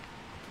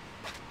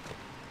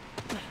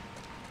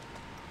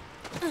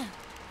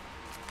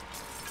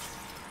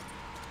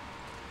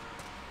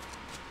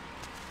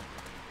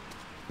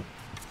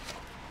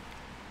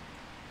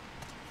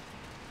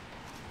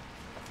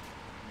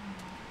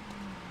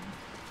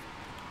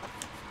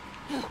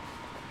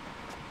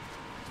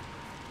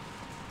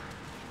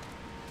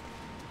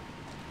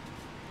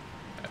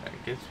 I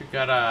guess we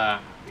gotta...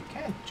 we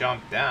can't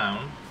jump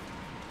down.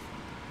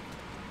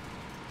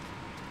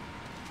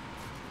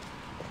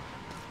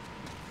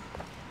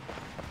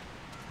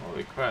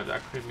 Holy crap,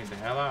 that creeped me the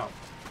hell out.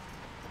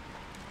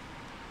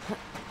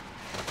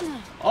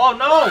 Oh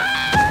no!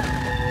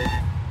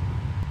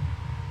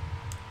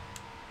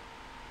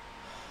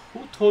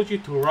 Who told you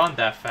to run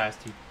that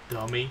fast, you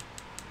dummy?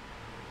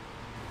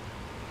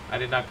 I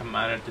did not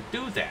command her to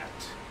do that.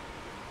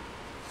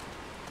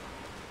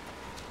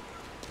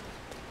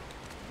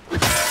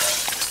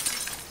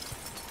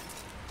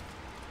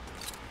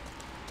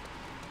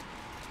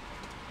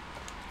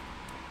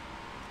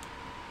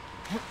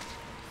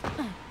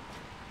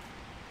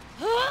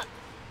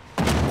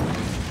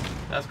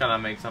 That's gonna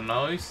make some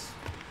noise.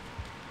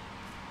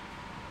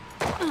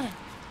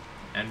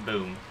 And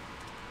boom.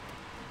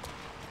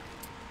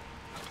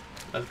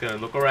 Let's go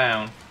look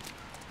around.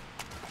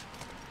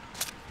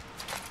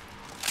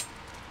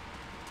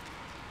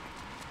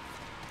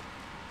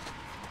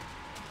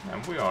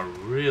 And we are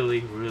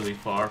really, really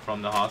far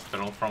from the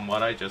hospital from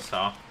what I just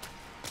saw.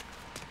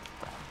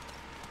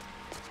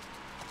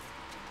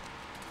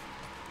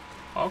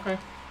 Okay.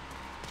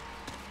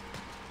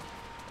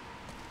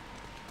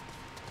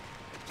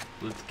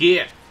 Let's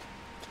get.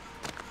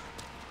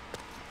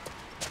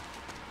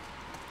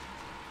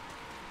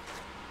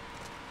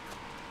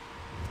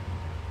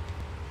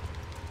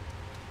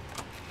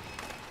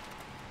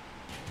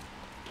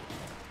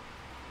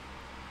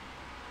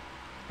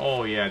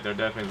 Oh yeah, there are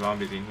definitely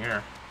zombies in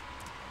here.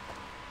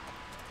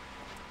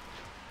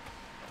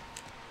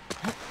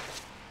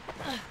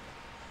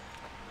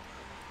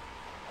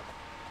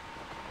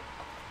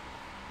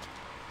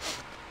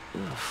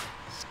 Ugh,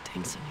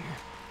 stinks in here.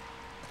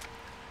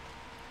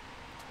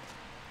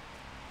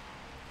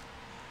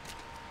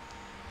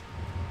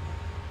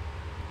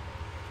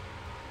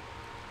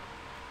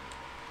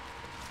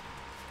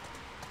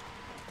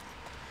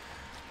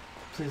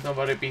 Please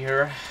nobody be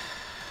here.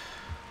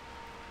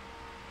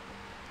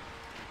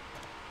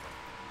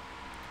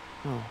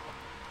 Oh.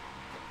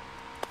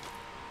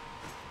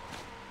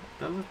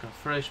 That look like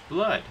fresh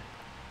blood.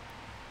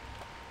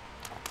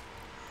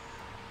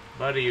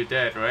 Buddy, you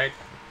dead, right?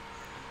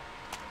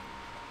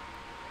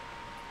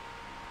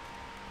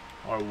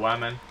 Or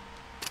woman.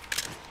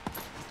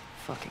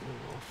 Fucking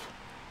wolf.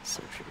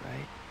 Serves you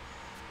right.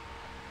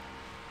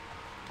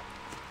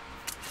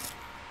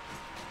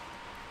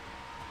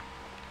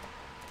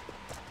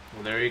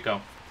 Well, there you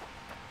go.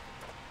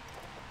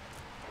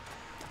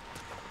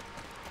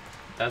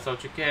 That's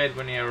what you get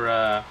when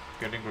you're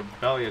getting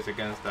rebellious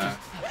against that.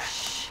 Oh,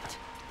 shit.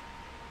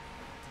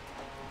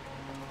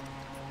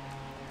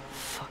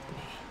 Fuck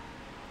me.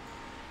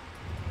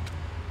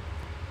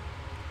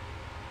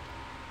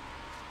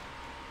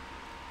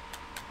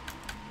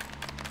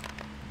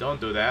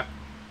 Don't do that.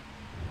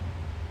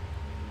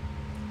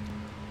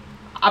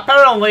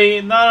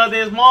 Apparently, none of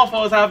these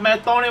mofos have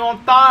met Tony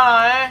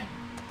Montana, eh?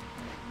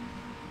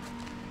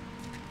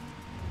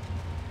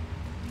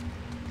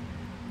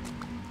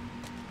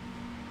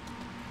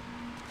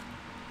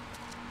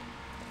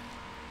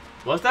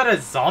 Was that a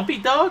zombie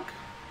dog?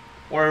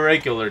 Or a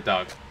regular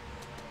dog?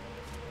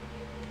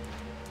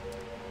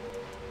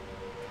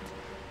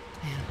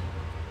 Man,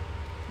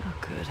 not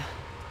good.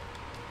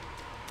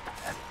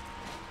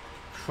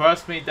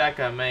 Trust me, that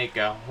can make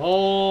a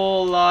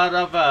whole lot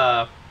of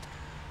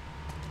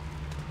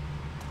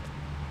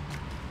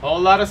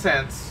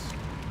sense.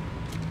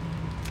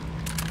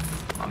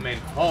 I mean,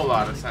 whole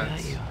lot of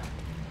sense.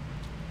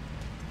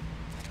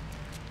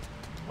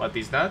 What,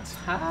 these nuts?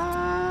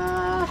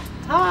 Ha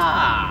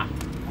ha!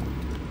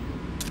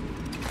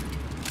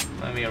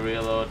 Let me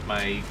reload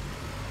my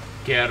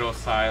ghetto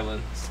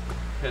silence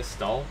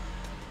pistol.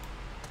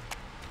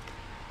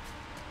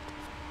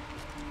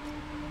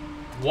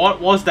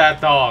 What was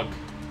that dog?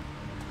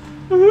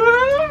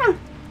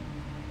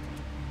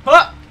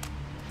 Huh!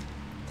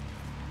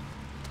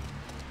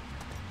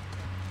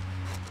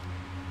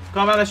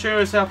 Come on and show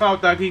yourself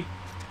out, doggy.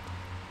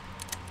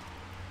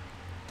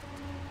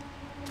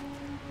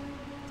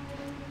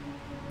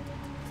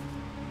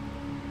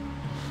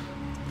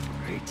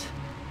 Great.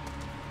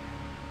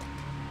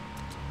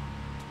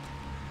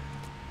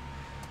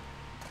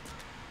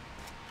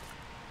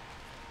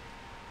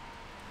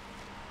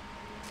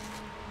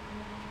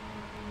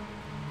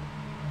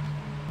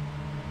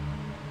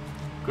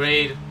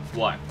 Grade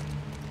 1.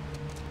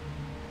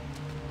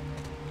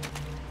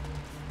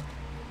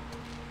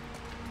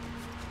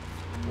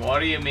 What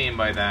do you mean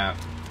by that?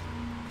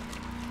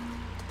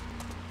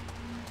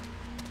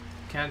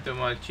 Can't do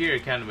much here,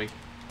 can we?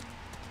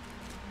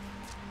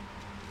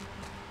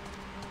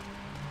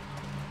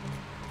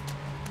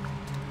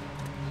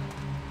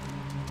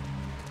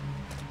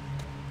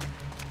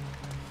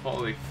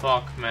 Holy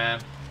fuck,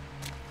 man.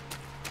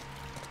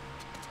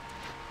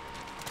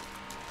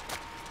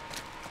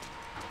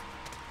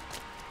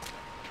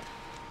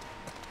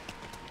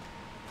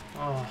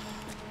 Oh.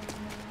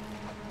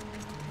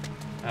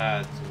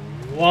 That's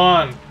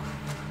one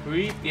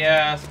creepy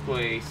ass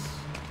place.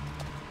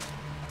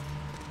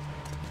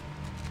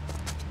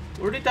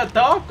 Where did that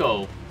dog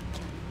go?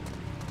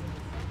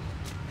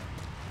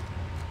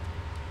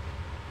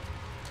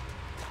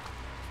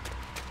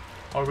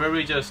 Or were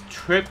we just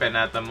tripping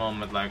at the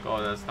moment, like,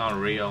 oh, that's not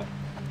real?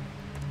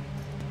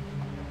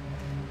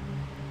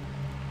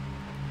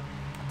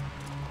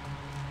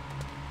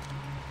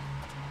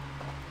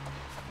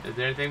 Is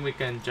there anything we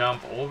can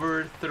jump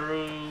over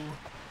through?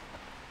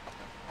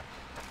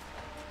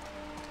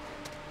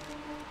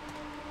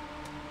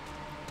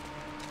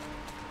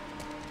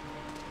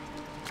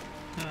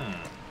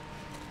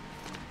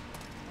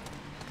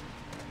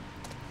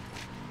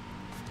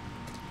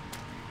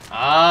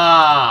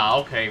 Ah,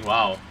 okay,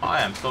 wow.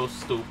 I am so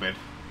stupid.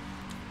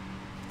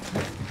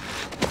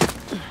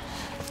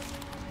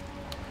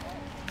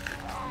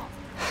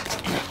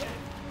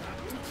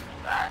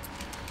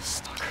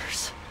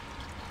 Stalkers.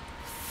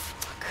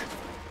 Fuck.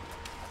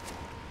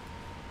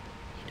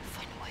 Need to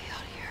find a way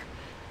out of here.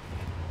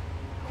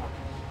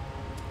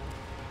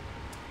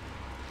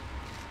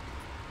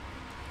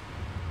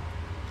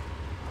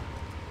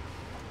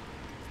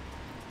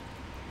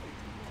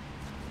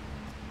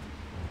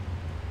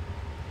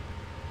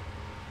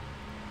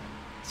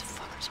 These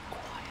fuckers are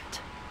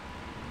quiet.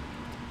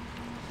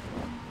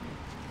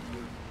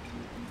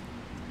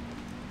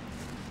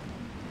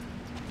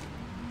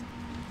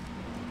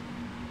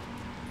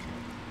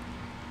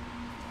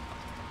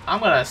 I'm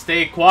gonna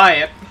stay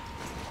quiet.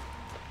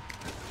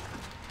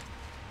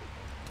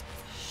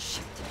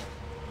 Shit.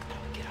 How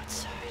do we get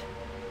outside?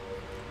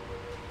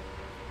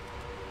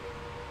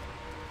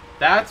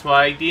 That's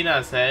why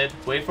Dina said,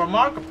 wait for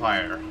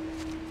Markiplier.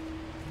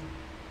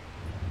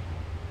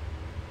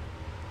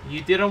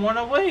 You didn't want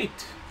to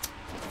wait.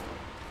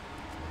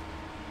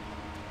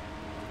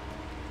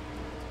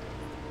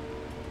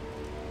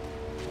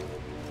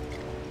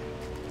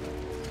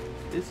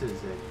 This is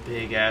a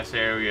big ass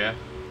area.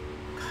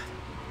 God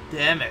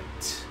damn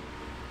it.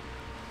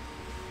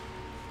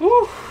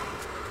 Whew.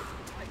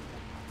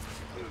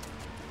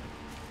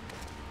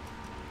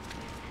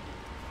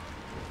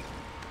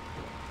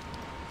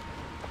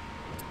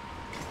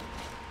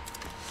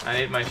 I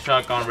need my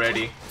shotgun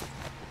ready.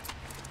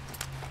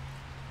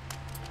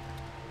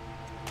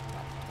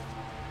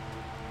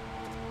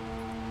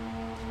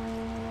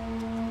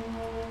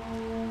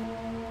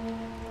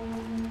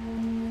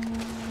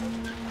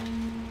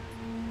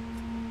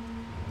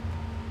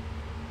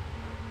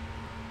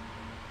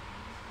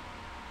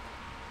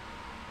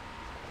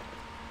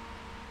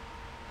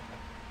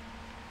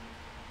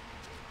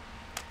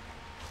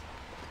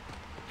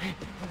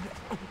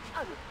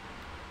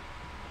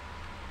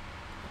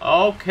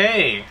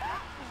 Okay.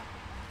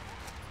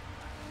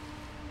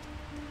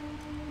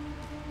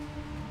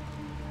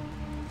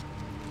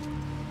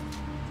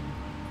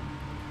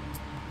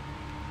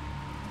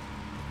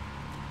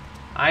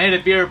 I need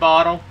a beer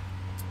bottle.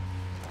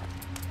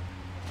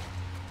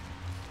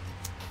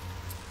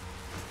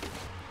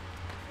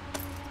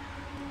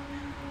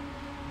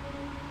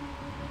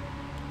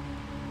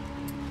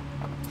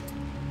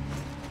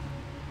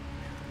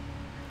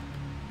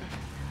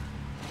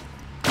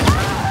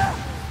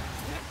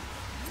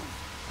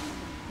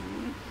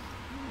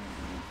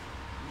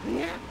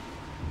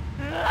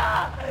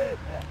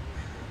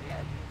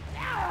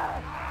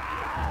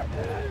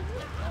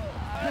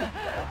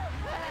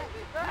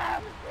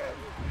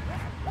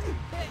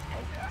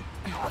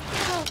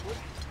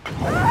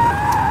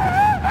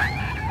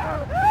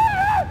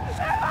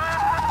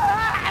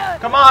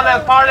 Come on,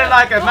 let's party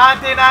like it's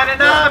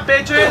 1999,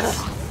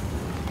 bitches!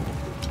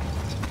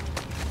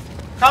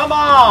 Come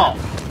on!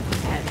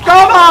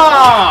 Come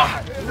on!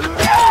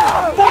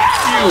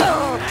 Fuck you!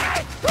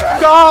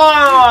 Come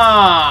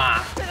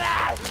on!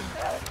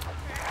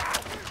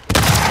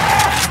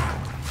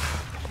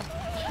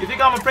 You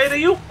think I'm afraid of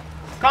you?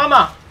 Come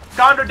on!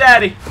 Counter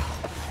daddy!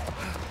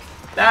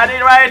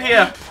 Daddy right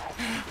here!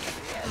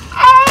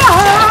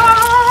 Ah!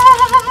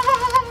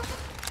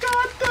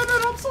 God damn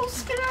it, I'm so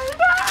scared!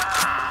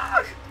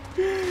 Ah!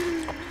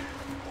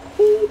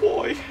 Oh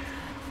boy.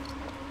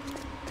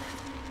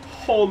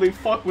 Holy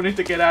fuck, we need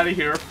to get out of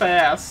here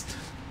fast.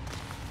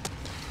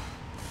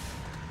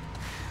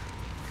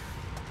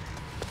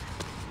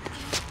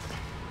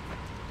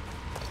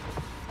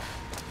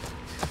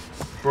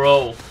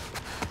 Bro.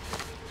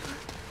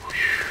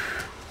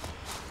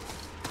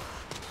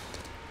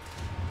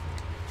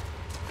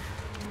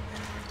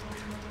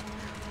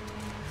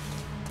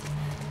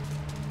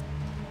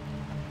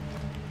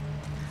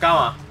 Come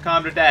on,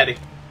 come to daddy.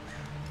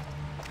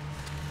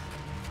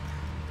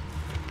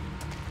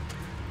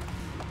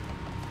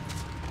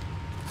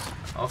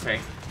 Okay.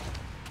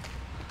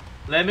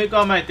 Let me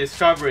go my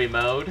discovery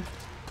mode.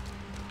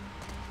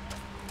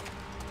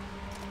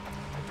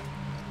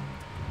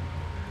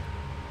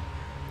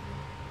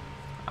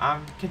 I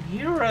can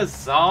hear a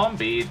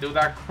zombie do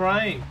that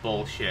crying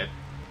bullshit.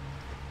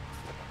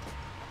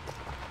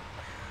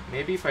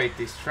 Maybe if I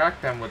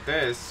distract them with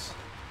this.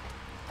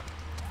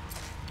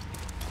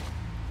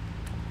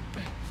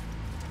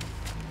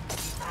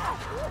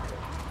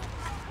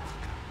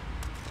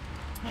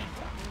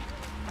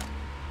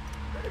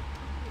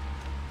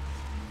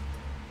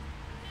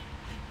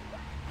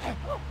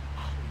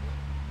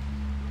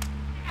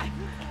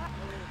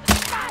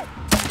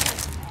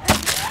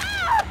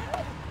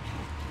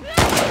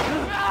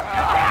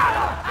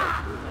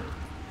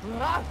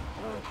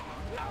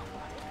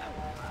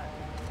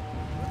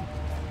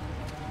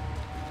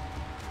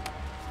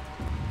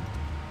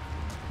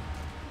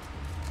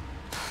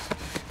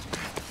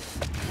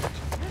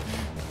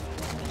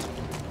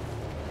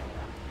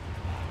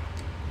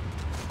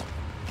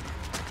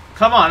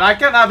 Come on, I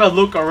can have a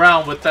look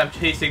around with them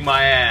chasing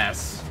my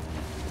ass.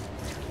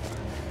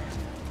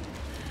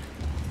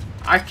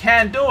 I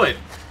can't do it.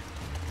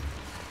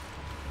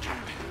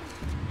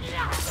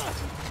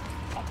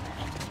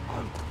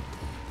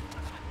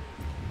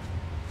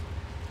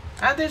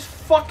 And this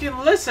fucking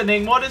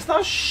listening mode is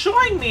not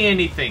showing me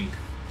anything.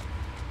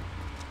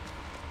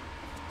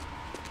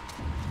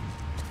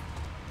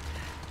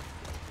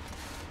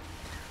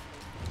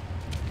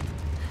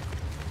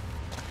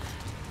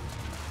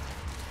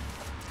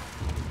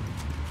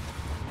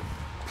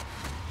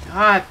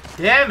 God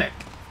damn it.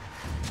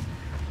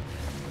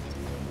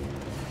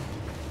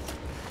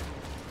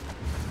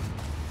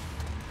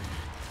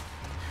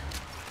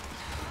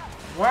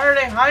 Why are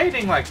they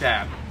hiding like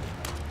that?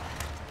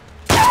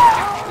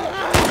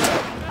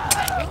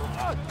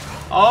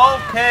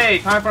 Okay,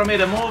 time for me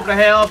to move the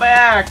hell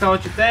back,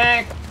 don't you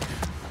think?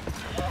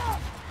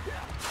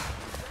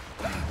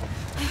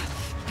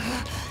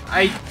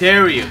 I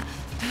dare you.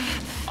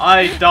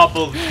 I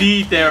double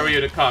D dare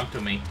you to come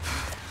to me.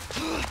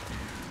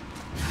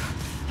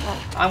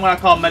 I'm gonna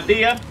call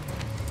Medea.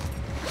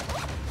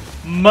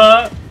 M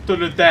to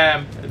the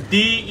damn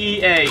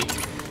D-E-A.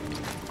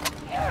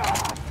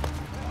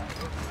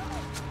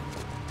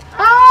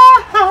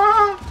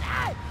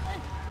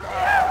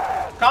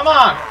 Come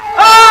on!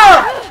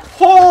 Ah!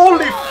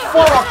 Holy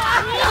fuck!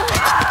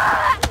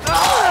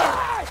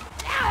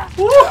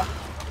 Woo!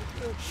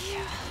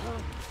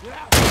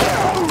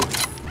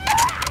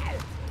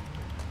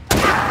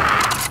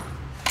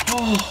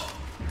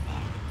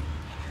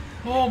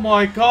 Oh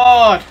my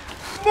god!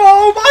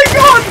 Oh my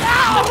god!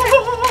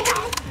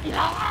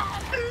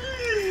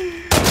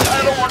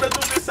 I don't want to do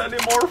this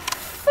anymore.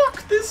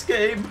 Fuck this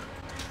game.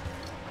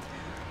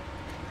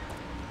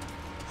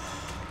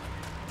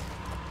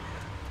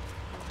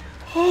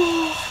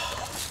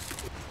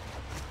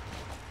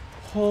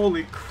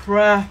 Holy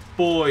crap,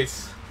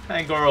 boys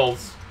and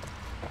girls.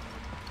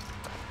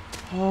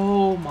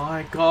 Oh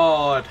my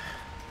god.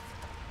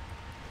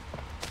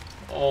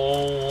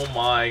 Oh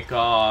my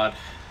god.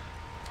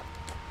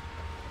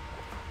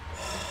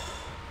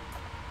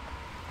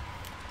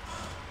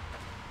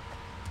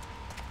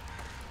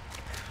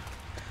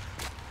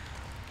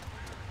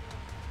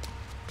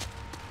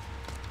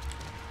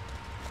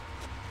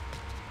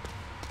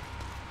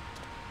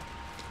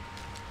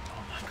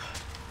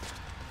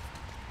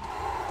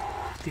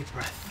 Deep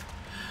breath.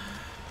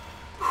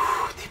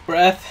 Deep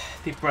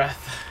breath. Deep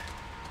breath.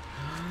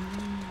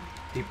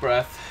 Deep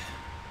breath.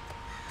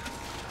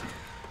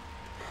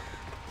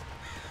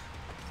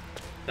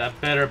 That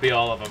better be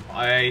all of them.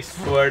 I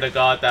swear to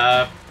God,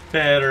 that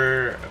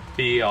better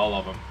be all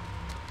of them.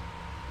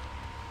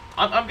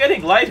 I'm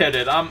getting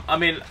lightheaded.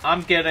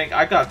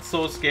 I got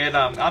so scared.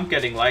 I'm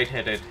getting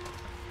lightheaded.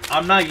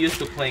 I'm not used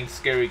to playing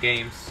scary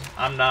games.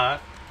 I'm not.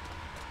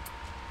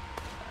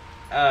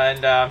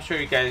 And I'm sure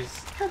you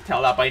guys can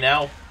tell that by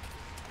now.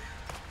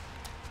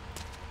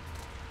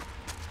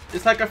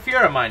 It's like a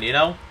fear of mine, you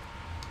know?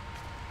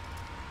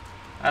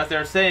 As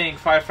they're saying,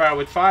 fight fire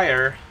with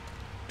fire.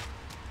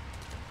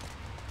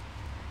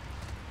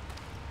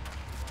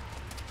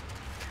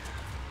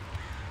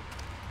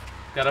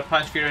 Gotta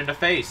punch fear in the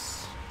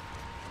face.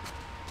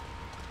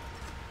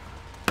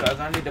 Guys,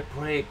 I need a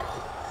break.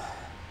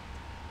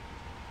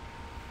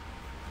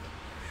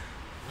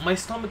 My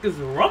stomach is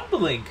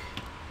rumbling.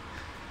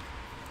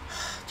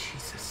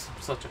 Jesus,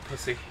 I'm such a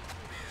pussy.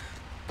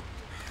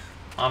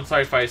 I'm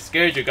sorry if I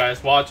scared you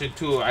guys watching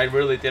too. I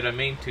really didn't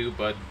mean to,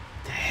 but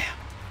damn.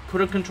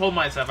 Couldn't control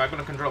myself. I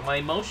couldn't control my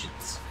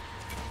emotions.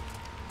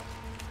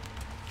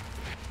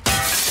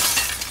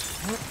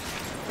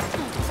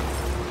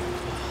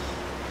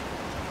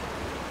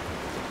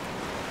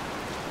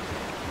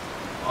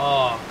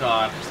 Oh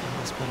god.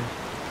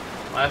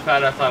 My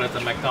father thought it's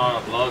a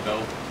McDonald's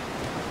logo.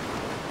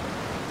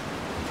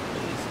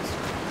 Jesus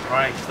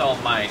Christ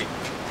almighty.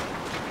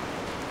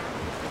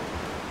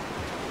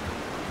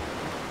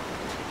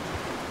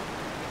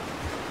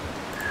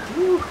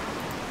 Whew.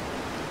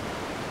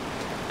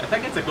 I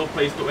think it's a good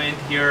place to end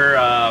here.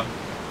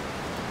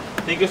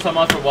 Thank you so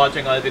much for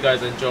watching. I hope you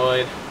guys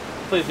enjoyed.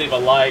 Please leave a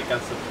like and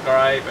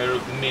subscribe. It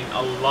would mean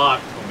a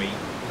lot to me.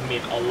 It would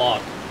mean a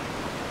lot.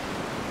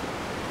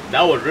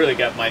 That would really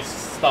get my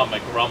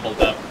stomach rumbled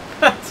up.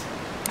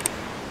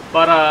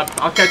 But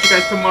I'll catch you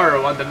guys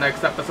tomorrow on the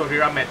next episode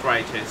here on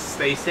MET-ers.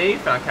 Stay safe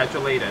and I'll catch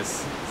you later.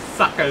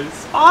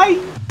 Suckers.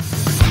 Bye!